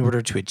in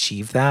order to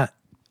achieve that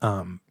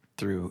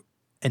through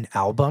an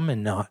album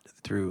and not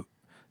through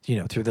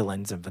the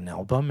lens of an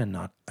album and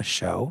not a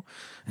show,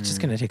 it's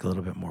just going to take a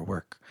little bit more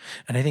work.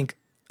 And I think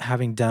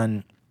having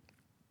done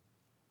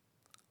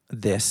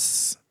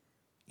this,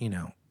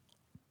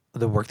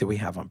 the work that we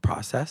have on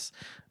process,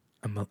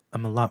 I'm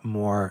a lot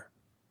more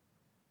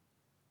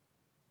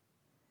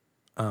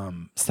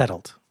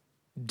settled.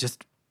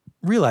 Just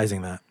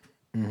realizing that.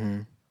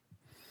 I'm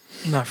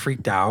not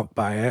freaked out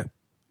by it.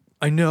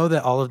 I know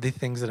that all of the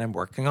things that I'm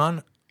working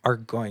on are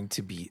going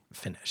to be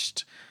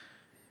finished.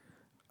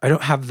 I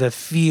don't have the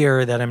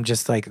fear that I'm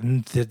just like,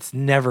 it's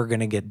never going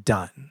to get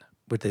done,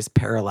 with this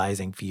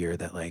paralyzing fear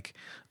that like,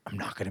 I'm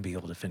not going to be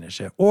able to finish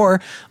it.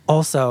 Or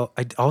also,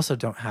 I also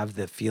don't have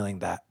the feeling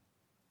that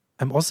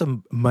it's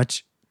also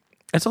much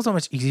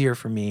easier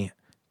for me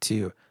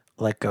to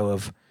let go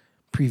of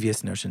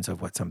previous notions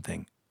of what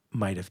something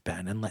might have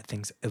been and let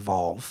things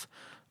evolve,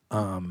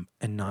 and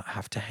not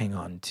have to hang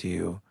on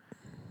to,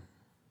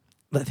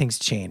 let things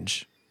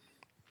change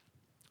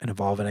and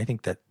evolve. And I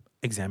think that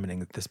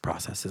examining this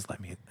process has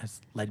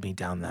led me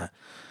down that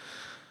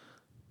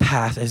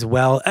path as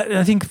well.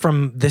 I think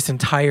from this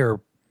entire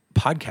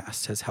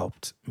podcast has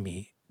helped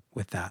me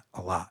with that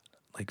a lot,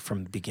 like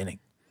from the beginning.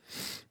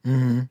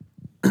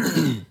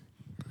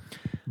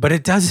 But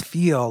it does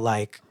feel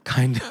like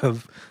kind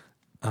of,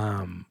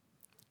 I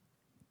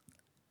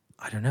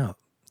don't know,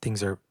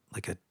 things are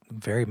like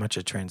very much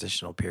a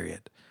transitional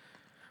period.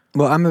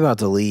 Well, I'm about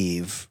to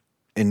leave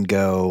and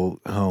go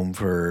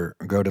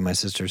to my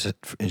sister's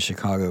in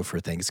Chicago for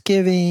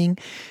Thanksgiving,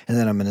 and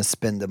then I'm going to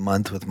spend a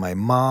month with my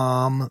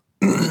mom,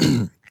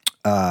 and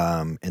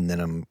then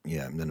I'm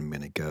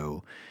going to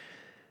go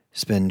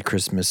spend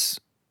Christmas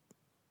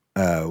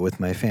with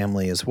my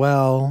family as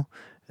well.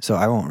 So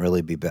I won't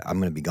really be. I'm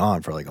going to be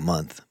gone for like a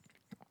month.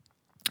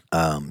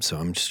 So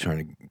I'm just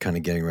trying to kind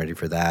of getting ready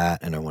for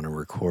that, and I want to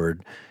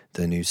record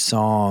the new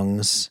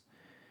songs.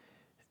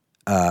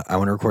 I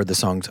want to record the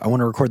songs. I want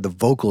to record the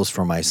vocals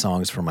for my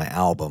songs for my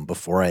album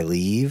before I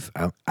leave.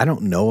 I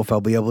don't know if I'll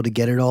be able to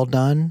get it all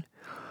done.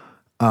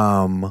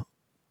 But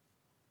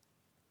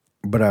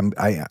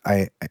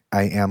I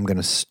am going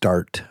to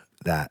start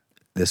that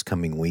this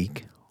coming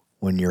week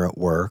when you're at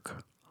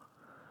work.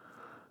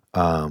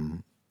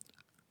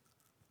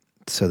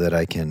 So that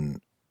I can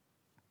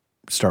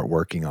start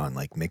working on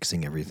like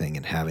mixing everything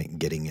and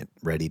getting it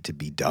ready to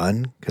be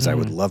done, because I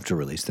would love to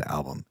release the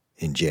album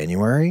in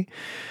January.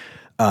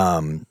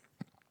 But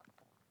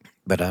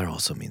that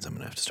also means I'm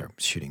gonna have to start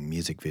shooting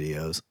music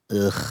videos.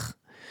 Ugh.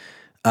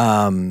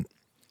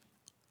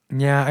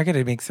 Yeah, I got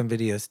to make some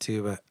videos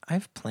too, but I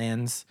have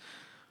plans.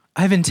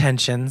 I have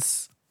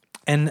intentions,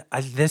 and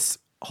this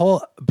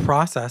whole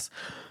process,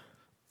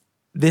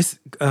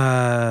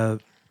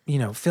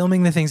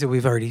 filming the things that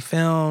we've already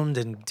filmed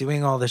and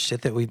doing all the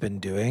shit that we've been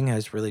doing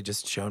has really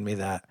just shown me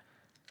that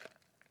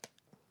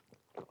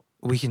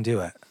we can do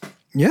it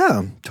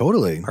Yeah,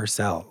 totally.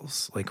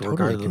 ourselves. Like Totally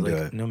regardless, can do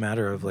like it. no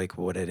matter of like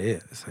what it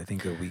is, I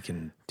think that we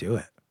can do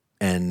it.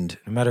 And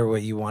No matter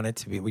what you want it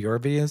to be, what your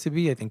videos to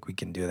be, I think we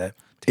can do that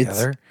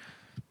together.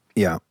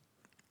 yeah,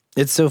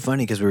 it's so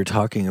funny because we were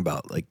talking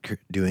about like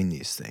doing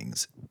these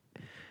things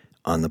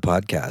on the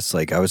podcast.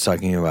 Like I was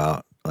talking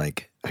about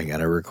like, I got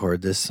to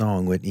record this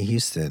song, Whitney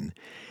Houston,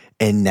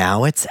 and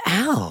now it's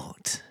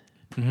out.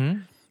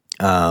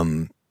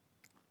 And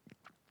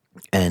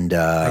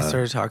I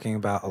started talking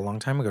about a long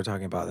time ago,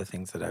 talking about the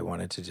things that I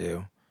wanted to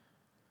do.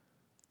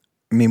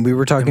 I mean, we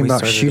were talking we about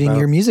started shooting about-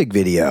 your music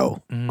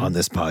video on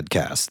this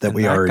podcast that And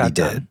we that already got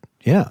did. done.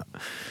 Yeah.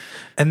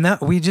 And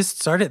that we just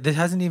started. This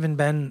hasn't even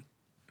been.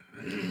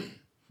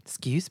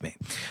 Excuse me.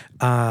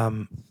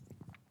 You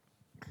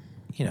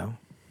know,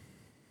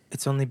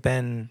 it's only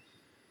been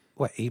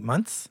what, 8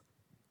 months?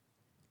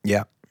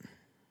 Yeah.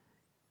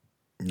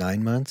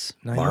 9 months?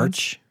 9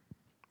 March?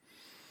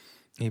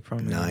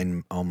 April, May.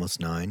 9,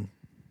 almost 9.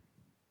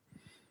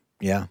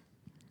 Yeah.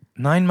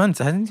 9 months.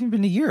 It hasn't even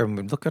been a year. I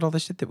mean, look at all the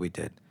shit that we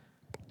did.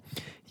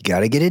 You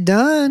got to get it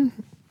done.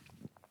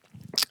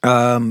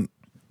 I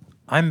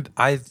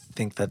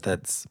think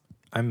that's.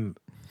 I'm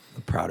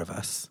proud of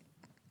us.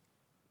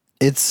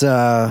 It's, you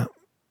Are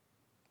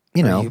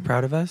know, you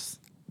proud of us?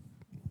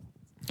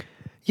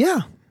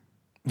 yeah.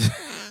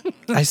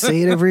 I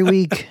say it every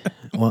week.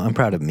 Well, I'm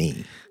proud of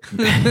me.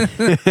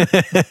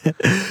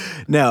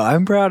 No,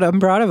 I'm proud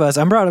of us.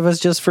 I'm proud of us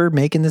just for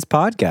making this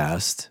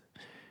podcast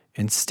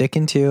and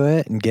sticking to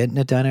it and getting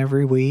it done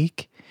every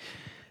week.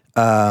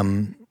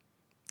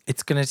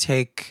 It's gonna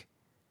take.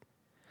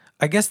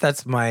 I guess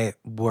that's my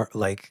work.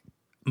 Like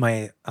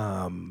my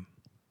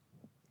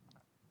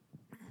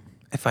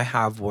if I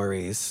have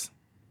worries,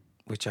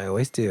 which I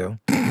always do,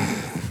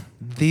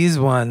 these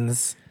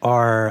ones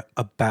are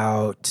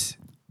about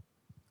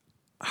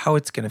how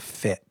it's gonna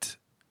fit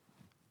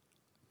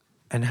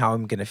and how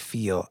I'm gonna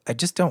feel. I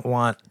just don't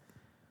want.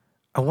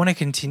 I want to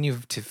continue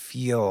to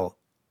feel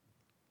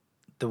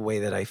the way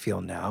that I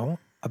feel now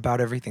about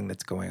everything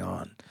that's going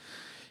on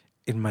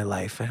in my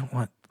life. I don't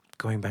want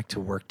going back to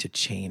work to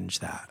change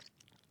that.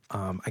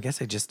 I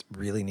guess I just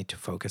really need to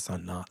focus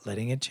on not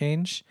letting it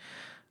change.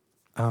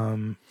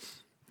 What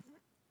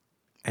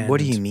do And-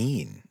 you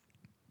mean?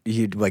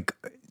 You'd like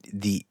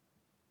the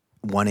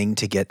wanting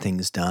to get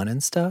things done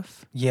and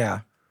stuff?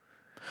 Yeah.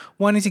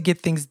 Wanting to get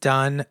things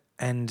done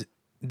and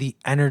the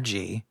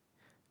energy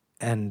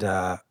and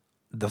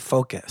the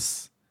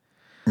focus.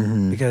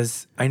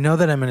 Because I know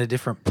that I'm in a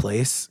different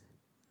place,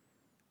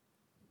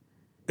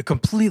 a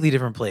completely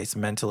different place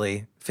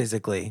mentally,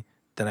 physically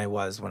than I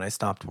was when I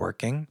stopped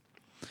working.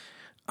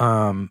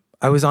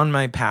 I was on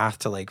my path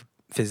to like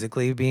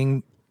physically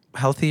being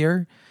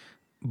healthier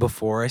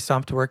before I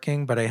stopped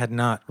working, but I had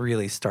not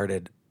really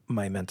started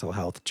my mental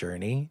health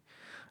journey.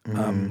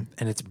 And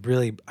it's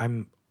really,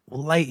 I'm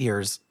light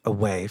years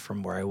away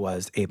from where I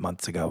was 8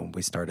 months ago when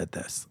we started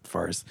this, as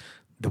far as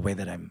the way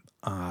that I'm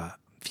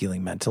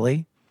feeling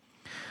mentally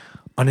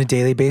on a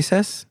daily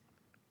basis.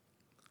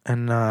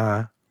 And,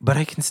 but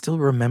I can still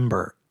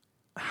remember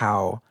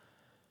how,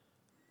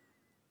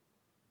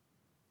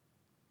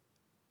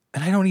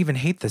 and I don't even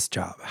hate this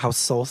job, how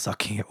soul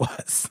sucking it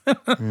was.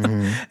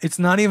 It's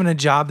not even a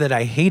job that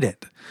I hated.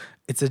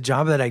 It's a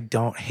job that I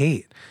don't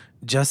hate.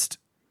 Just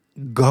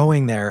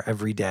going there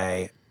every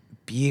day,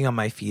 being on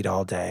my feet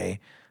all day,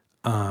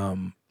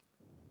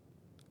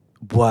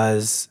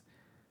 was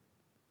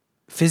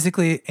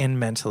physically and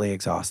mentally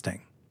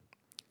exhausting.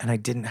 And I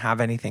didn't have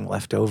anything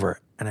left over.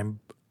 And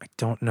I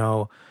don't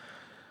know.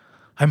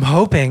 I'm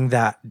hoping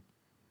that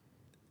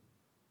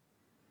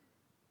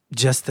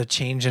just the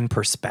change in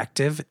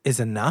perspective is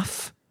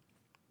enough.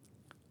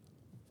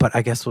 But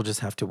I guess we'll just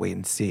have to wait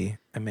and see.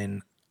 I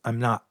mean, I'm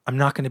not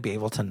going to be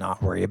able to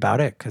not worry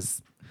about it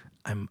because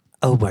I'm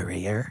a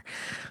worrier.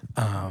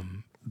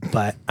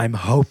 But I'm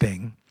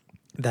hoping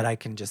that I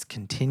can just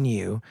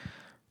continue.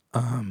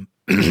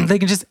 They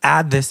can just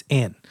add this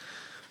in.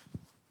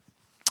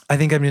 I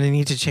think I'm going to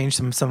need to change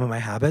some of my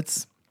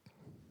habits.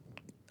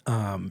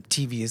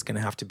 TV is going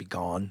to have to be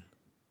gone.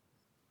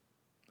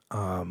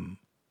 I'm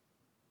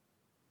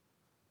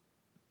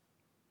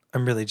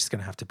really just going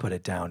to have to put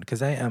it down because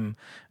television.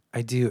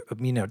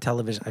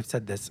 I've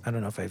said this. I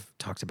don't know if I've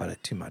talked about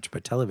it too much,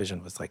 but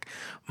television was like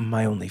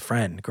my only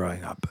friend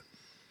growing up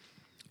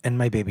and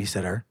my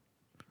babysitter.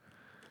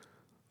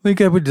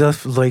 Like I would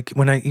just like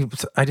when I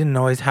didn't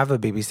always have a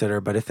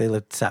babysitter, but if they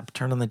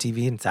turned on the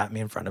TV and sat me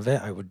in front of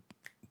it, I would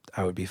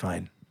be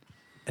fine.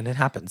 And it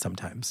happens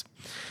sometimes.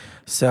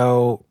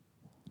 So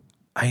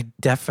I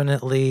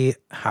definitely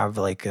have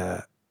like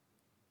a,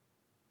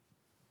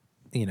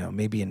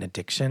 maybe an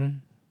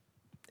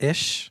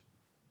addiction-ish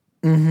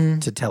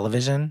to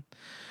television.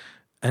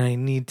 And I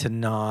need to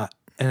not,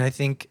 and I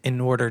think in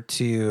order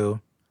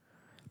to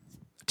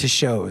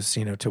shows,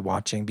 to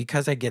watching,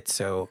 because I get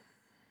so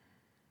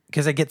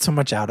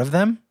much out of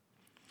them,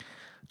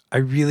 I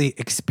really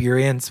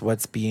experience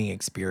what's being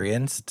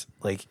experienced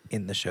like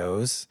in the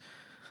shows.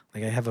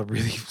 Like I have a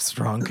really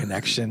strong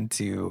connection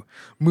to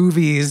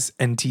movies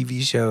and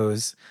TV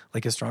shows,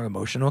 like a strong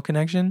emotional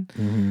connection.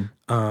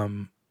 I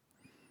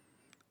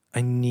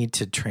need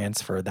to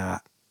transfer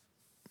that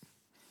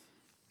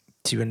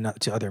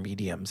to other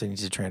mediums. I need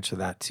to transfer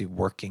that to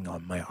working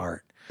on my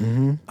art.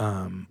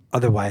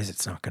 Otherwise,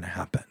 it's not going to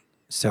happen.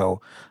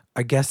 So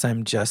I guess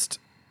I'm just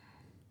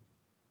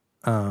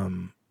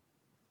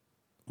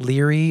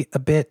leery a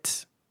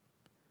bit.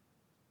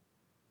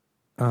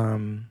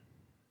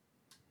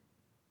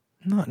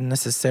 not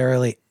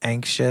necessarily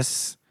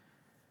anxious.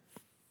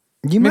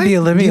 You Maybe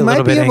a little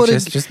bit be able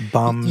anxious, just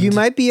bummed. You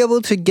might be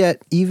able to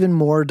get even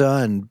more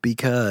done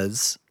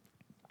because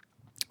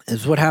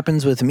it's what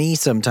happens with me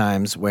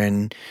sometimes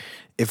when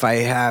if I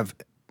have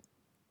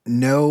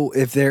all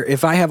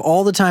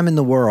the time in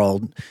the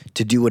world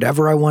to do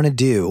whatever I want to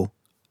do,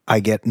 I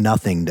get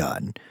nothing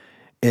done.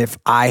 If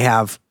I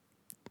have,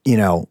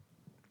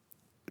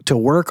 to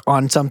work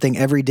on something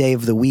every day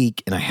of the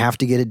week and I have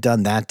to get it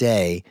done that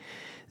day,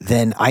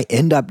 then I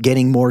end up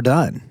getting more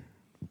done.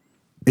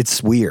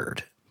 It's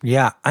weird.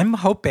 Yeah, I'm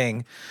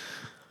hoping.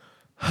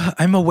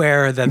 I'm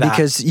aware that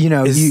because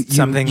is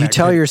something you that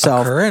tell could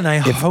yourself, occur, and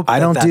I if hope I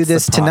don't do that's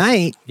this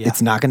tonight, Yeah.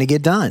 it's not going to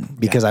get done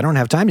because I don't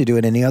have time to do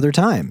it any other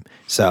time.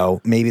 So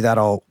maybe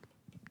that'll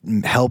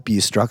help you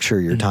structure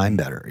your time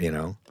better.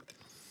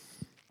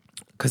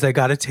 Because I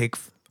got to take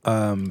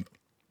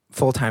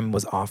full time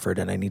was offered,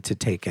 and I need to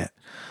take it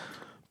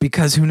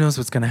because who knows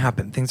what's going to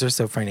happen. Things are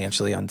so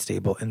financially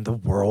unstable in the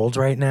world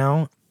right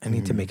now. I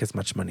need to make as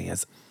much money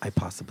as I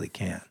possibly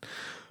can.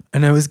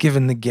 And I was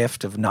given the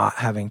gift of not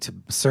having to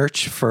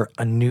search for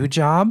a new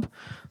job,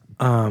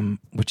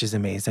 which is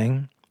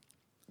amazing.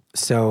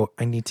 So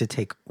I need to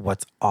take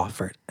what's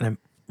offered. And I'm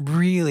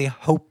really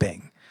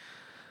hoping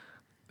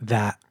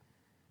that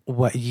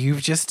what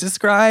you've just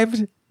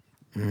described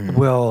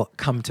will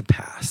come to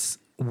pass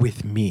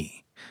with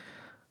me.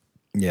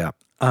 Yeah.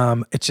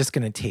 It's just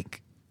going to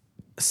take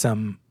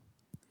some.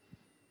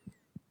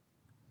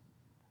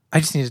 I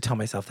just need to tell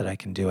myself that I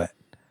can do it.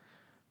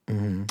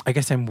 I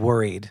guess I'm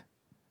worried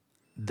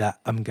that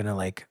I'm going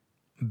to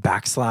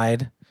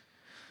backslide.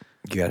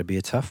 You got to be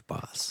a tough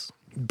boss.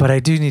 But I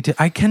do need to.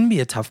 I can be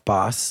a tough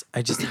boss.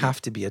 I just have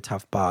to be a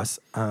tough boss.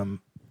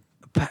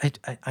 But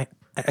I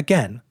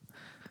again,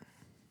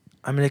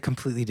 I'm in a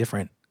completely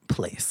different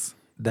place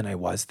than I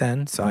was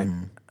then. So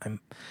I'm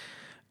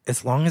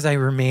as long as I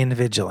remain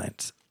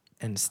vigilant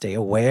and stay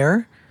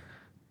aware,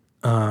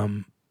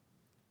 and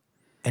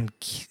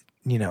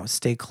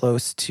stay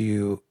close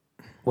to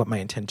what my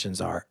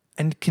intentions are,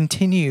 and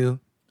continue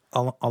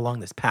along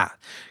this path,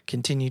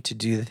 continue to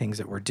do the things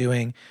that we're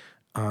doing,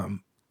 and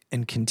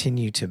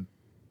continue to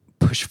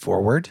push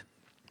forward,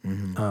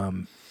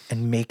 and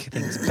make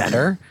things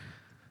better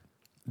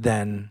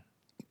than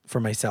for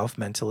myself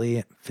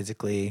mentally,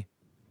 physically,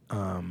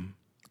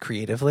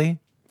 creatively.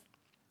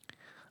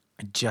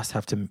 I just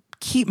have to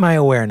keep my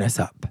awareness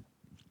up.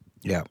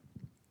 Yeah.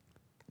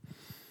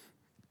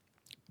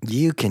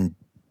 You can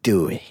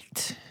do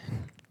it.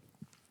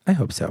 I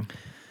hope so.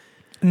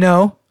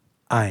 No,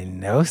 I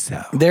know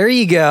so. There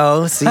you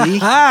go. See?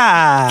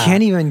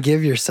 Can't even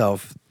give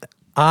yourself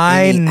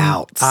any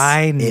outs.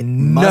 It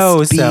know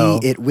must be, so.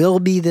 It will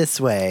be this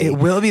way. It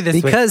will be this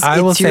way. Because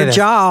I will it's say your this.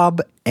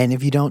 job, and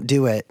if you don't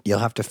do it, you'll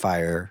have to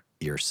fire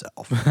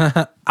yourself.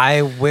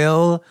 I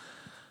will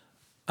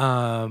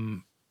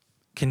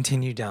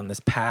continue down this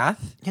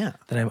path Yeah.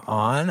 that I'm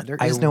on. There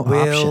is I no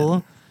will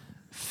option.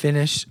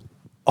 finish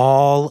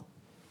all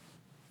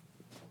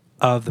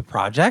of the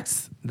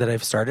projects that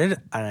I've started,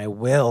 and I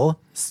will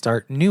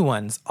start new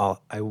ones.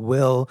 I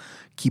will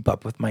keep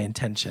up with my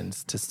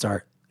intentions to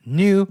start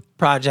new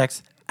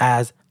projects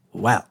as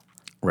well.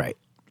 Right.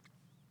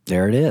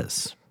 There it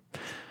is.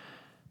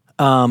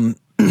 What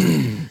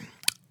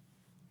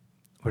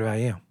about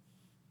you?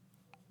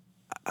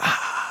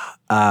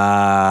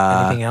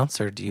 Anything else,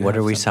 or do you? What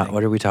have are we something?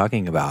 What are we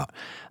talking about?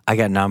 I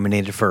got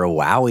nominated for a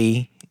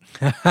Wowie.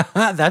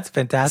 That's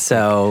fantastic.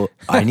 So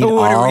I need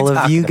What are we all of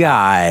talking you about?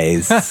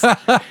 guys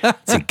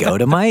to go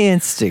to my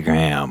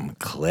Instagram,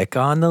 click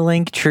on the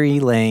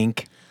Linktree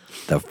link.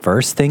 The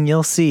first thing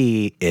you'll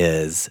see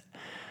is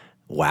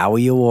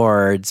Wowie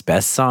Awards,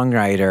 Best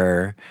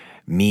Songwriter.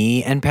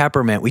 Me and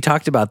Peppermint, we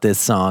talked about this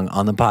song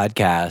on the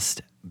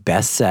podcast.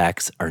 Best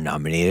Sex are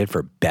nominated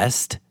for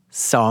Best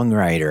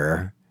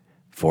Songwriter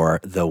for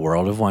the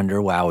World of Wonder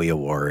Wowie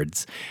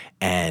Awards.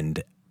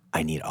 And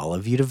I need all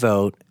of you to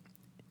vote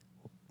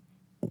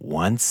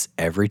once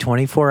every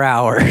 24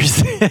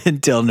 hours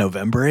until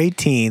November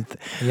 18th.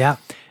 Yeah,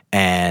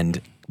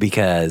 And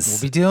because,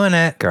 we'll be doing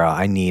it. girl,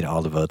 I need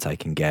all the votes I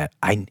can get.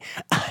 I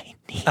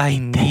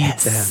need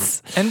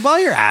this. them. And while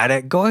you're at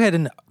it, go ahead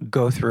and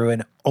go through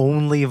and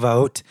only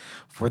vote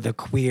for the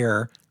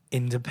queer,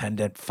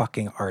 independent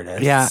fucking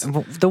artists. Yeah,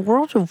 the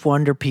World of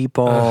Wonder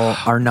people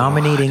are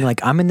nominating,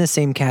 like, I'm in the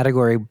same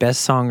category,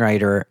 Best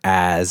Songwriter,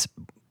 as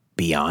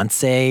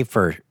Beyonce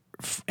for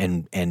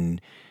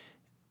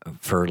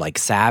like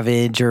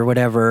Savage or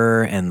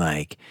whatever, and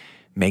like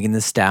Megan Thee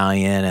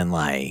Stallion and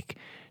like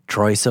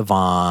Troye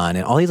Sivan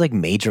and all these like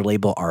major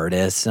label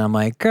artists. And I'm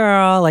like,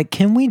 girl, like,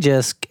 can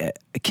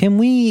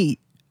we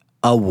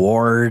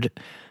award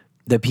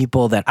the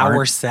people that aren't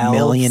Ourselves?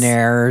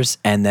 millionaires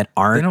and that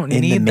aren't don't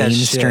in the need that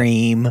shit.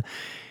 mainstream?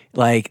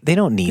 Like, they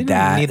don't need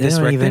that. need They this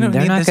don't rec- they even, don't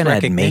they're need not this going to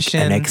make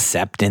recognition. an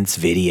acceptance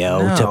video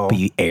No. to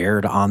be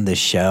aired on the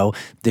show.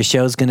 The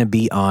show's going to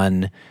be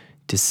on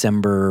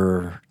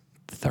December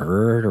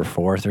 3rd or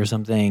 4th or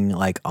something,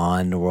 like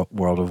on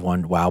World of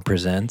Wonder Wow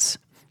Presents.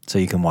 So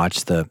you can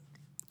watch the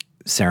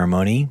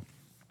ceremony.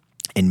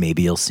 And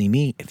maybe you'll see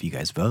me if you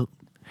guys vote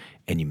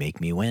and you make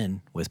me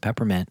win with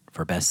Peppermint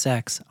for Best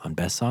Sex on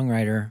Best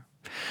Songwriter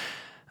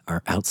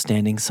or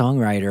Outstanding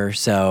Songwriter.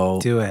 So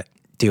Do it.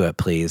 do it,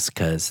 please,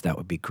 because that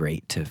would be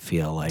great to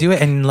feel like Do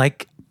it. And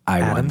like I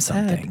Adam won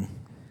said, something.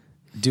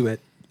 do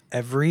it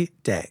every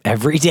day.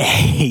 Every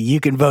day. You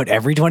can vote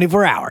every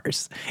 24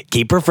 hours.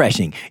 Keep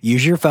refreshing.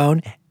 Use your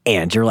phone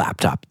and your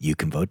laptop. You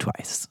can vote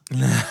twice.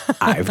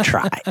 I've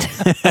tried.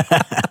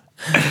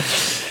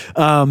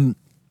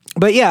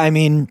 But yeah, I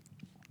mean,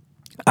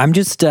 I'm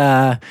just,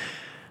 I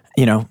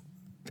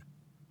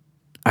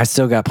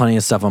still got plenty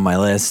of stuff on my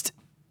list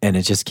and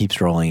it just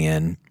keeps rolling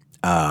in.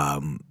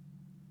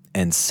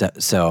 And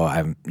so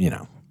I'm,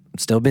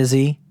 still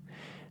busy.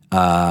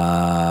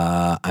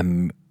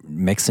 I'm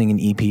mixing an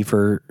EP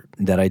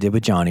that I did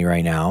with Johnny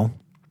right now.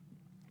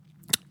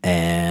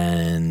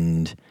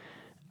 And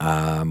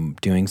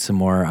doing some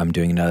more. I'm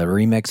doing another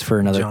remix for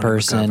another Johnny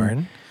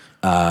person.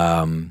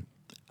 McGovern.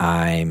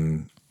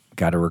 I'm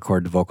got to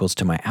record the vocals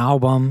to my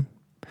album.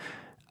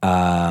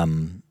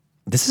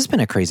 This has been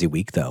a crazy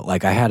week though.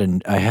 Like I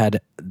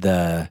had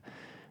the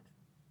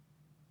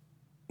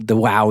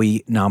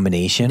Wowie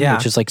nomination, Yeah.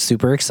 which is like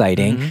super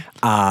exciting.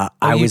 I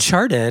was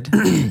charted.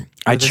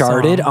 I the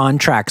charted song. on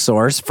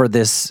TrackSource for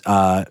this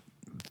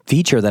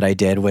feature that I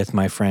did with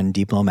my friend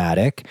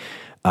Diplomatic,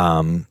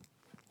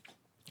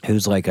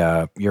 who's like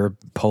you're a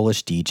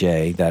Polish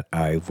DJ that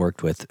I've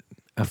worked with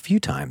a few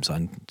times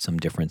on some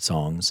different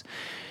songs.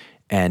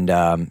 And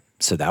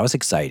so that was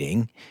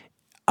exciting.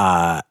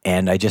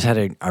 And I just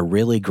had a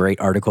really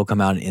great article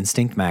come out in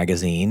Instinct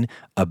magazine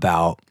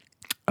about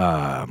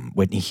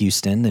Whitney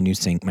Houston,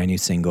 my new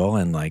single,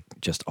 and like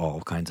just all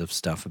kinds of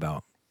stuff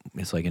about.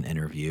 It's like an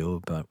interview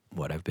about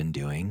what I've been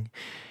doing.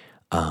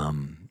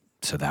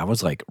 So that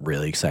was like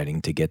really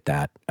exciting to get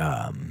that.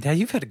 Yeah,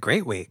 you've had a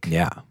great week.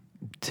 Yeah,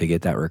 to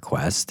get that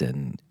request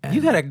and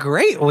You've had a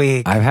great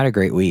week. I've had a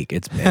great week.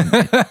 It's been,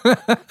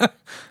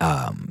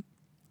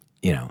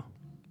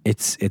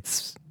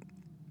 it's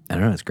I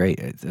don't know. It's great.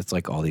 It's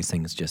like all these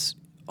things just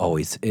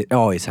it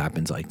always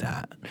happens like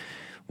that.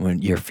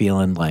 When you're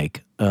feeling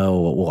like,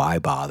 oh, why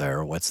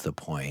bother? What's the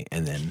point?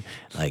 And then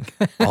like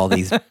all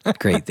these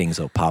great things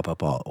will pop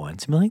up all at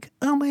once. I'm like,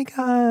 oh my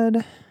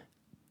God,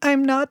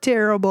 I'm not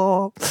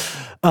terrible.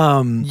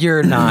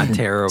 You're not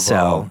terrible.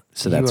 So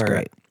that's You are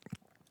great.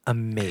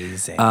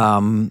 Amazing.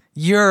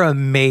 You're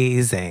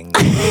amazing.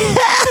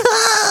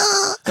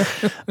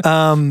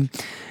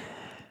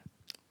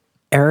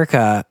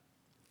 Erica,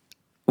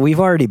 we've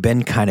already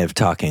been kind of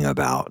talking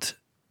about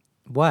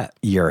What?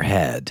 your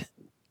head.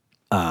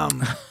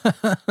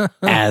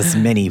 As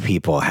many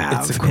people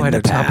have It's in quite the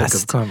a topic of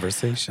past.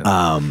 conversation.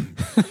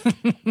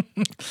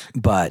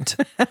 But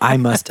I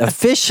must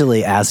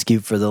officially ask you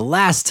for the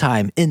last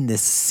time in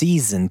this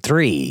season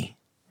 3.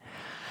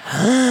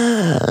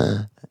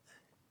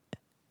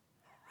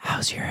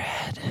 How's your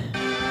head?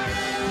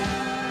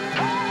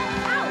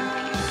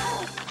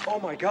 Oh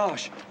my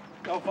gosh.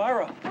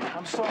 Elvira,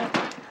 I'm sorry.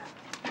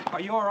 Are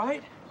you all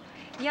right?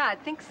 Yeah, I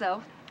think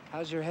so.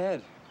 How's your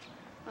head?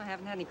 I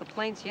haven't had any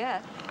complaints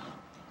yet.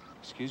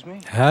 Excuse me?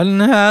 Hadn't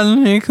had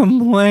any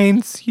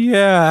complaints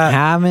yet.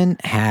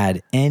 Haven't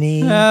had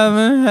any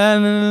Haven't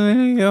had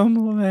any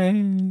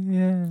complaints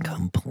yet.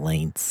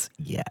 complaints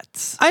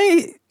yet.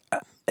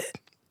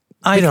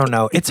 I don't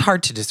know. It's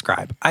hard to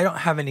describe. I don't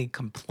have any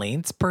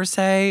complaints per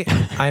se.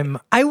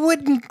 I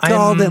wouldn't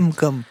call I'm- them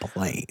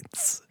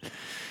complaints.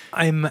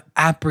 I'm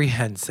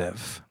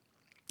apprehensive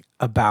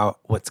about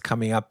what's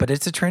coming up, but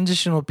it's a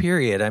transitional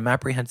period. I'm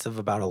apprehensive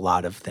about a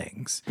lot of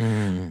things.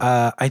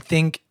 I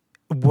think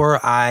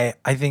I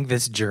think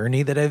this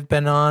journey that I've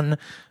been on,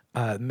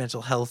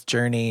 mental health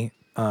journey,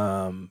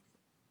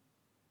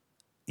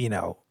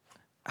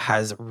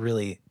 has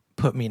really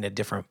put me in a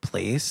different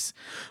place.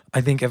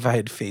 I think if I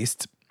had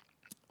faced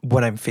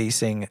what I'm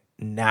facing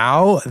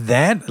now,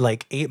 then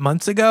like 8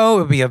 months ago,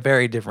 it would be a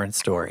very different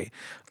story.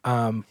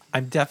 I'm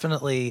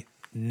definitely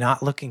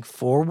not looking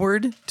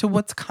forward to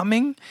what's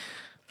coming,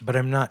 but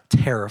I'm not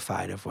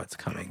terrified of what's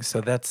coming.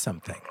 So that's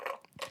something.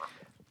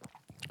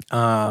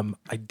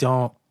 I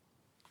don't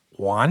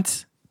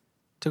want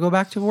to go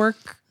back to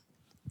work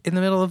in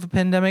the middle of a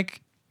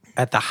pandemic,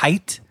 at the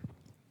height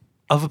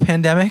of a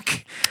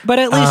pandemic. But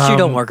at least you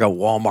don't work at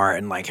Walmart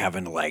and like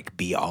having to like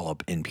be all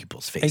up in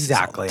people's faces.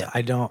 Exactly. all the time.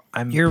 I don't.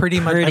 I'm You're pretty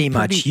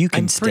much. You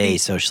can I'm stay pretty-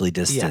 socially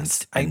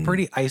distanced. Yes, I'm and-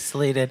 pretty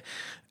isolated,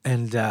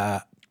 and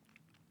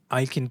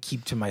I can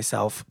keep to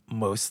myself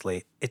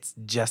mostly. It's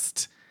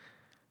just,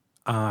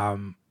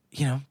 the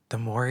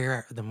more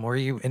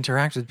you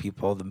interact with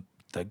people,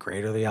 the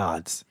greater the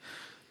odds.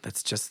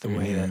 That's just the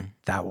way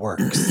that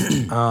works.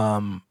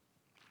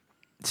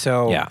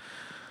 So Yeah.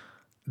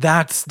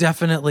 that's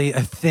definitely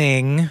a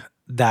thing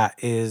that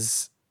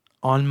is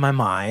on my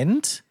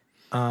mind.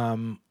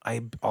 I've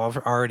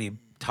already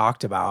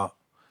talked about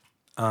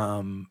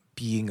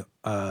being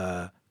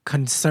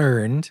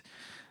concerned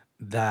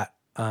that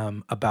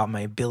about my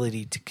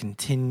ability to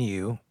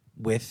continue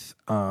with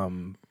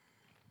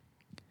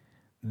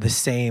the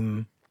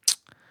same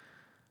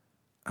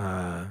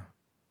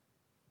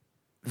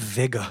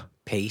vigor,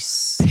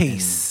 pace.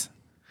 pace,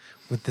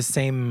 with the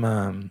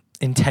same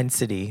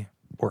intensity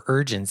or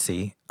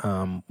urgency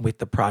with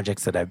the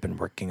projects that I've been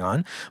working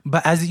on.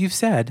 But as you've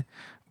said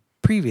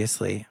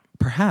previously,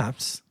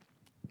 perhaps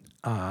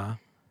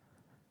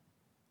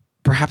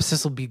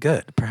this will be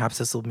good. Perhaps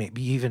this will be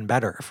even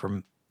better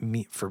for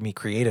me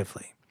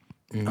creatively,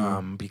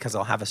 because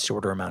I'll have a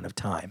shorter amount of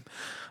time.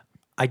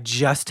 I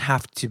just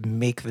have to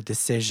make the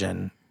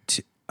decision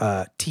to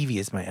TV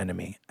is my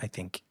enemy. I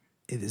think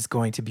it is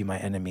going to be my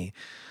enemy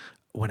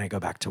when I go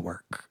back to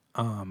work.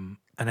 And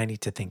I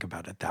need to think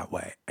about it that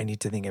way. I need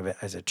to think of it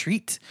as a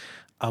treat.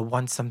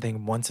 Once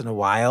in a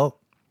while.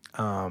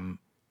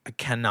 I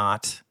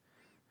cannot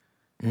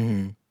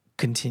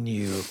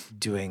continue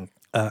doing.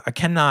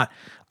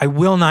 I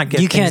will not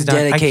get. You things can't done.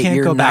 dedicate I can't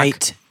your go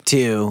night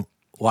to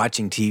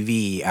watching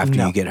TV after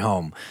No. you get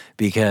home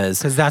because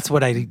that's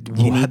what I. you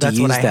need That's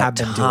to what use I that have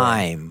been doing.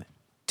 time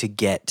to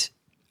get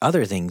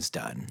other things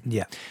done.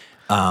 Yeah.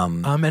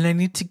 And I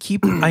need to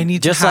keep. I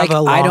need Just to have like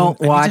a long, I don't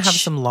I need to have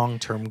watch- some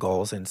long-term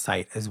goals in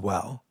sight as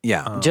well.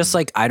 Yeah, just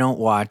like I don't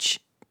watch,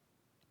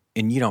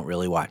 and you don't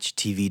really watch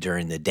TV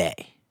during the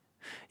day.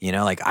 You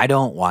know, like I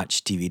don't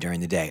watch TV during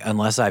the day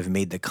unless I've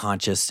made the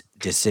conscious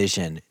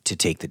decision to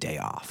take the day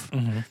off.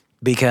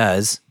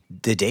 Because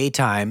the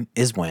daytime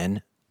is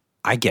when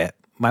I get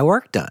my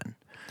work done.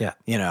 Yeah.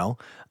 You know,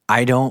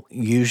 I don't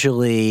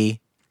usually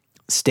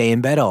stay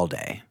in bed all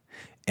day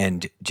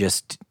and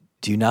just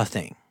do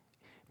nothing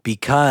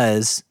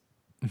because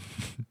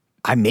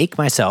I make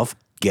myself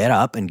get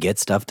up and get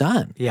stuff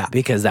done. Yeah.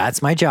 Because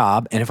that's my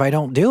job. And if I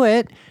don't do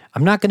it,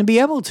 I'm not going to be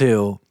able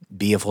to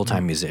be a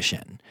full-time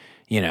musician.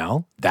 You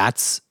know,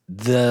 that's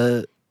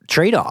the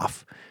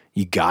trade-off.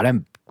 You got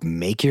to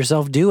make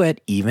yourself do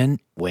it even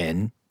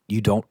when you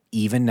don't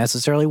even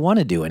necessarily want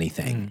to do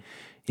anything,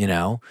 you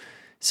know?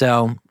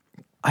 So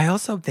I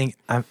also think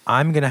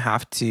I'm going to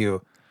have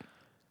to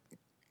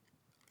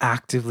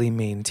actively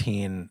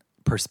maintain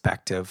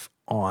perspective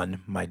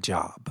on my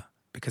job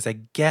because I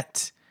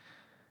get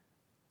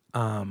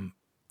that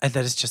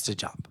it's just a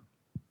job,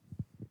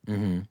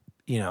 you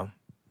know,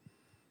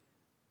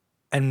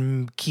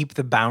 and keep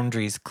the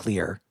boundaries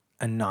clear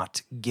and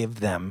not give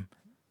them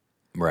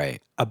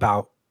right.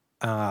 about,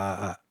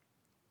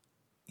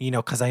 you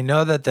know, because I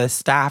know that the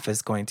staff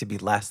is going to be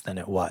less than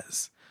it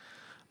was.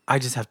 I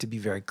just have to be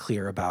very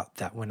clear about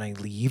that. When I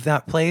leave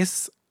that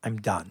place, I'm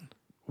done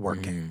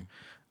working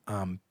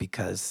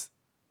because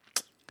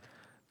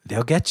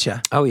they'll get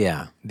you. Oh,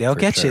 yeah. They'll for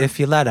get sure. you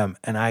if you let them,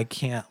 and I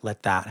can't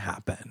let that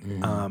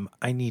happen.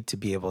 I need to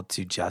be able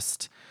to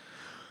just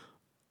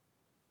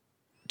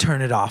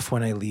turn it off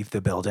when I leave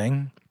the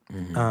building,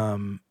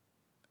 and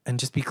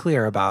just be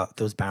clear about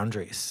those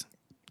boundaries.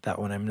 That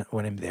when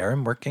I'm there,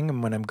 I'm working,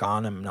 and when I'm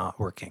gone, I'm not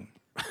working.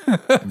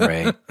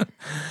 Right.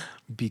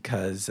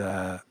 Because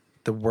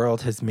the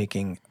world has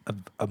making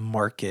a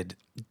marked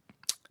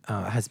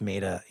has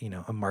made a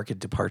marked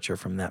departure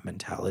from that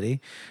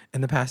mentality in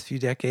the past few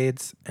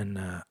decades,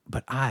 and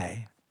but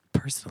I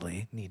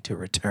personally need to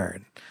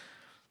return.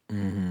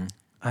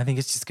 I think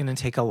it's just going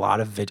to take a lot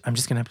of I'm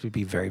just going to have to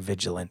be very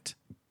vigilant.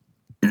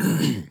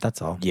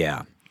 That's all.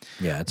 Yeah.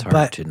 Yeah, it's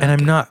hard to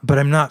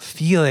I'm not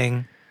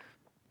feeling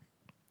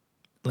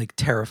like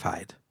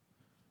terrified,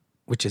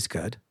 which is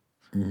good.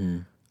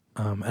 And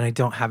I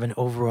don't have an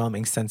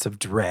overwhelming sense of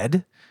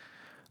dread,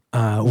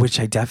 which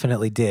I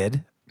definitely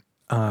did,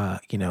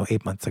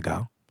 8 months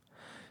ago.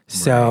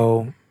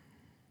 So,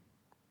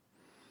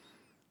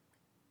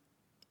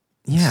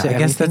 yeah, So I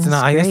guess that's everything's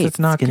not. I guess great. it's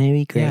not. It's gonna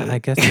be Yeah, great. I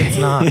guess it's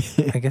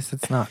not. I guess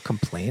it's not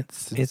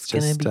complaints. It's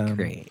going just, to be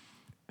great.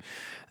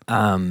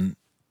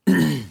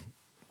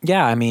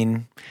 Yeah, I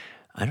mean,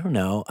 I don't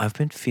know. I've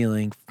been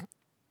feeling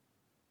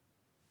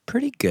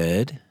pretty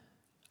good.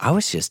 I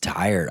was just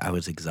tired. I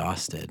was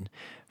exhausted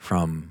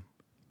from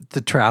the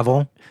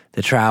travel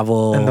the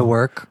travel and the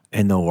work.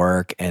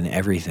 and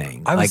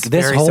everything. I was like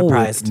this very whole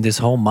surprised. this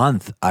whole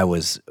month I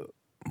was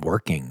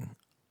working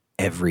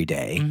every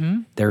day.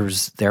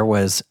 There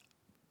was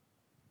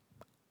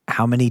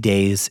how many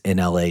days in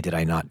LA did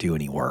I not do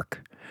any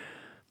work?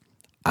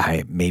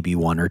 Maybe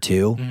one or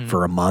two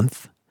for a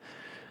month.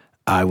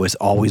 I was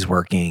always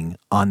working.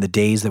 On the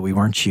days that we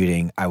weren't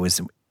shooting, I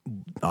was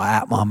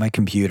on my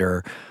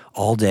computer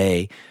all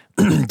day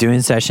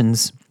doing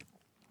sessions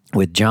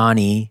with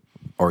Johnny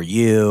or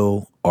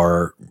you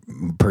or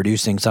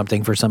producing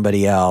something for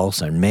somebody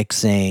else and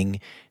mixing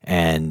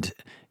and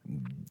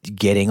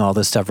getting all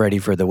this stuff ready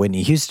for the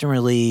Whitney Houston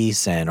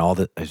release and all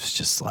that. It was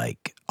just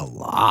like a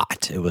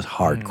lot. It was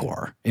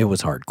hardcore. It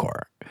was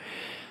hardcore.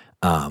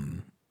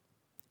 I'm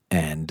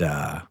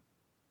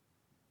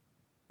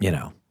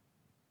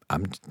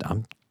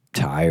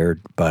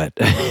tired, but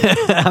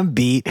I'm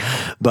beat,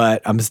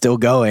 but I'm still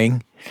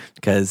going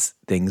because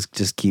things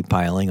just keep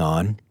piling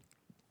on.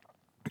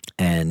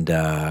 And,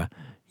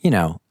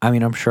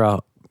 I'm sure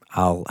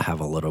I'll have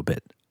a little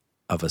bit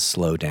of a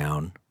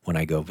slowdown when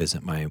I go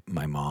visit my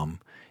mom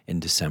in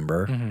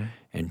December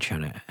and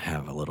trying to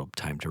have a little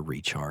time to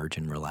recharge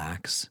and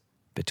relax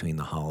between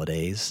the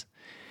holidays.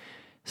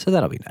 So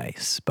that'll be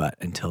nice. But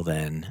until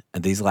then,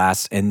 these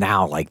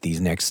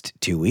next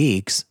 2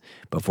 weeks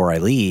before I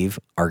leave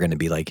are going to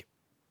be like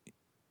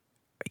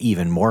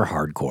even more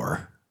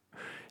hardcore.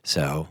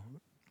 So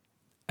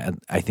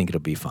I think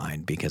it'll be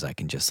fine because I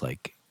can just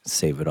like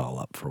save it all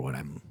up for when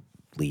I'm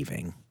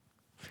leaving.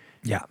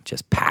 Yeah.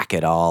 Just pack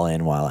it all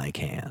in while I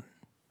can.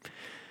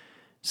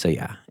 So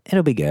yeah,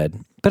 it'll be good.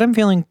 But I've been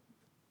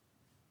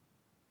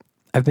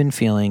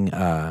feeling,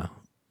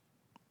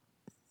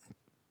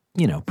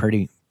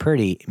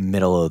 pretty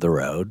middle of the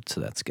road. So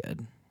that's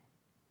good.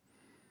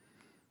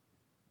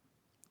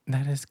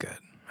 That is good,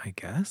 I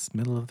guess.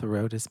 Middle of the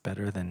road is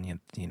better than,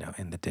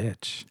 in the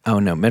ditch. Oh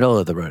no, middle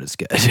of the road is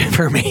good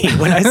for me.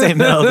 When I say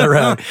middle of the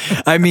road,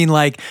 I mean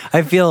like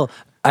I feel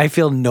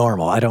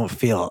normal. I don't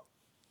feel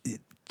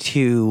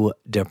too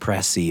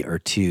depressy or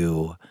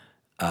too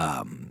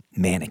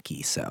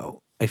manic-y.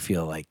 So I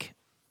feel like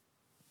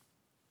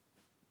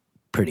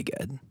pretty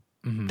good.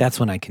 Mm-hmm. That's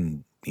when I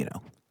can,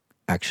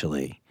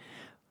 actually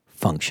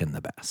function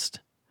the best.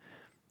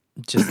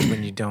 Just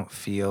when you don't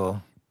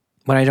feel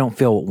When I don't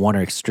feel one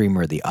extreme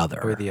or the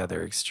other. or the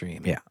other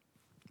extreme. Yeah.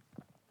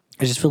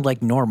 I just feel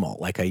like normal,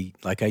 like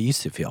I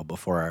used to feel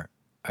before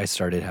I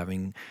started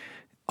having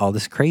all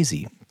this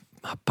crazy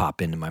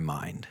pop into my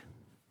mind.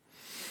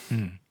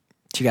 You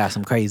got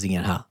some crazy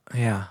in, huh?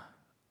 Yeah.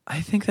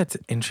 I think that's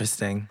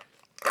interesting.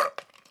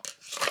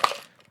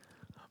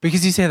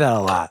 Because you say that a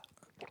lot.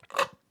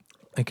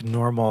 Like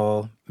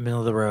normal, middle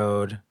of the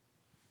road.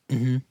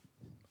 Mm-hmm.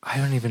 I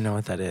don't even know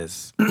what that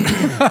is.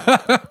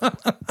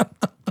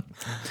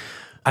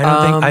 I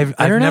don't think I've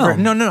I don't never.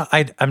 know. No.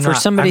 I'm For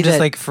not. somebody I'm just that-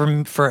 like for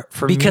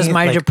Because me,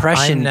 my like,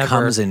 depression I'm never-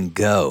 comes and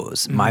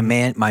goes. My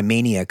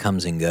mania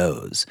comes and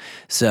goes.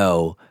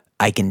 So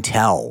I can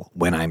tell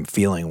when I'm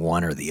feeling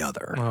one or the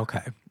other.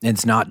 Okay.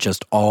 It's not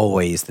just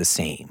always the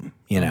same,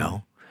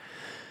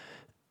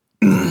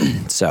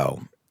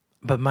 So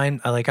But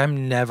mine, like,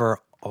 I'm never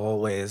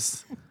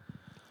always.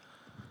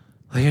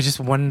 Like, I just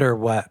wonder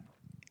what.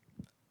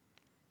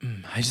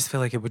 I just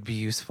feel like it would be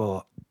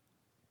useful,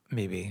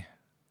 maybe,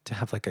 to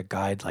have like a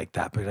guide like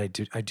that. But I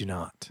do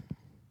not.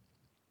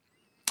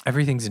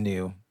 Everything's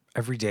new.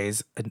 Every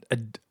day's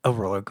a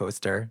roller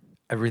coaster.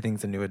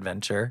 Everything's a new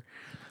adventure.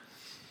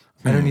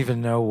 I don't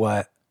even know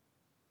what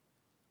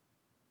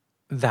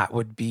that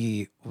would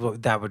be.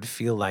 What that would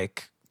feel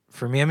like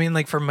for me. I mean,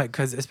 like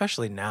because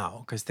especially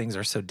now, because things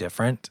are so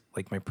different.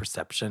 Like my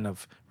perception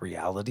of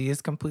reality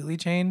is completely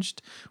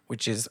changed,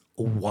 which is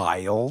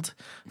wild.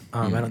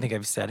 I don't think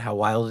I've said how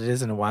wild it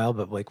is in a while,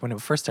 but like when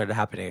it first started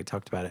happening, I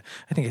talked about it.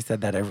 I think I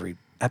said that every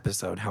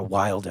episode, how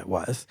wild it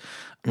was.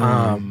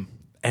 And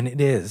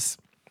it is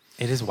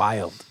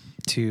wild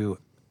to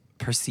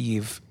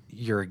perceive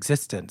your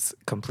existence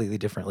completely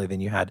differently than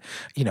you had,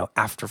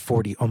 after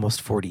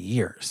almost 40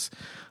 years.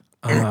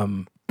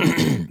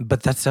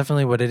 But that's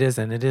definitely what it is,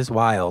 and it is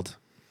wild.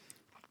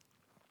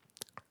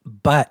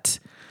 But,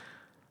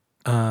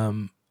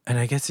 and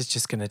I guess it's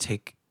just going to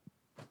take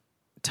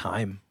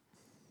time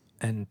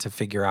and to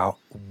figure out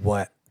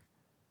what.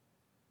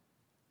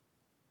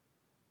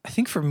 I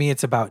think for me,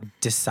 it's about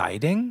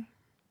deciding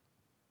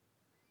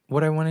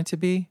what I want it to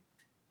be.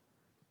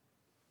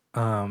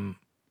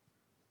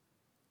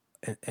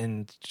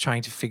 And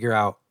trying to figuring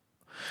out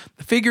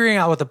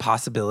what the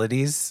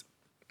possibilities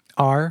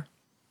are.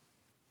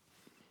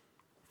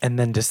 And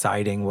then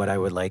deciding what I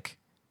would like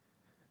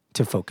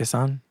to focus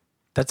on.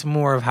 That's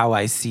more of how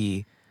I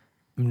see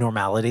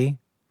normality,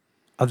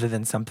 other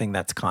than something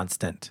that's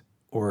constant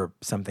or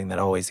something that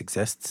always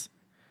exists.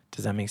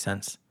 Does that make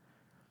sense?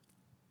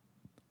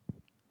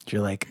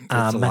 You're like,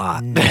 There's a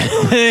lot.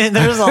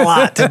 There's a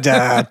lot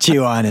to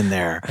chew on in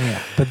there.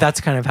 Yeah, but that's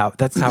kind of how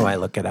I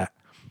look at it.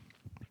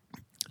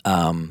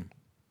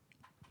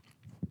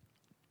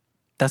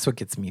 That's what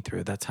gets me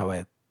through. That's how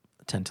I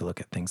tend to look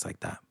at things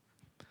like that.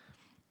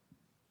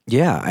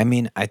 Yeah, I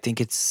mean, I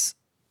think it's,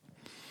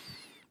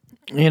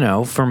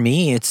 for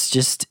me, it's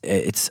just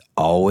a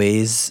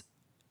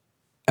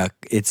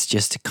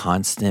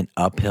constant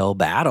uphill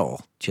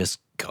battle. Just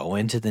go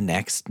into the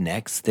next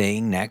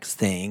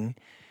thing.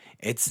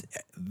 It's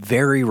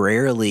very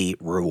rarely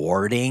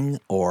rewarding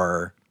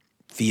or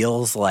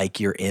feels like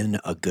you're in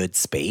a good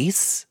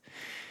space.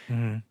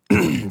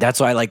 Mm-hmm. That's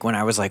why, like, when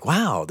I was like,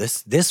 wow,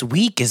 this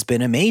week has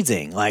been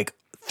amazing. Like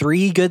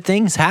 3 good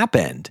things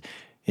happened.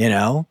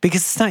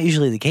 Because it's not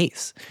usually the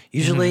case.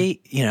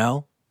 Usually,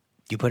 you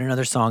put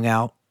another song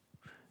out,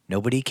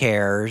 nobody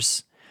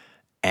cares,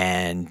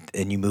 and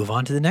then you move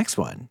on to the next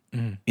one.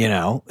 And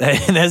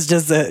that's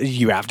just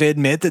you have to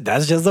admit that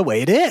that's just the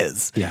way it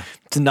is. Yeah,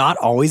 it's not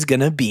always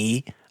gonna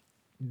be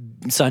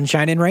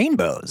sunshine and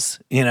rainbows.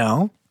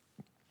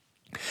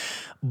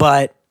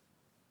 But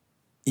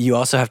you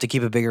also have to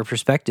keep a bigger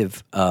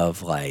perspective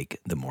of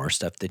like the more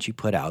stuff that you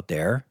put out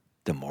there,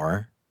 the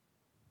more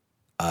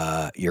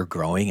you're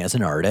growing as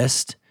an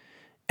artist.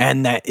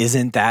 And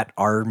isn't that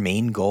our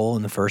main goal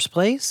in the first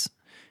place?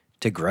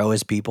 To grow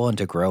as people and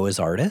to grow as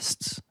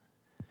artists.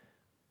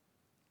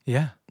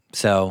 yeah.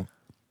 So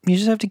you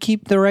just have to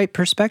keep the right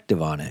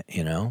perspective on it,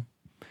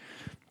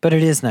 But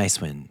it is nice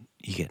when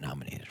you get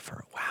nominated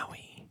for a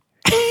Wowie,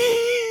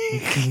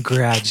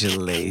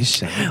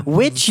 Congratulations.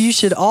 which you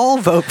should all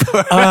vote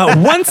for.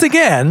 Once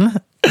again,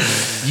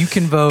 you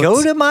can vote.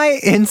 Go to my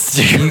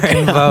Instagram. You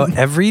can vote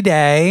every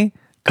day.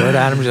 Go to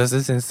Adam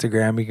Joseph's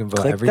Instagram. You can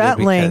vote Click every day that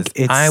because link.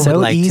 It's I would so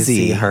like to easy.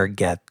 see her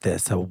get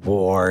this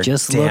award.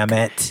 Just Damn look,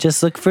 it.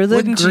 Just look for the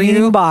Wouldn't green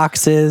you?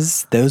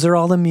 boxes. Those are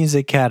all the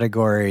music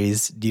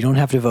categories. You don't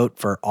have to vote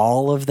for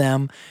all of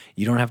them.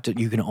 You don't have to.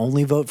 You can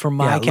only vote for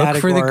my category.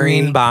 Look for the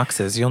green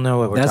boxes. You'll know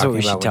what we're That's talking what we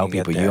about. should tell when you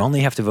people. get You there.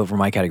 only have to vote for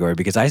my category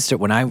because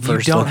when I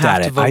first don't looked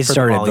have at to it, vote I for them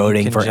started all. You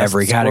voting can for just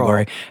every scroll.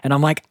 category, and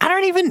I'm like, I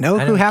don't even know I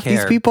who don't half these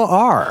care. people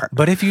are.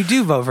 But if you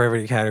do vote for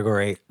every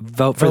category,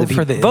 Vote for the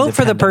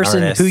independent person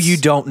who artists. you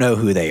don't know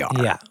who they are.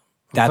 Yeah.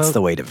 That's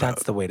the way to vote.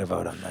 That's the way to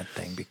vote on that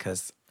thing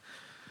because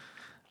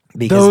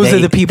Because those are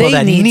the people they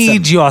that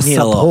need your need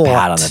a little support.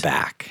 pat on the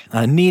back.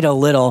 Need a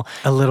little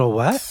a little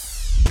what?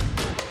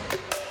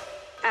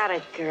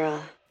 Attic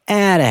girl.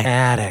 attic.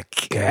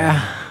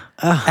 Attic.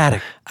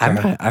 Attic.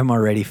 I'm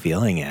already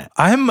feeling it.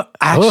 I'm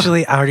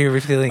actually already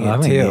feeling I it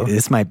mean, too.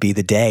 this might be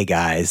the day,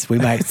 guys. We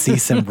might see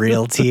some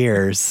real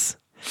tears.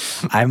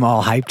 I'm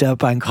all hyped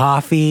up on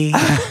coffee.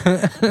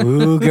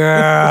 Ooh,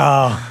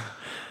 girl.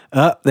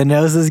 Oh, the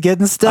nose is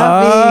getting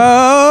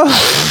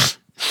stuffy.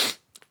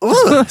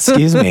 Ooh,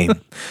 excuse me.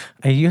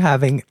 Are you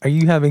having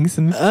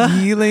some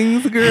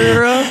feelings,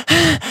 girl?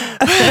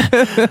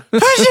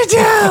 Push it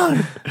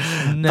down.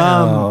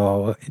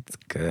 No, it's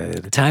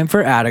good. Time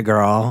for Atta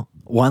Girl.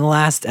 One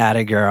last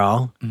Atta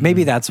Girl.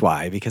 Maybe that's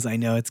why, because I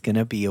know it's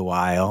gonna be a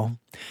while.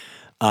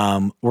 We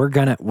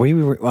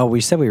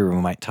said we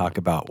might talk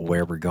about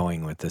where we're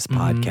going with this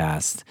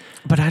podcast,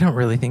 But I don't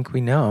really think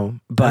we know. I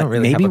but don't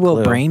really maybe have a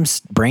we'll clue.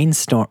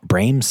 brainstorm.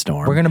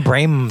 We're gonna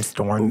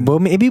brainstorm. Well,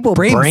 maybe we'll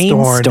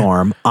Brainstorm.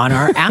 brainstorm on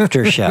our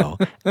after show,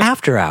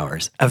 After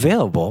Hours,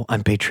 available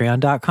on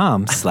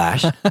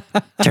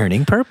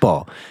patreon.com/Turning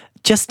Purple.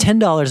 Just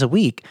 $10 a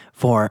week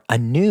for a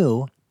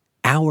new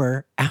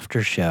hour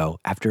after show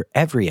after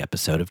every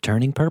episode of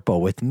Turning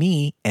Purple with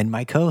me and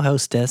my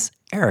co-hostess,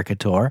 Erica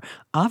Tor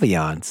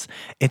Aviance.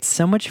 It's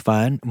so much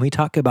fun. We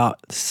talk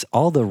about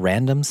all the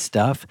random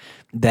stuff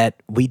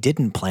that we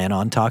didn't plan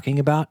on talking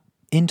about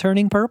in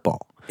Turning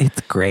Purple.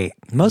 It's great.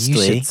 Mostly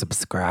you should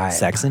subscribe.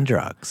 Sex and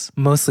drugs.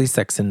 Mostly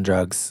sex and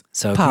drugs.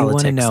 So if you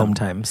politics wanna know-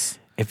 sometimes.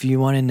 If you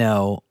want to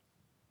know,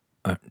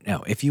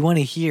 if you want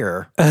to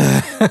hear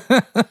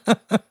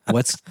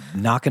what's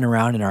knocking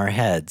around in our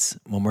heads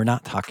when we're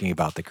not talking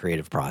about the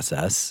creative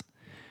process,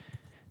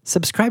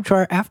 subscribe to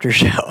our after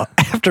show,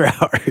 After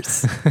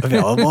Hours,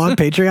 available on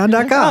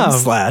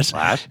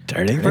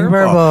patreon.com/Turning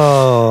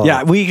Purple.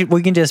 Yeah, we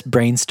can just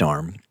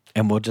brainstorm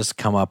and we'll just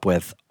come up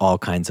with all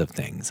kinds of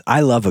things. I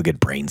love a good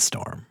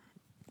brainstorm.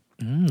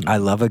 I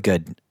love a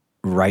good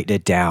write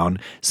it down,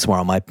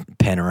 swirl my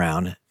pen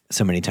around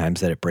so many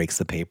times that it breaks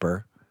the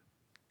paper.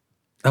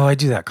 Oh, I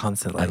do that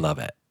constantly. I love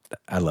it.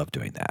 I love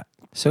doing that.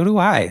 So do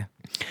I.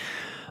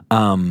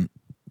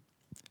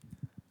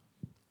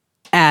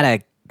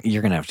 Attic,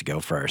 you're gonna have to go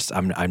first.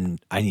 I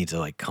need to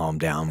like calm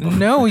down. before-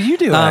 No, you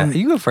do it.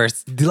 You go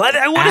first. I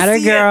want to Atta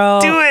see girl.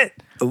 it. Do it.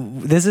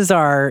 This is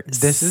our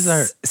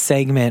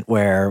segment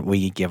where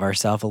we give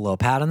ourselves a little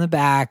pat on the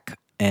back,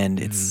 and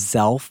it's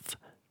self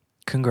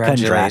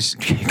Congratulations.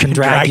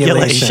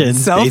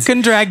 Congratulations.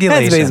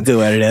 Self-congratulations. That's basically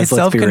what it is. It's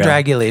Let's be real.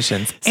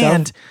 self-congratulations.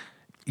 And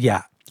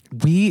yeah,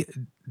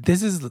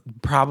 this is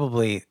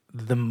probably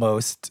the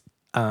most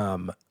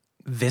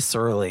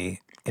viscerally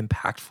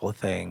impactful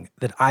thing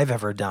that I've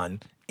ever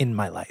done in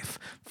my life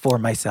for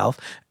myself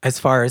as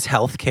far as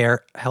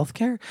self-care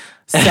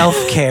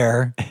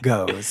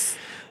goes.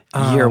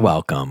 You're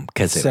welcome,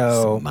 because it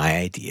so- was my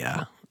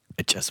idea.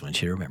 I just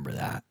want you to remember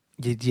that.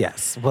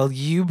 Yes. Well,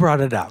 you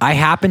brought it up. I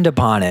happened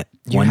upon it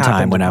one time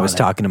happened when I upon was it.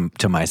 talking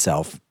to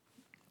myself,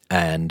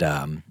 and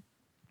then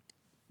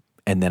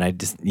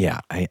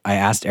I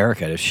asked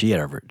Erica if she had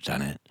ever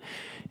done it,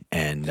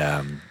 and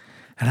and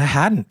I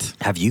hadn't.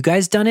 have you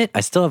guys done it?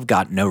 I still have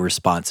got no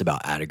response about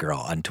Atta Girl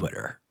on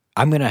Twitter.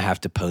 I'm gonna have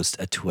to post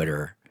a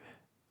tweet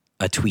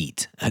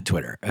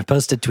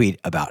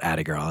about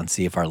Atta Girl and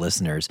see if our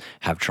listeners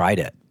have tried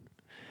it.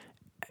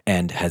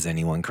 And has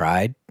anyone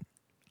cried?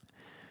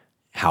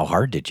 How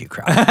hard did you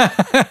cry?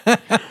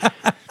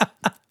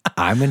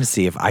 I'm going to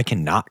see if I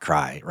can not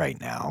cry right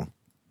now,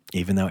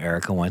 even though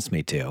Erica wants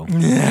me to.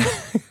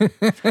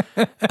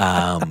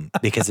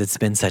 Because it's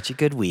been such a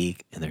good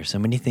week and there's so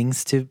many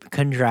things to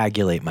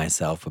congratulate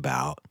myself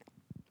about.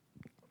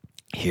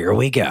 Here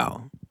we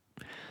go.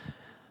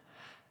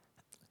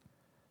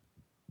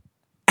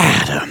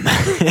 Adam,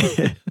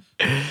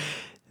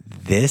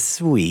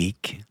 this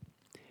week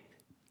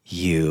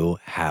you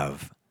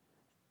have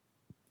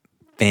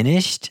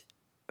finished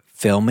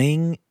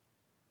filming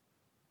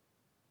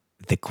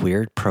the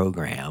Queer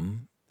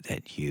program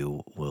that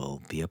you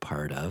will be a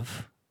part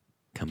of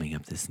coming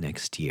up this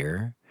next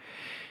year.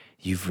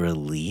 You've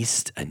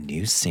released a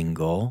new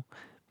single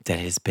that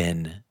has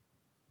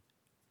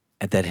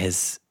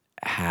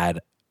had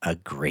a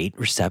great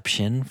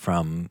reception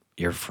from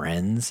your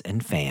friends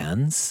and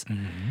fans.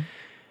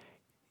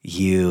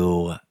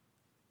 You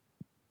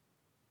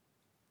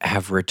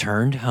have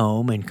returned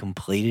home and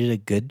completed a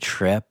good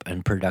trip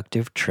and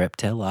productive trip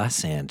to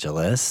Los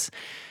Angeles.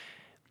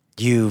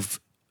 You've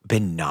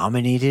been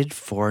nominated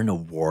for an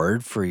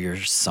award for your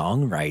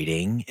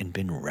songwriting and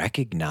been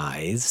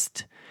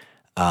recognized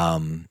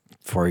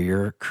for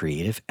your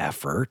creative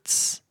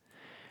efforts.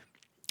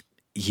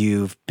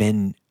 You've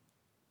been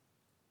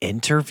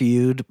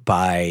interviewed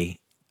by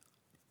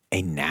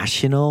a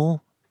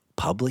national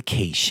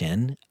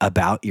publication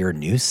about your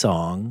new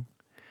song.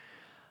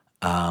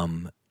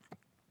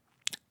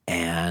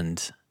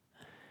 And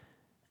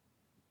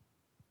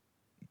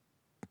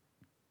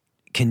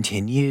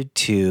continued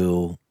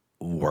to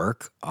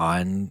work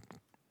on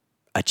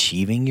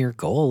achieving your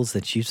goals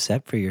that you've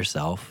set for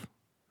yourself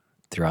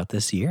throughout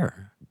this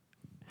year.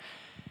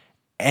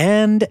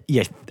 And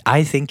yeah,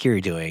 I think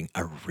you're doing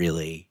a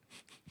really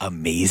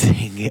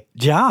amazing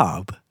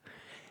job.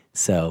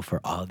 So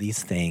for all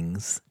these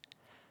things,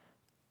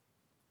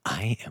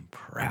 I am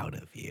proud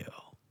of you.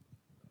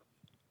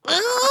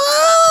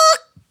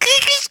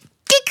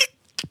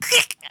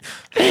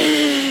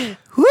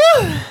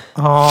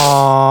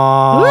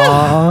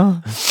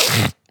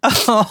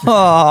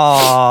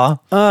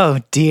 Oh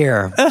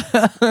dear.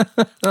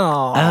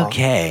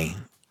 Okay.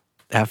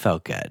 That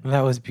felt good.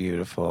 That was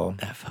beautiful.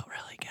 That felt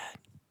really good.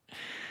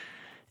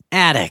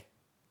 Attic.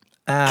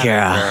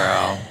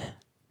 Girl.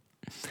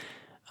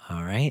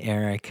 All right,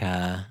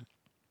 Erica.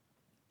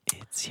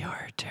 It's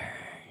your turn.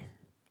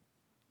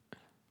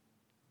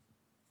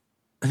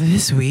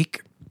 This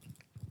week,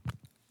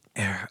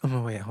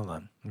 wait, hold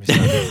on. Let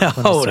me start,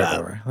 Hold up.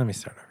 over. Let me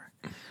start over.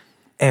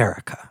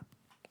 Erica.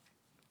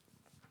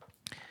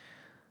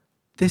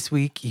 This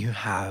week you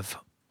have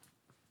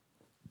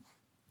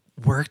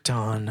worked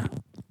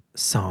on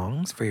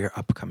songs for your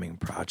upcoming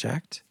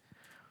project.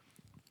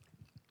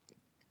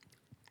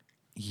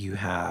 You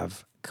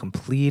have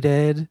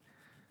completed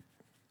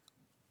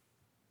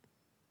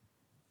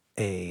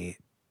a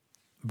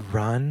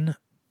run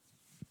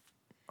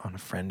on a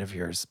friend of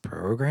yours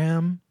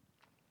program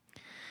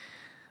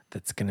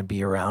that's going to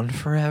be around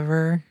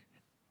forever.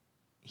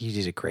 You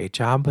did a great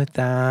job with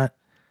that.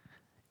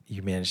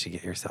 You managed to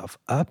get yourself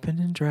up and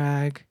in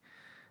drag.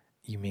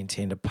 You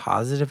maintained a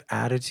positive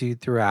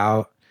attitude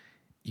throughout.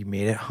 You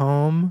made it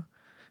home,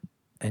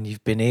 and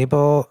you've been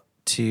able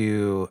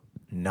to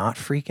not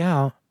freak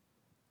out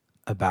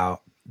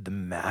about the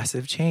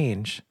massive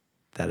change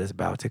that is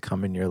about to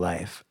come in your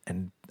life.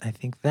 And I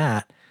think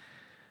that,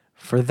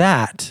 for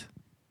that,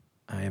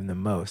 I am the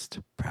most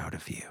proud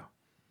of you.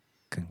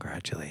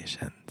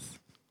 Congratulations.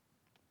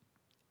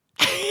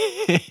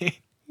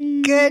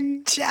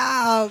 Good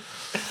job.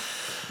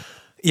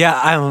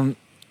 Yeah,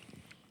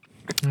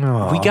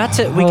 we got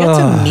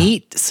to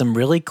meet some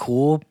really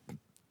cool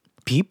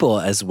people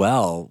as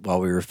well while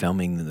we were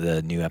filming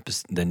the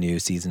new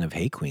season of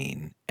Hey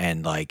Queen,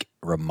 and like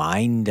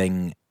reminded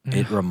me.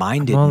 I'm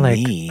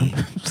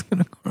just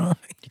gonna cry.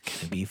 You're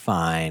gonna be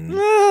fine.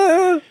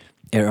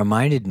 It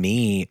reminded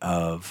me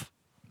of,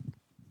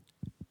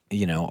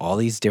 all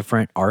these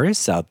different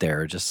artists out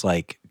there just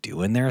like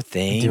doing their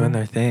thing,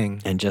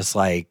 and just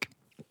like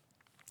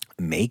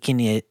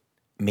making it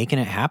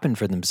happen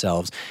for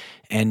themselves.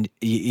 And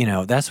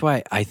that's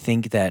why I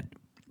think that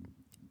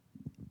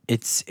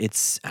it's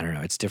I don't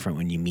know, it's different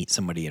when you meet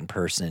somebody in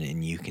person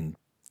and you can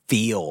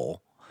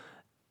feel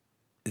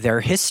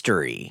their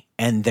history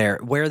and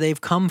where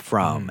they've come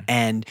from.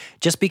 And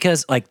just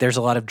because like there's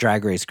a lot of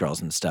Drag Race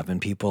girls and stuff,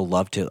 and people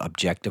love to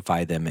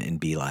objectify them and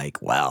be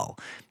like, well,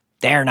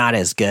 they're not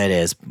as good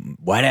as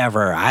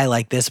whatever. I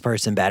like this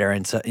person better.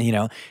 And so,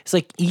 it's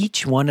like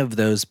each one of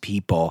those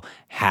people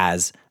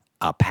has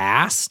a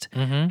past,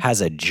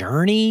 has a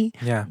journey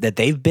that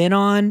they've been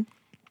on.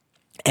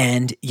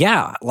 And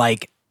yeah,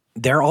 like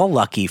they're all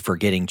lucky for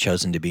getting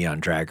chosen to be on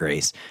Drag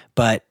Race,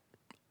 but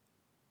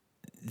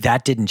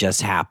that didn't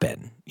just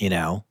happen,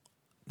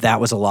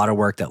 That was a lot of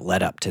work that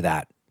led up to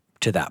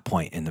that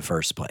point in the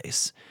first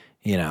place,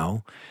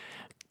 And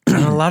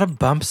a lot of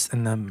bumps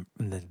in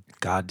the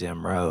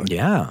goddamn road.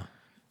 Yeah.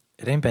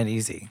 It ain't been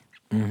easy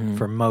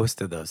for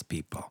most of those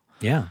people.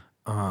 Yeah.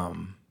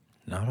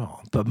 Not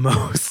all, but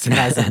most. It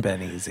hasn't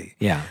been easy.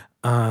 Yeah.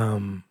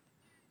 And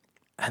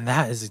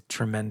that is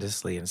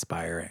tremendously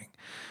inspiring.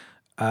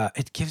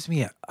 It gives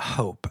me a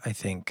hope, I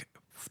think,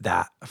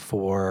 that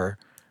for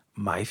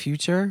my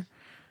future.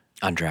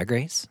 On Drag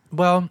Race?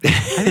 Well, I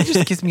think it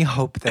just gives me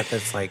hope that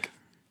that's like,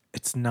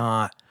 it's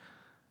not,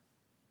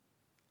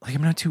 like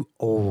I'm not too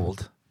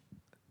old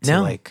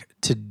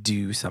to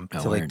do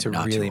something, No, to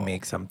not too really old.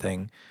 make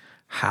something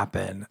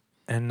happen.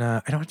 And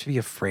I don't have to be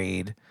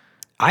afraid.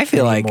 I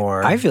feel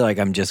anymore. like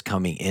I'm just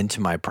coming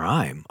into my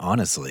prime,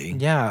 honestly.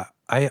 Yeah,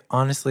 I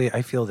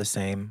feel the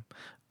same.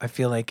 I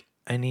feel like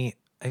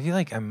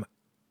I'm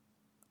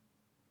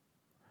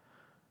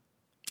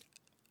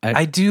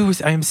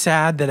I'm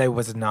sad that I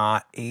was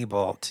not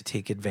able to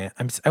take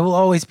advantage. I will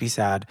always be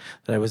sad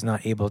that I was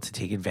not able to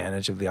take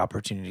advantage of the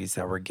opportunities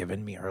that were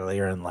given me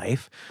earlier in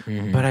life.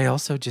 But I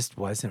also just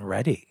wasn't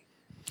ready.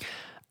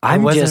 I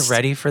wasn't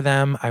ready for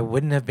them. I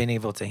wouldn't have been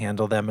able to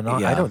handle them. And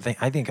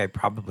I think I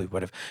probably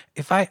would have.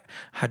 If I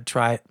had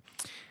tried,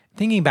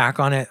 thinking back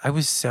on it, I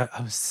was so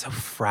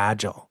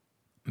fragile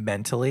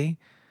mentally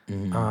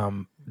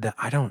that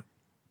I don't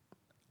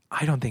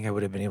think I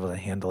would have been able to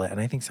handle it. And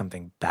I think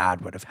something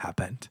bad would have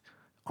happened,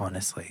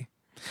 honestly.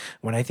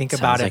 When I think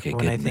about it,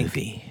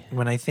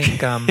 when I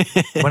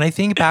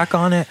think back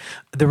on it,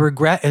 the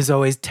regret is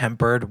always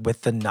tempered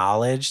with the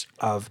knowledge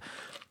of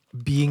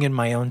being in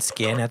my own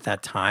skin at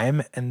that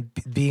time and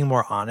being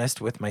more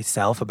honest with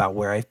myself about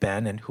where I've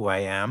been and who I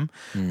am.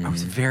 I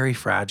was very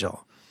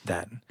fragile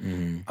then.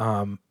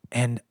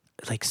 And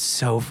like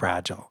so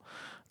fragile.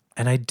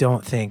 And I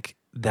don't think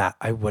that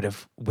I would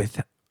have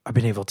I've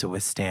been able to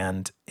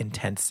withstand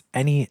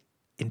any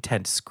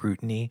intense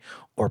scrutiny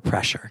or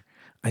pressure.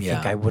 I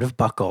think I would have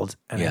buckled,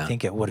 and I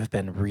think it would have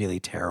been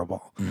really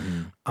terrible.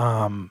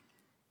 I'm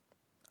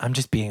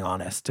just being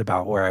honest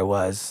about where I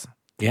was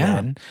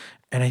then.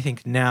 And I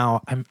think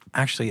now I'm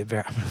actually I'm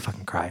gonna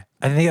fucking cry.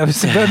 I think I'm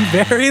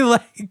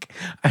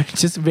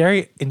just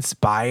very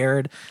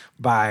inspired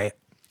by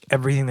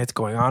everything that's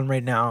going on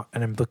right now,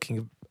 and I'm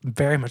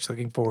very much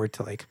looking forward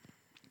to like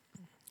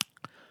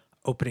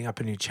opening up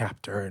a new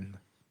chapter and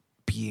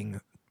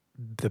being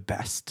the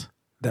best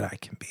that I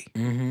can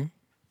be.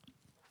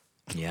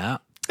 Yeah.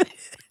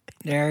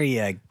 There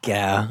you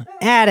go.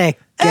 Attic.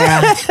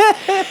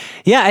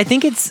 Yeah, I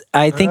think it's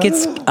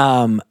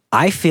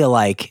I feel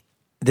like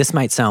this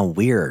might sound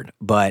weird,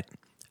 but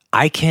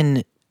I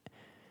can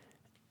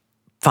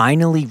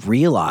finally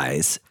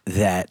realize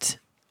that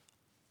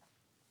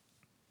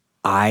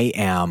I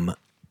am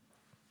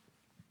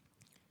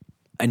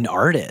an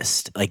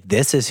artist. Like,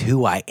 this is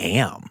who I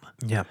am.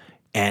 Yeah.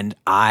 And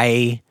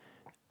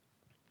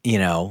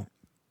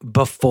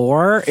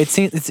before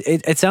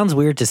it sounds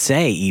weird to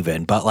say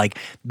even, but like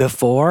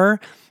before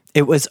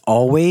it was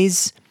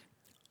always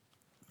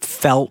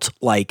felt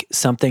like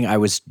something I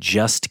was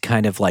just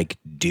kind of like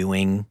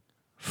doing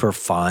for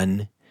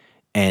fun.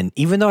 And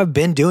even though I've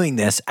been doing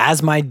this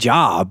as my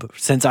job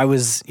since I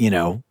was,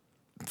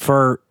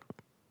 for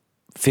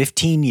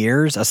 15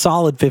 years, a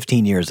solid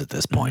 15 years at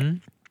this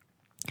point.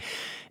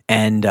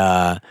 And,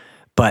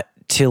 but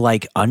to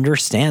like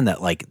understand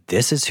that like,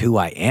 this is who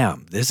I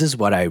am, this is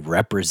what I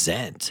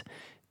represent.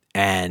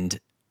 And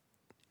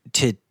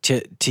to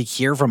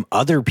hear from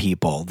other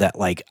people that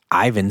like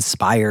I've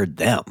inspired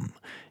them,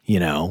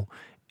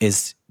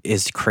 is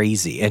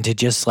crazy. And to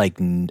just like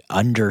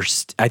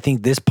I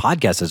think this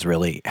podcast has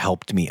really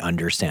helped me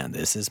understand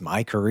this is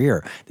my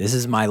career. This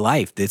is my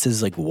life. This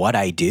is like what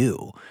I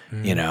do,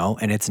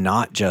 and it's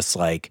not just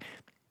like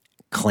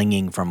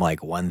clinging from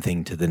like one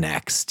thing to the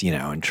next,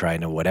 and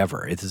trying to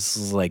whatever.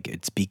 It's like,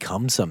 it's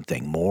become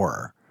something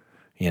more,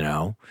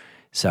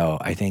 So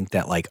I think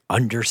that like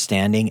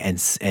understanding and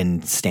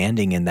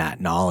standing in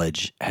that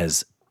knowledge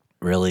has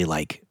really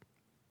like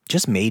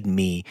just made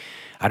me,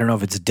 I don't know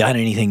if it's done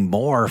anything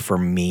more for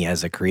me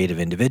as a creative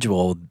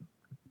individual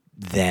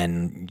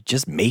than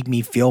just made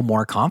me feel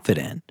more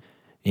confident,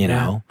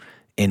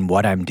 in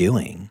what I'm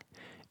doing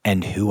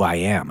and who I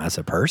am as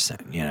a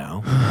person,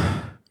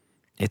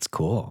 It's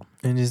cool.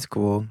 It is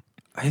cool.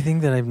 I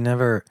think that I've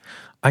never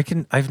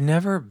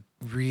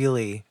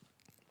really,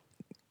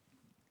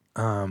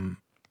 I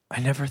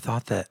never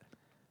thought that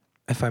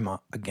if I'm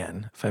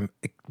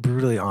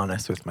brutally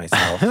honest with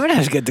myself. I'm going to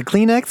have to get the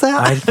Kleenex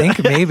out. I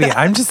think maybe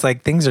I'm just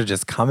like, things are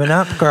just coming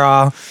up,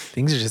 girl.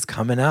 Things are just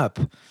coming up.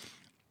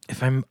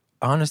 If I'm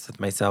honest with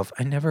myself,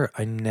 I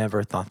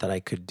never thought that I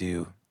could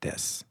do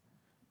this.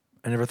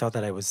 I never thought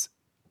that I was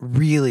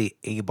really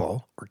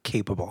able or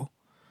capable.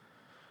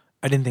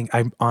 I don't think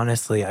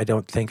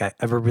I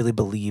ever really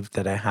believed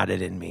that I had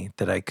it in me,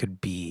 that I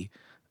could be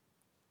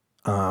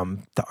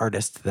the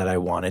artist that I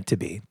wanted to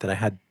be, that I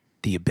had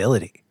the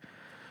ability.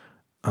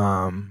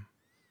 I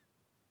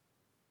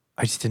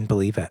just didn't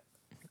believe it.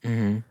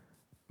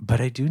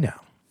 But I do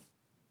now.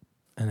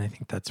 And I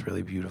think that's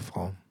really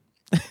beautiful.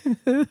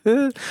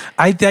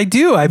 I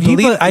do. I believe.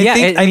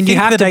 You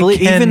have to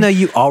believe, even though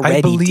you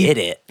already did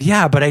it.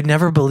 Yeah, but I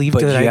never believed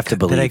but that you have to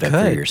believe that I it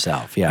could. for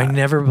yourself. Yeah, I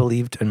never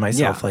believed in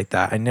myself like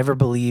that. I never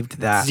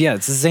believed that. Yeah,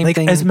 it's the same like,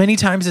 thing. As many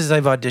times as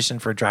I've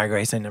auditioned for Drag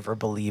Race, I never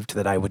believed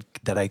that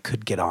I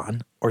could get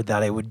on, or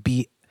that I would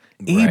be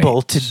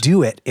able to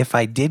do it if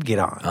I did get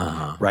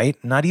on. Right?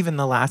 Not even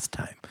the last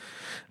time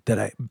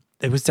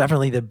it was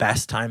definitely the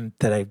best time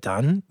that I've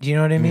done. Do you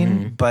know what I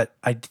mean? But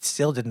I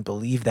still didn't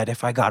believe that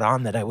if I got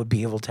on that I would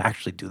be able to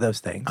actually do those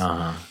things.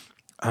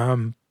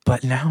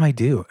 But now I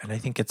do. And I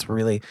think it's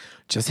really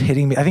just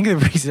hitting me. I think the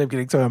reason I'm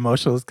getting so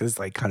emotional is because it's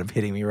like kind of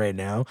hitting me right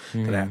now.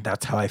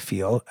 That's how I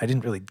feel. I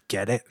didn't really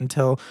get it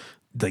until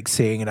like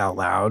saying it out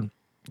loud.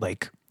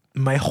 Like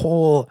my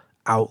whole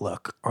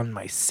outlook on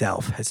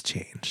myself has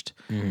changed.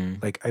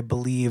 Like I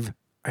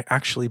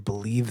actually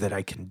believe that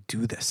I can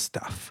do this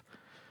stuff.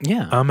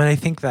 Yeah. And I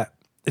think that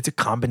it's a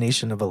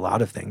combination of a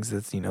lot of things.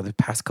 It's, the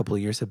past couple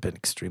of years have been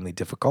extremely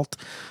difficult.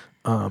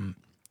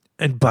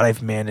 But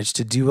I've managed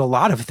to do a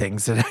lot of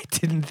things that I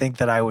didn't think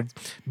that I would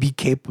be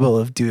capable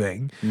of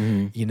doing,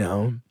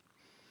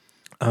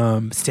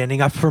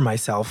 standing up for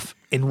myself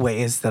in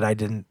ways that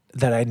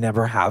I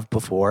never have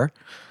before.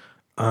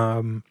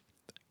 Believing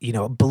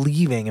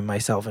in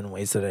myself in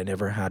ways that I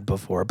never had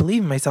before,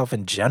 believing in myself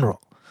in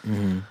general.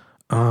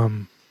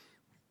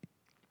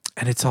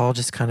 And it's all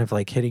just kind of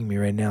like hitting me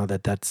right now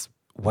that that's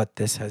what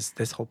this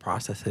whole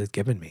process has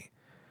given me.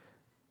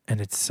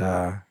 And it's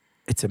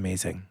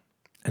amazing.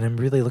 And I'm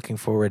really looking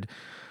forward.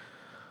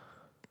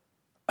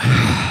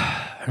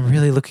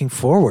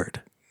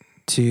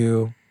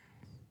 To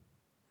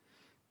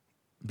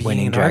being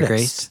Winning an Drag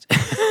artist.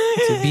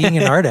 To being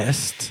an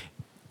artist.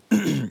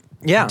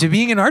 Yeah. To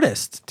being an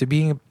artist. To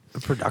being a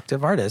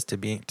productive artist.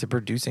 To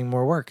producing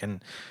more work.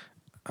 And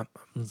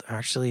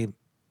actually,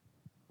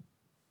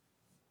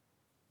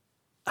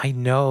 I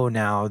know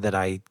now that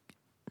I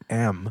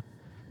am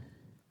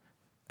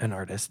an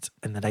artist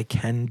and that I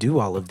can do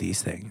all of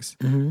these things.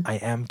 I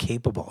am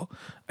capable.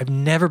 I've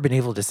never been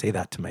able to say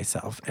that to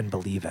myself and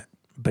believe it.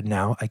 But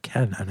now I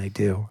can, and I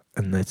do.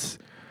 And that's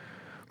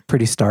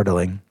pretty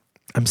startling.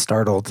 I'm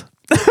startled.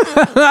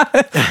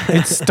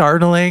 It's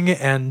startling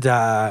and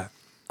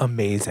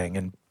amazing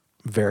and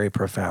very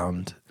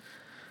profound.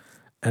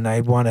 And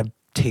I want to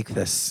take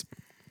this.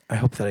 I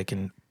hope that I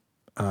can.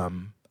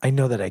 I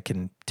know that I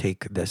can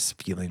take this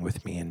feeling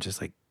with me and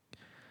just like,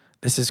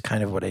 this is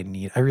kind of what I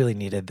need. I really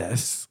needed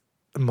this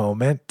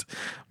moment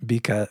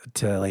because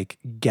to like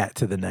get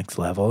to the next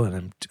level,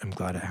 and I'm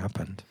glad it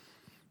happened.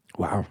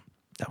 Wow,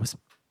 that was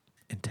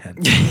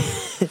intense.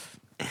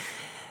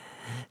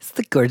 It's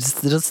the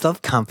gorgeous little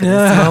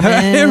self-confidence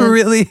moment. It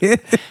really is.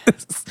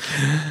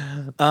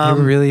 It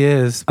really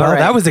is. Wow, all right.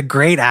 that was a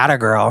great Atta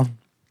girl.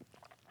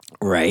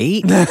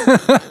 Right?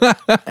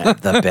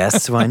 The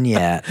best one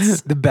yet.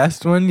 The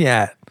best one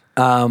yet.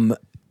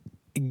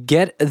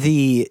 Get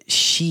the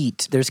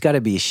sheet. There's got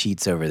to be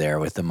sheets over there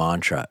with the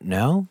mantra.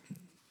 No?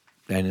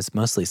 And it's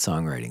mostly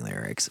songwriting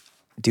lyrics.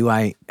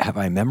 Have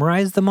I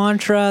memorized the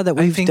mantra that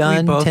we've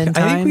done 10 times?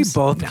 I think we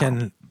both No,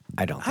 can.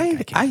 I don't think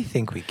I can. I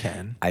think we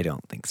can. I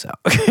don't think so.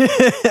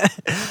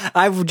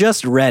 I've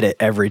just read it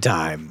every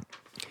time.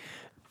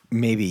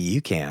 Maybe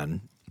you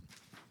can.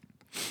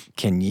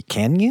 Can you?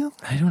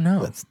 I don't know.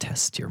 Let's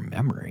test your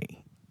memory.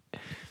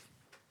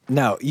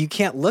 No, you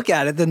can't look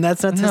at it, then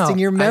that's not testing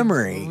your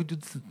memory.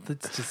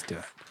 Let's just do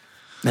it.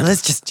 Now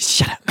let's just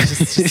shut up.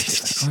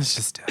 Let's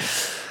just do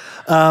it.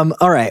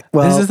 All right.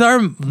 Well, This is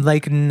our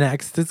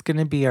next. It's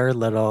gonna be our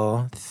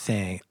little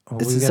thing.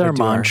 this is our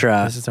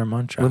mantra. This is our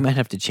mantra. We might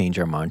have to change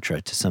our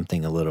mantra to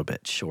something a little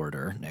bit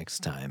shorter next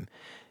time,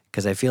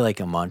 because I feel like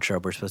a mantra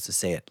we're supposed to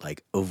say it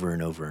like over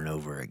and over and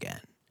over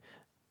again.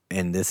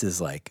 And this is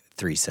like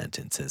 3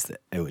 sentences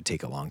that it would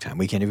take a long time.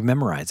 We can't even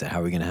memorize it.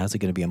 How's it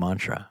going to be a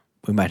mantra?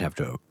 We might have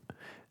to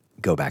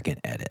go back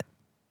and edit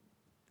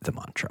the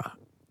mantra.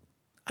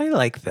 I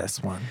like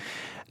this one.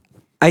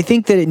 I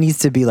think that it needs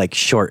to be like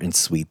short and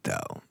sweet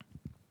though.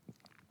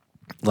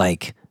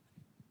 Like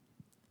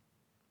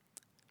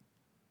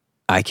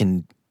I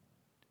can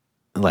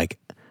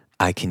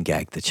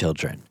gag the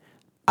children.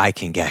 I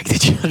can gag the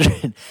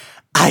children.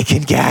 I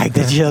can gag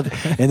the children.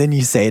 And then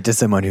you say it to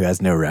someone who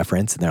has no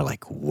reference and they're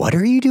like, what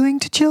are you doing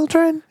to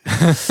children?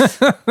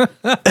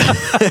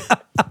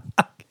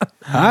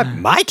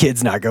 My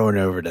kid's not going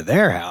over to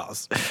their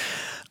house.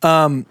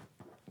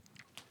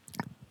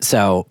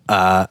 So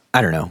I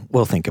don't know.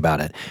 We'll think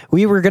about it.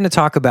 We were going to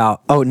talk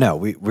about. Oh no,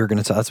 we're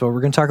going to. That's what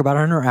we're going to talk about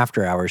on our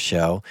After Hours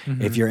show.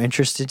 Mm-hmm. If you're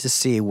interested to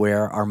see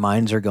where our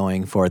minds are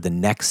going for the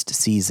next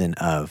season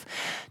of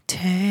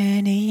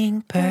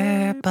Turning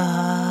Purple,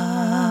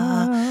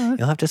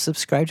 you'll have to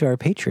subscribe to our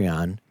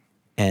Patreon,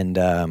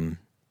 and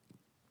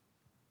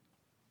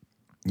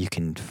you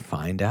can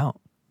find out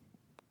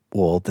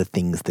all the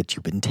things that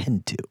you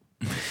intend to.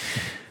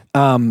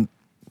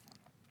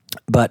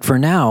 But for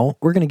now,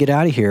 we're going to get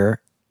out of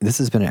here. This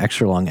has been an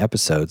extra long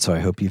episode, so I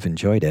hope you've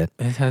enjoyed it.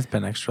 It has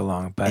been extra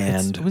long, but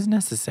it was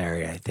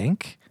necessary, I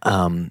think.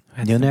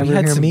 You'll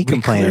never hear me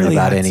complaining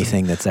about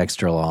anything that's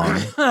extra long.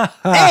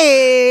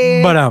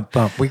 Hey!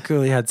 But we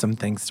clearly had some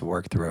things to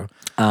work through.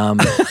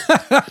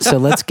 So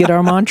let's get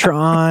our mantra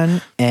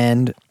on,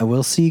 and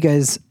we'll see you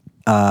guys.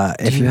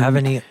 If you have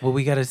any, well,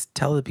 we got to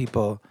tell the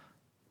people.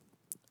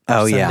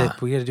 Oh, Sunday, yeah.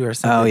 we got to do our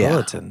Sunday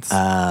bulletins.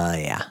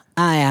 Yeah.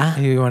 Yeah.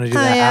 You want to do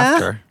that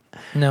after?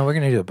 No, we're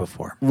going to do it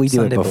before. We do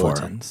Sunday it before.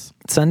 Bulletins.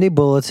 Sunday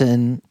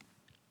bulletin.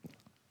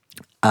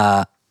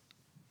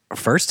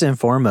 First and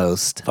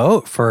foremost,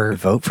 vote for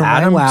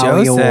Adam my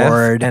Wowie Joseph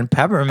Award and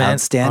Peppermint.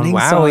 Outstanding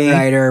on Wowie.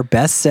 Songwriter,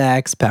 Best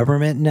Sex,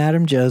 Peppermint and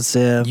Adam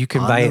Joseph. You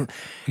can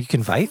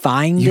can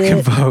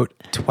vote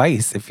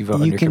twice if you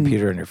vote on your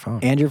computer and your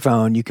phone. And your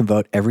phone. You can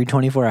vote every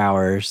 24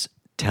 hours.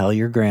 Tell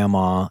your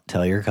grandma,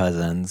 tell your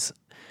cousins.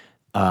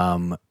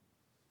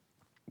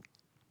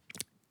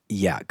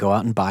 Yeah, go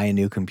out and buy a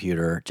new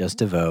computer just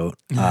to vote.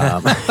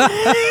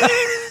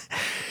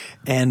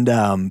 And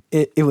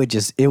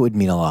it would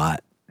mean a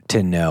lot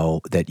to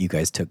know that you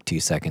guys took 2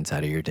 seconds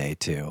out of your day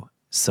to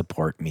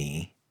support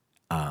me.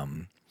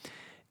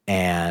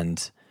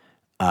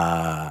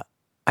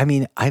 I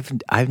mean, I've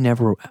won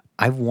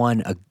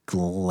a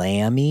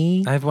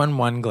Glammy. I've won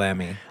 1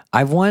 Glammy.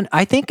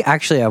 I think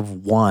actually I've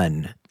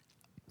won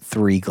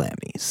 3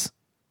 Glammys.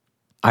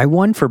 I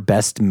won for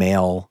Best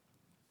Male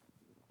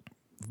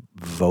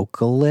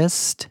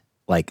Vocalist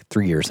like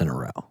 3 years in a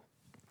row.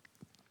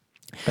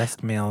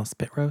 Best Male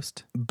Spit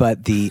Roast.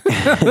 But the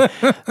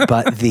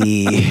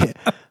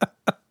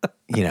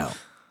you know,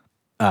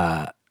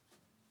 I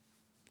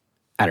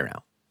don't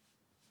know.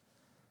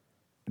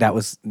 That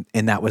was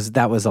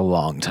a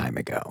long time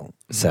ago.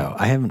 So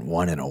I haven't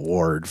won an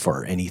award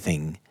for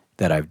anything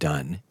that I've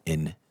done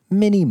in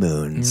many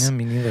moons. No,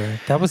 me neither.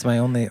 That was my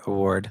only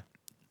award.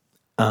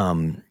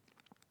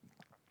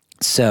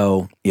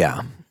 So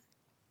yeah.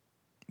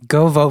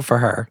 Go vote for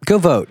her. Go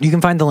vote. You can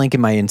find the link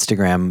in my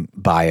Instagram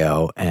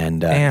bio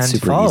and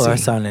super follow easy.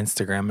 us on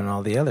Instagram and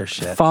all the other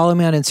shit. Follow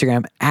me on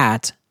Instagram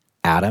at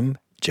Adam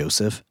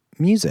Joseph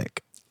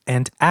Music.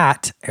 And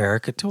at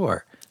Erica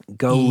Tour.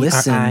 Go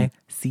listen.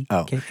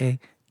 ERICKA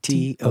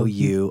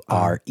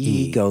TOURE.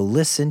 Go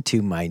listen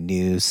to my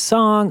new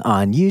song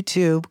on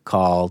YouTube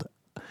called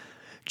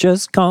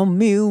Just Call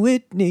Me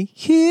Whitney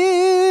Houston.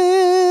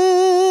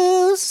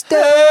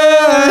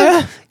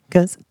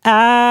 'Cause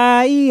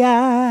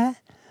I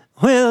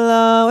will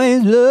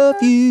always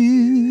love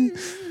you.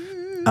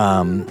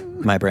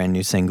 My brand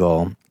new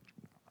single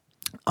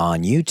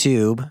on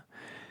YouTube.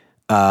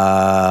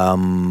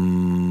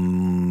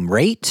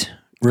 Rate,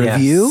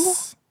 review.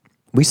 Yes.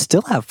 We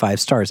still have 5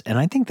 stars, and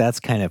I think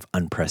that's kind of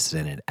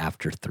unprecedented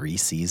after 3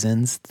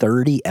 seasons,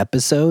 30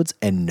 episodes,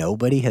 and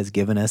nobody has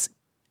given us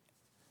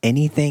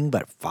anything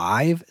but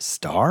 5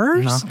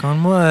 stars. Knock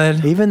on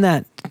wood. Even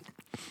that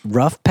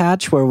rough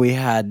patch where we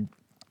had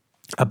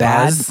A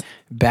buzz.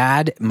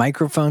 bad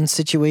microphone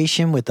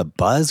situation with the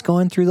buzz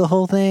going through the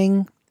whole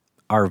thing.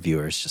 Our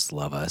viewers just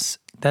love us.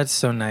 That's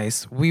so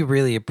nice. We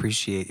really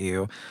appreciate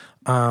you.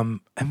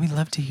 And we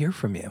love to hear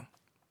from you.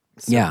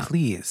 So Yeah.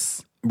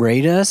 please.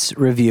 Rate us,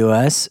 review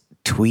us,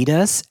 tweet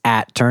us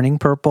at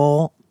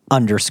turningpurple_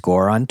 on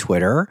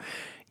Twitter.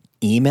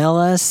 Email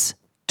us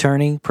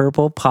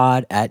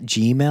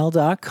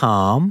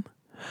turningpurplepod@gmail.com.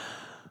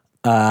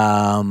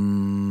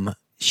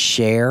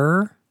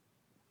 Share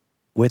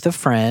with a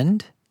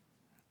friend.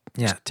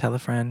 Yeah, tell a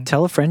friend.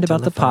 Tell a friend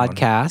about the Telephone.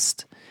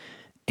 podcast.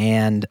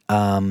 And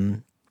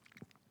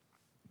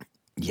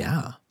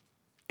yeah.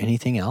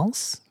 Anything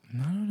else?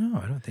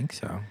 No, I don't think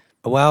so.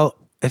 Well,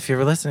 if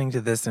you're listening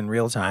to this in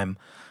real time,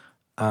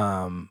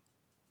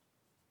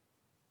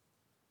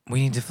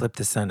 we need to flip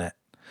the Senate.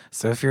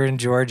 So if you're in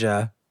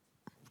Georgia,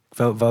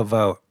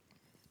 vote.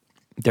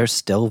 They're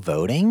still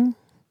voting?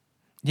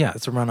 Yeah,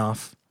 it's a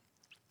runoff.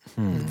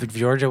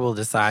 Georgia will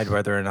decide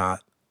whether or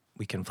not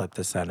we can flip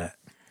the Senate.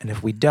 And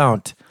if we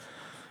don't,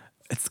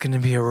 it's going to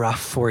be a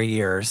rough 4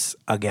 years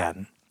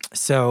again.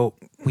 So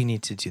we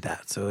need to do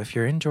that. So if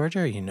you're in Georgia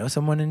or you know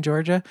someone in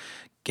Georgia,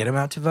 get them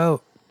out to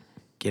vote.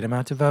 Get them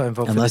out to vote and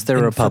vote Unless for they're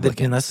and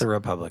Republicans. unless they're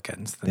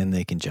Republicans. Then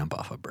they can jump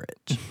off a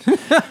bridge.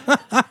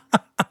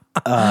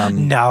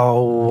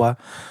 No.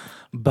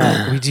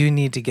 But we do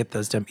need to get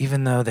those done,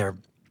 even though they're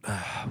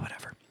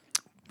whatever.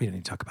 We don't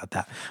need to talk about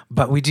that.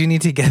 But we do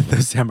need to get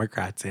those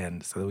Democrats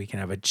in so that we can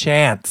have a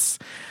chance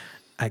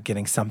at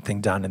getting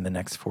something done in the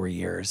next 4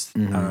 years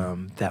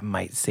that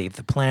might save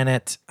the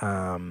planet,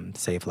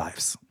 save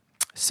lives.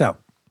 So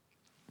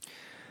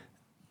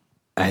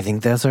I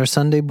think that's our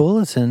Sunday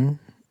bulletin.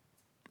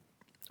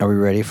 Are we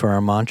ready for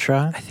our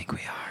mantra? I think we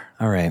are.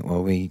 All right.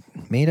 Well, we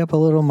made up a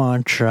little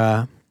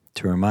mantra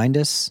to remind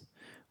us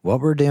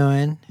what we're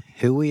doing,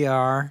 who we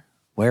are,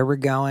 where we're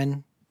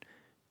going,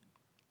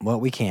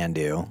 what we can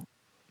do.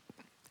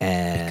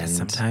 And Because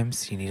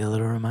sometimes you need a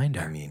little reminder.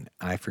 I mean,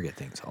 I forget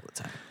things all the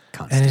time. And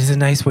Constantly. it is a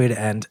nice way to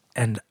end.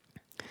 And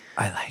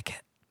I like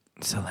it.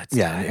 So let's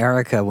Yeah, do and it.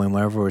 Erica,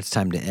 whenever it's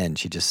time to end,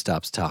 she just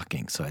stops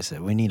talking. So I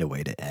said, we need a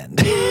way to end.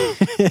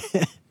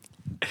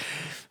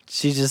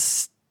 She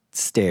just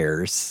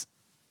stares.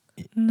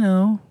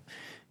 No.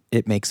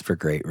 It makes for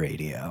great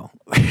radio.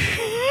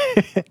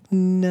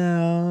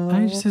 No.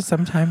 I just said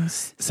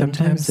sometimes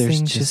Sometimes there's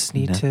things just just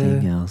need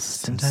nothing to. else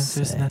to Sometimes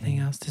there's say. nothing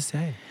else to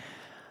say.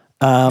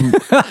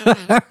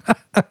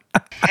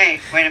 Hey,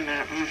 wait a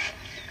minute.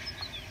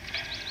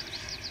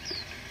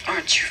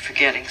 Aren't you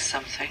forgetting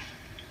something?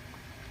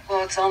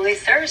 Well, it's only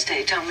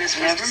Thursday. Don't miss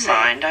what's Never to say.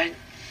 mind. I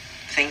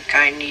think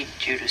I need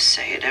you to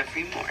say it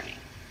every morning.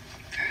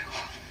 Very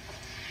well.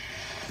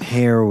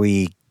 Here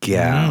we go.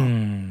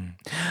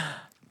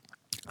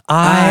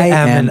 I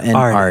am an artist.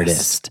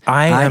 artist.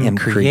 I am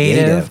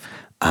creative.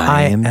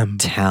 I am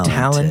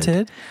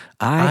talented.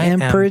 I am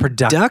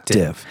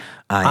productive.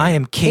 I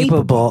am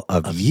capable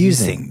of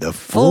using the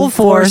full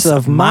force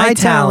of my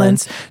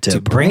talents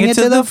to bring it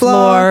to the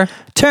floor,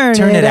 turn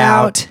it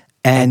out,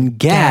 and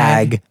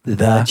gag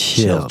the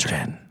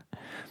children.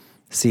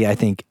 See, I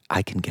think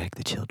I can gag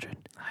the children.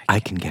 I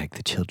can gag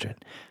the children.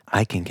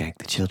 I can gag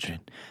the children.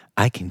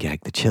 I can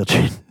gag the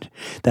children.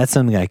 That's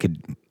something I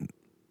could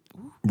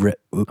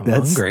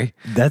That's hungry.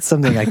 That's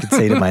something I could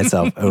say to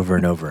myself over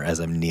and over as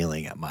I'm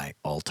kneeling at my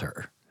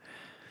altar.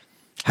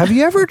 Have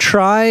you ever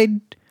tried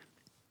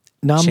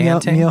Nam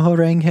Chanting? Myoho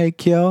Renge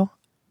Kyo?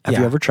 Have you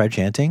Yeah. ever tried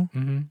chanting?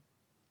 Mm-hmm.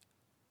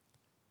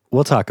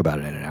 We'll talk about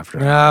it in an after.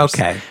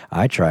 Okay.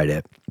 I tried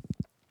it.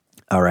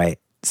 All right.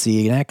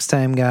 See you next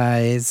time,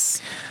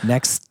 guys.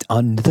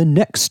 On the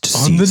next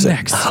season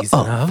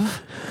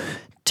of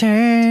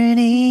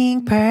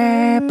Turning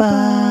Purple.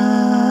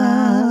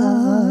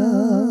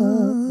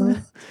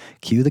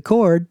 Cue the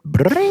chord.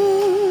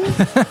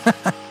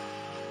 Bring.